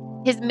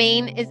 His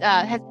mane is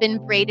has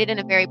been braided in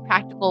a very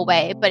practical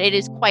way, but it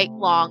is quite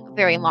long,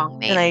 very long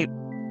mane. And I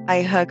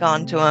I hug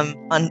onto him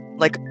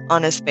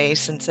on his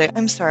face and say,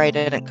 I'm sorry I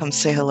didn't come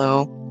say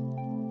hello.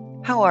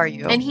 How are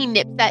you? And he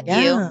nips at you.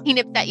 Yeah. He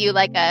nips at you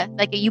like a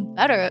you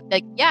better,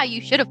 like, yeah, you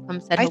should have come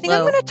said hello. I think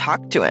I'm going to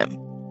talk to him.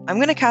 I'm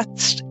going to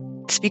cast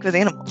Speak with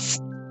Animals.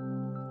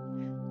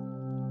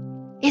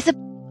 This is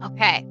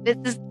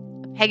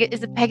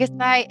a Pegasi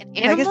an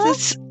animal?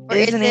 Pegasus Or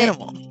is is an it-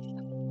 animal.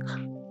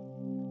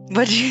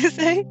 What did you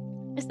say?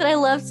 I said I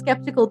love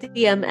skeptical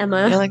DM,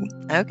 Emma. You're like,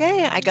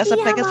 okay, I guess a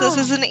Yeah. Pegasus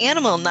is an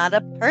animal, not a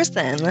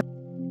person.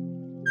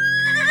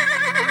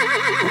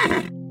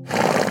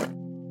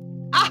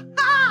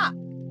 Aha!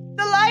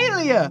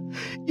 Delalia,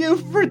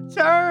 you've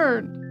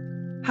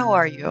returned. How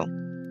are you?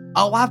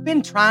 Oh, I've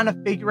been trying to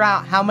figure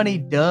out how many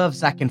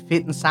doves I can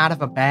fit inside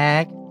of a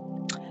bag.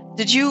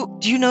 Do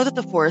you know that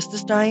the forest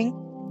is dying?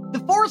 The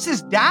forest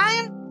is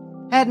dying?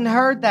 Hadn't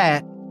heard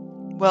that.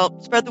 Well,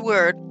 spread the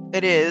word.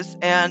 It is,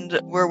 and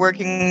we're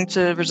working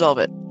to resolve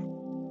it.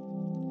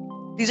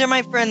 These are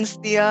my friends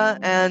Thea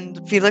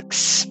and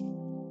Felix.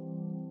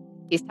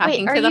 He's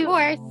talking Wait, to are the you-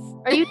 horse.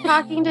 Are you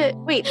talking to...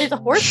 Wait, there's a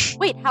horse?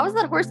 Wait, how is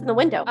that horse in the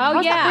window? Oh,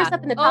 How's yeah. that horse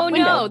up in the top Oh,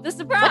 window? no, the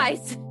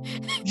surprise.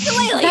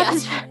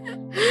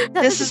 Delalia.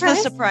 This is the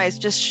surprise.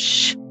 Just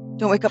shh.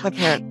 Don't wake up my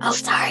parents. Oh,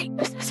 sorry.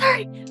 I'm so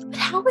sorry. But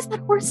how is that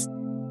horse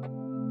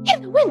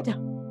in the window?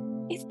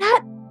 Is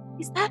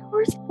that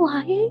horse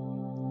flying?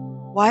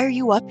 Why are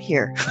you up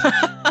here?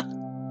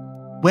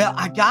 Well,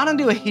 I got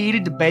into a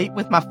heated debate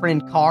with my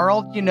friend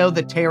Carl,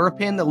 the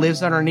terrapin that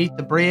lives underneath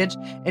the bridge.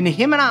 And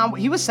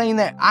he was saying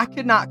that I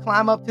could not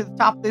climb up to the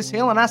top of this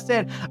hill. And I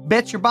said,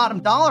 bet your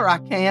bottom dollar I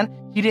can.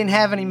 He didn't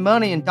have any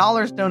money and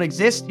dollars don't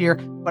exist here,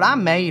 but I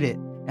made it.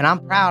 And I'm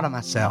proud of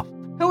myself.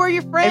 Who are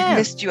your friends? I've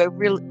missed you.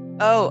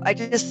 I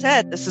just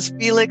said this is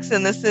Felix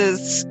and this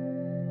is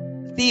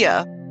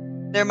Thea.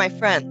 They're my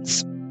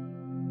friends.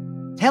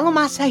 Tell them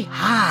I say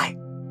hi.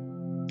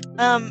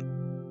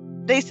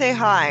 They say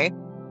hi.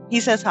 He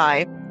says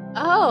hi.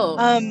 Oh,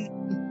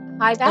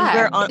 hi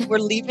back. And we're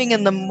leaving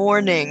in the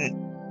morning.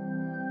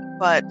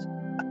 But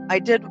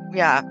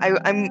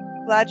I'm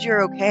glad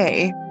you're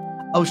okay.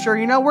 Oh, sure.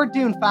 We're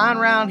doing fine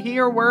around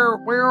here.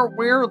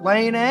 We're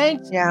laying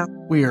eggs. Yeah.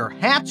 We're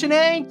hatching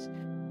eggs,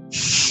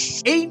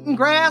 eating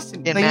grass,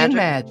 and In being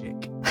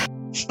magic.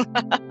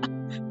 magic.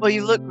 Well,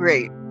 you look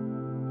great.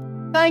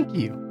 Thank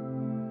you.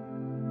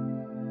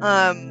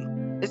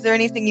 Is there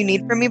anything you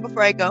need from me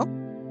before I go?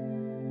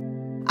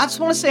 I just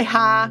want to say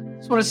hi.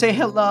 Just want to say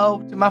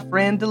hello to my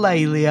friend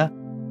Delalia.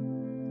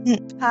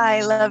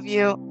 Hi, love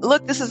you.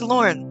 Look, this is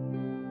Lauren.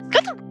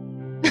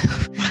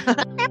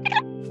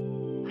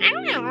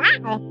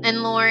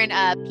 And Lauren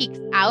peeks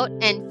out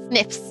and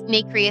sniffs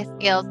Nacreus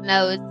Scale's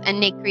nose, and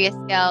Nacreus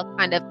Scale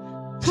kind of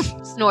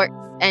snorts,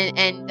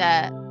 and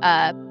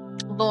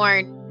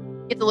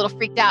Lauren gets a little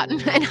freaked out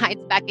and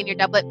hides back in your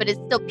doublet, but is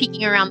still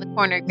peeking around the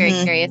corner very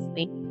Mhm.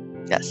 curiously.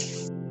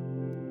 Yes.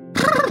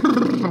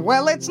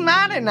 Well, it's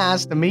mighty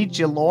nice to meet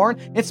you, Lauren.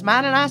 It's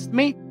mighty nice to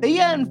meet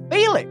Thea and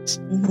Felix.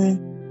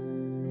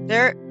 Mm-hmm.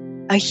 They're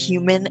a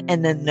human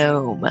and a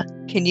gnome.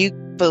 Can you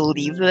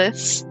believe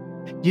this?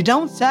 You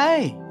don't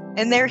say.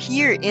 And they're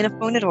here in a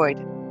phonatoid.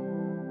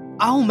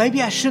 Oh,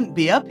 maybe I shouldn't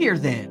be up here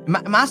then.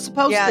 Am I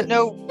supposed Yeah, to?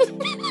 no.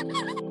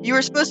 You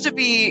were supposed to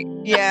be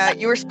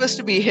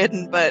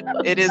hidden, but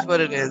it is what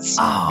it is.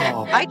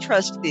 Oh, I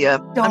trust Thea.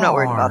 I'm not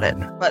worried about it.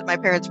 darn. But my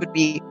parents would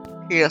be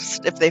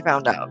pissed if they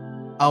found out.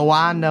 Oh,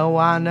 I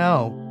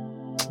know.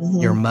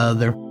 Your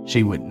mother,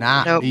 she would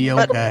not Nope, be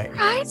but- okay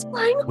Prize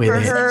flying with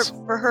horse. it.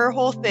 for her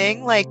whole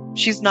thing, like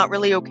she's not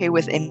really okay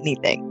with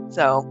anything.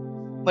 So,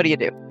 what do you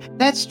do?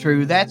 That's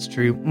true.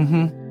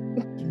 Mm-hmm.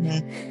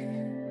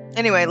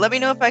 Anyway, let me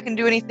know if I can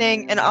do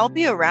anything, and I'll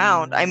be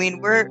around. I mean,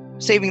 we're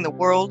saving the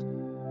world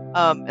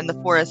in the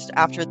forest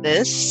after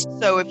this.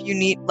 So if you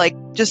need,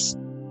 just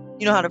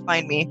you know how to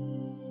find me.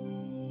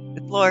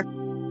 It's Lore.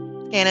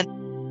 Cannon.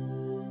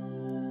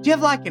 Do you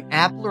have an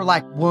apple or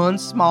one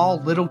small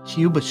little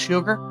cube of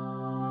sugar?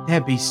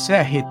 That'd be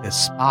so hit the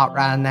spot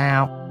right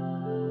now.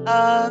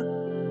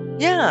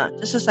 Yeah,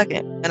 just a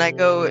second. And I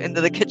go into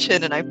the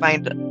kitchen and I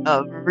find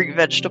a root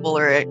vegetable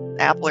or an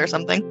apple or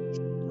something.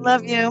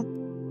 Love you.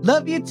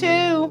 Love you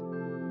too.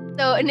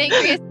 So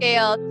Nacreus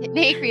Scale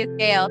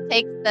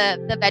takes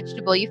the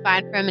vegetable you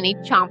find from him, and he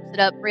chomps it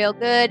up real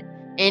good,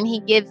 and he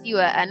gives you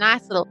a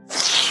nice little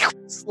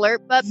slurp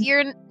up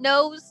your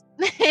nose.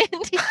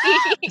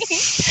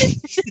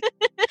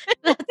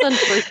 That's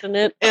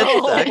unfortunate.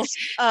 It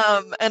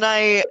sucks. And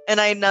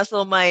I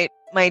nuzzle my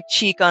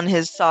cheek on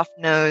his soft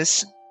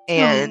nose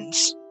and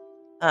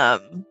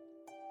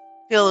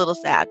feel a little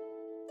sad.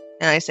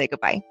 And I say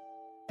goodbye.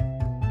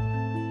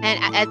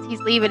 And as he's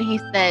leaving, he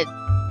says,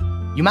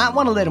 You might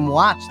want to let him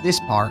watch this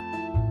part.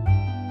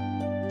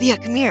 Thea,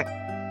 come here.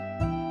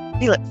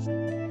 Felix.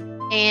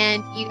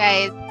 and you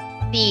guys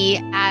see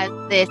as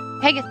this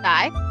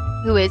Pegasi,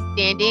 who is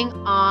standing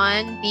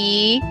on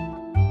the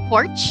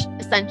porch,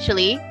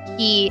 essentially,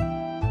 he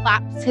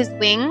flaps his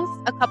wings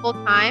a couple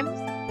times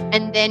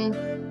and then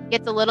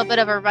gets a little bit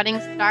of a running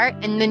start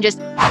and then just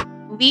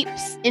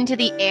leaps into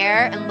the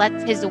air and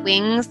lets his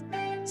wings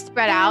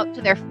spread out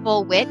to their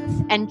full width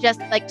and just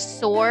like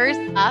soars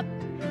up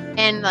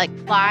and like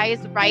flies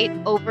right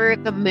over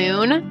the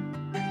moon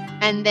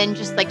and then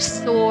just like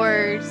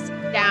soars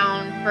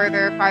down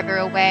farther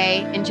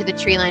away into the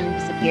tree line and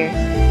disappears.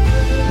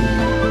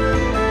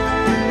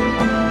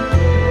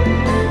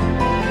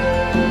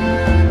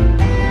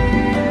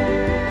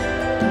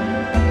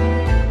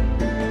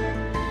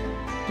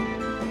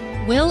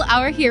 Will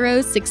our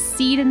heroes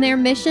succeed in their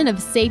mission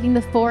of saving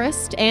the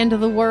forest and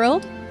the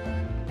world?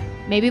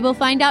 Maybe we'll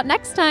find out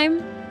next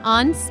time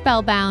on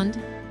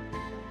Spellbound.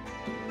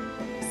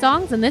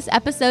 Songs in this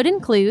episode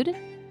include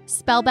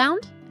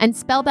Spellbound and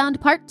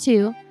Spellbound Part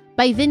 2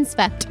 by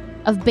Vinsvept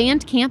of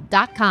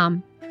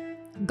Bandcamp.com.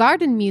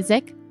 Garden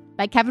Music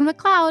by Kevin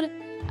MacLeod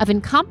of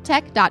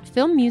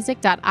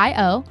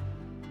Incomptech.filmmusic.io.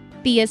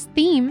 Thea's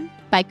Theme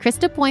by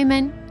Krista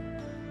Poyman.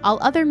 All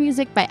other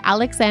music by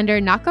Alexander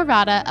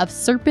Nakarada of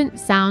Serpent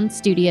Sound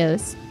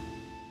Studios.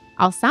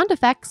 All sound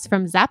effects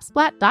from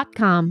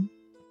Zapsplat.com.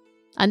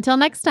 Until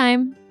next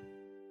time.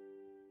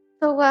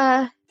 So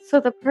the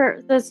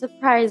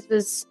surprise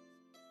was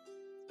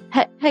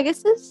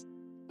Pegasus?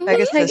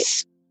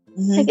 Pegasus.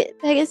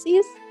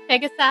 Pegasus?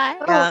 Pegasi.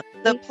 Yeah,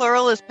 the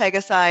plural is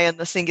Pegasi and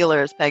the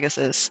singular is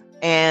Pegasus.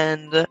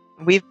 And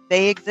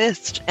they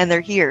exist and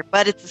they're here,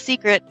 but it's a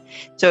secret.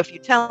 So if you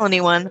tell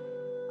anyone,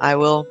 I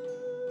will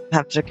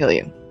have to kill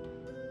you.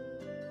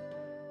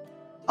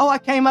 Oh, I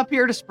came up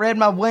here to spread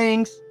my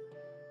wings.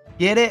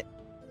 Get it?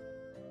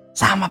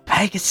 So I'm a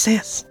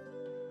Pegasus.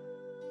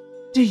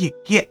 Do you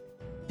get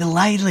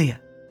Delilia?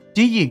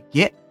 Do you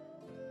get?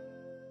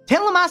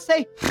 Tell him I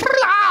say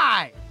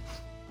fly.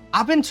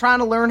 I've been trying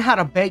to learn how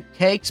to bake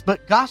cakes,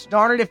 but gosh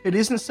darn it, if it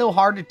isn't so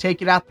hard to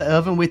take it out the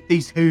oven with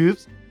these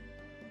hooves.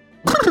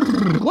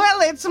 Well,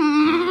 it's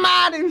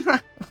mighty.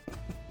 What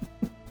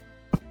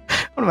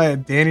am I, a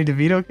Danny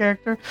DeVito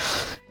character?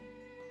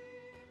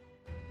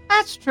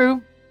 That's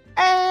true.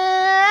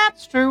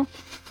 That's true.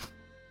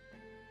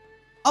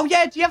 Oh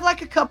yeah, do you have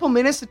like a couple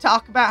minutes to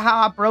talk about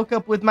how I broke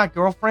up with my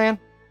girlfriend?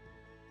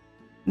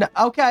 No,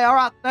 okay, all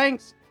right,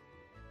 thanks.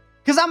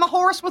 Because I'm a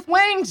horse with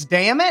wings,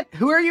 damn it.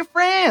 Who are your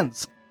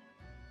friends?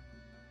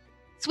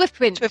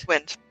 Swiftwind.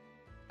 Swiftwind.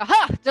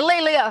 Aha!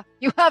 Delalia,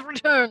 you have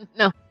returned.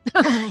 No.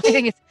 I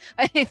think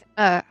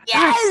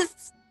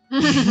Yes!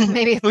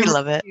 maybe it's We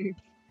love it.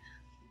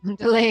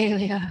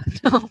 Delalia.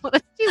 No,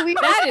 that's too weird.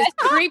 That is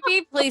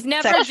creepy. Please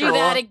never Sexual. do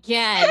that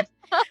again.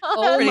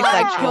 Oh Pretty my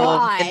sexual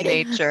God. in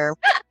nature.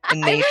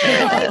 In nature,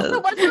 it is.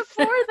 What's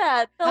before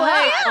that?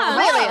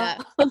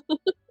 Delalia.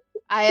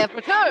 I have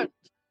returned.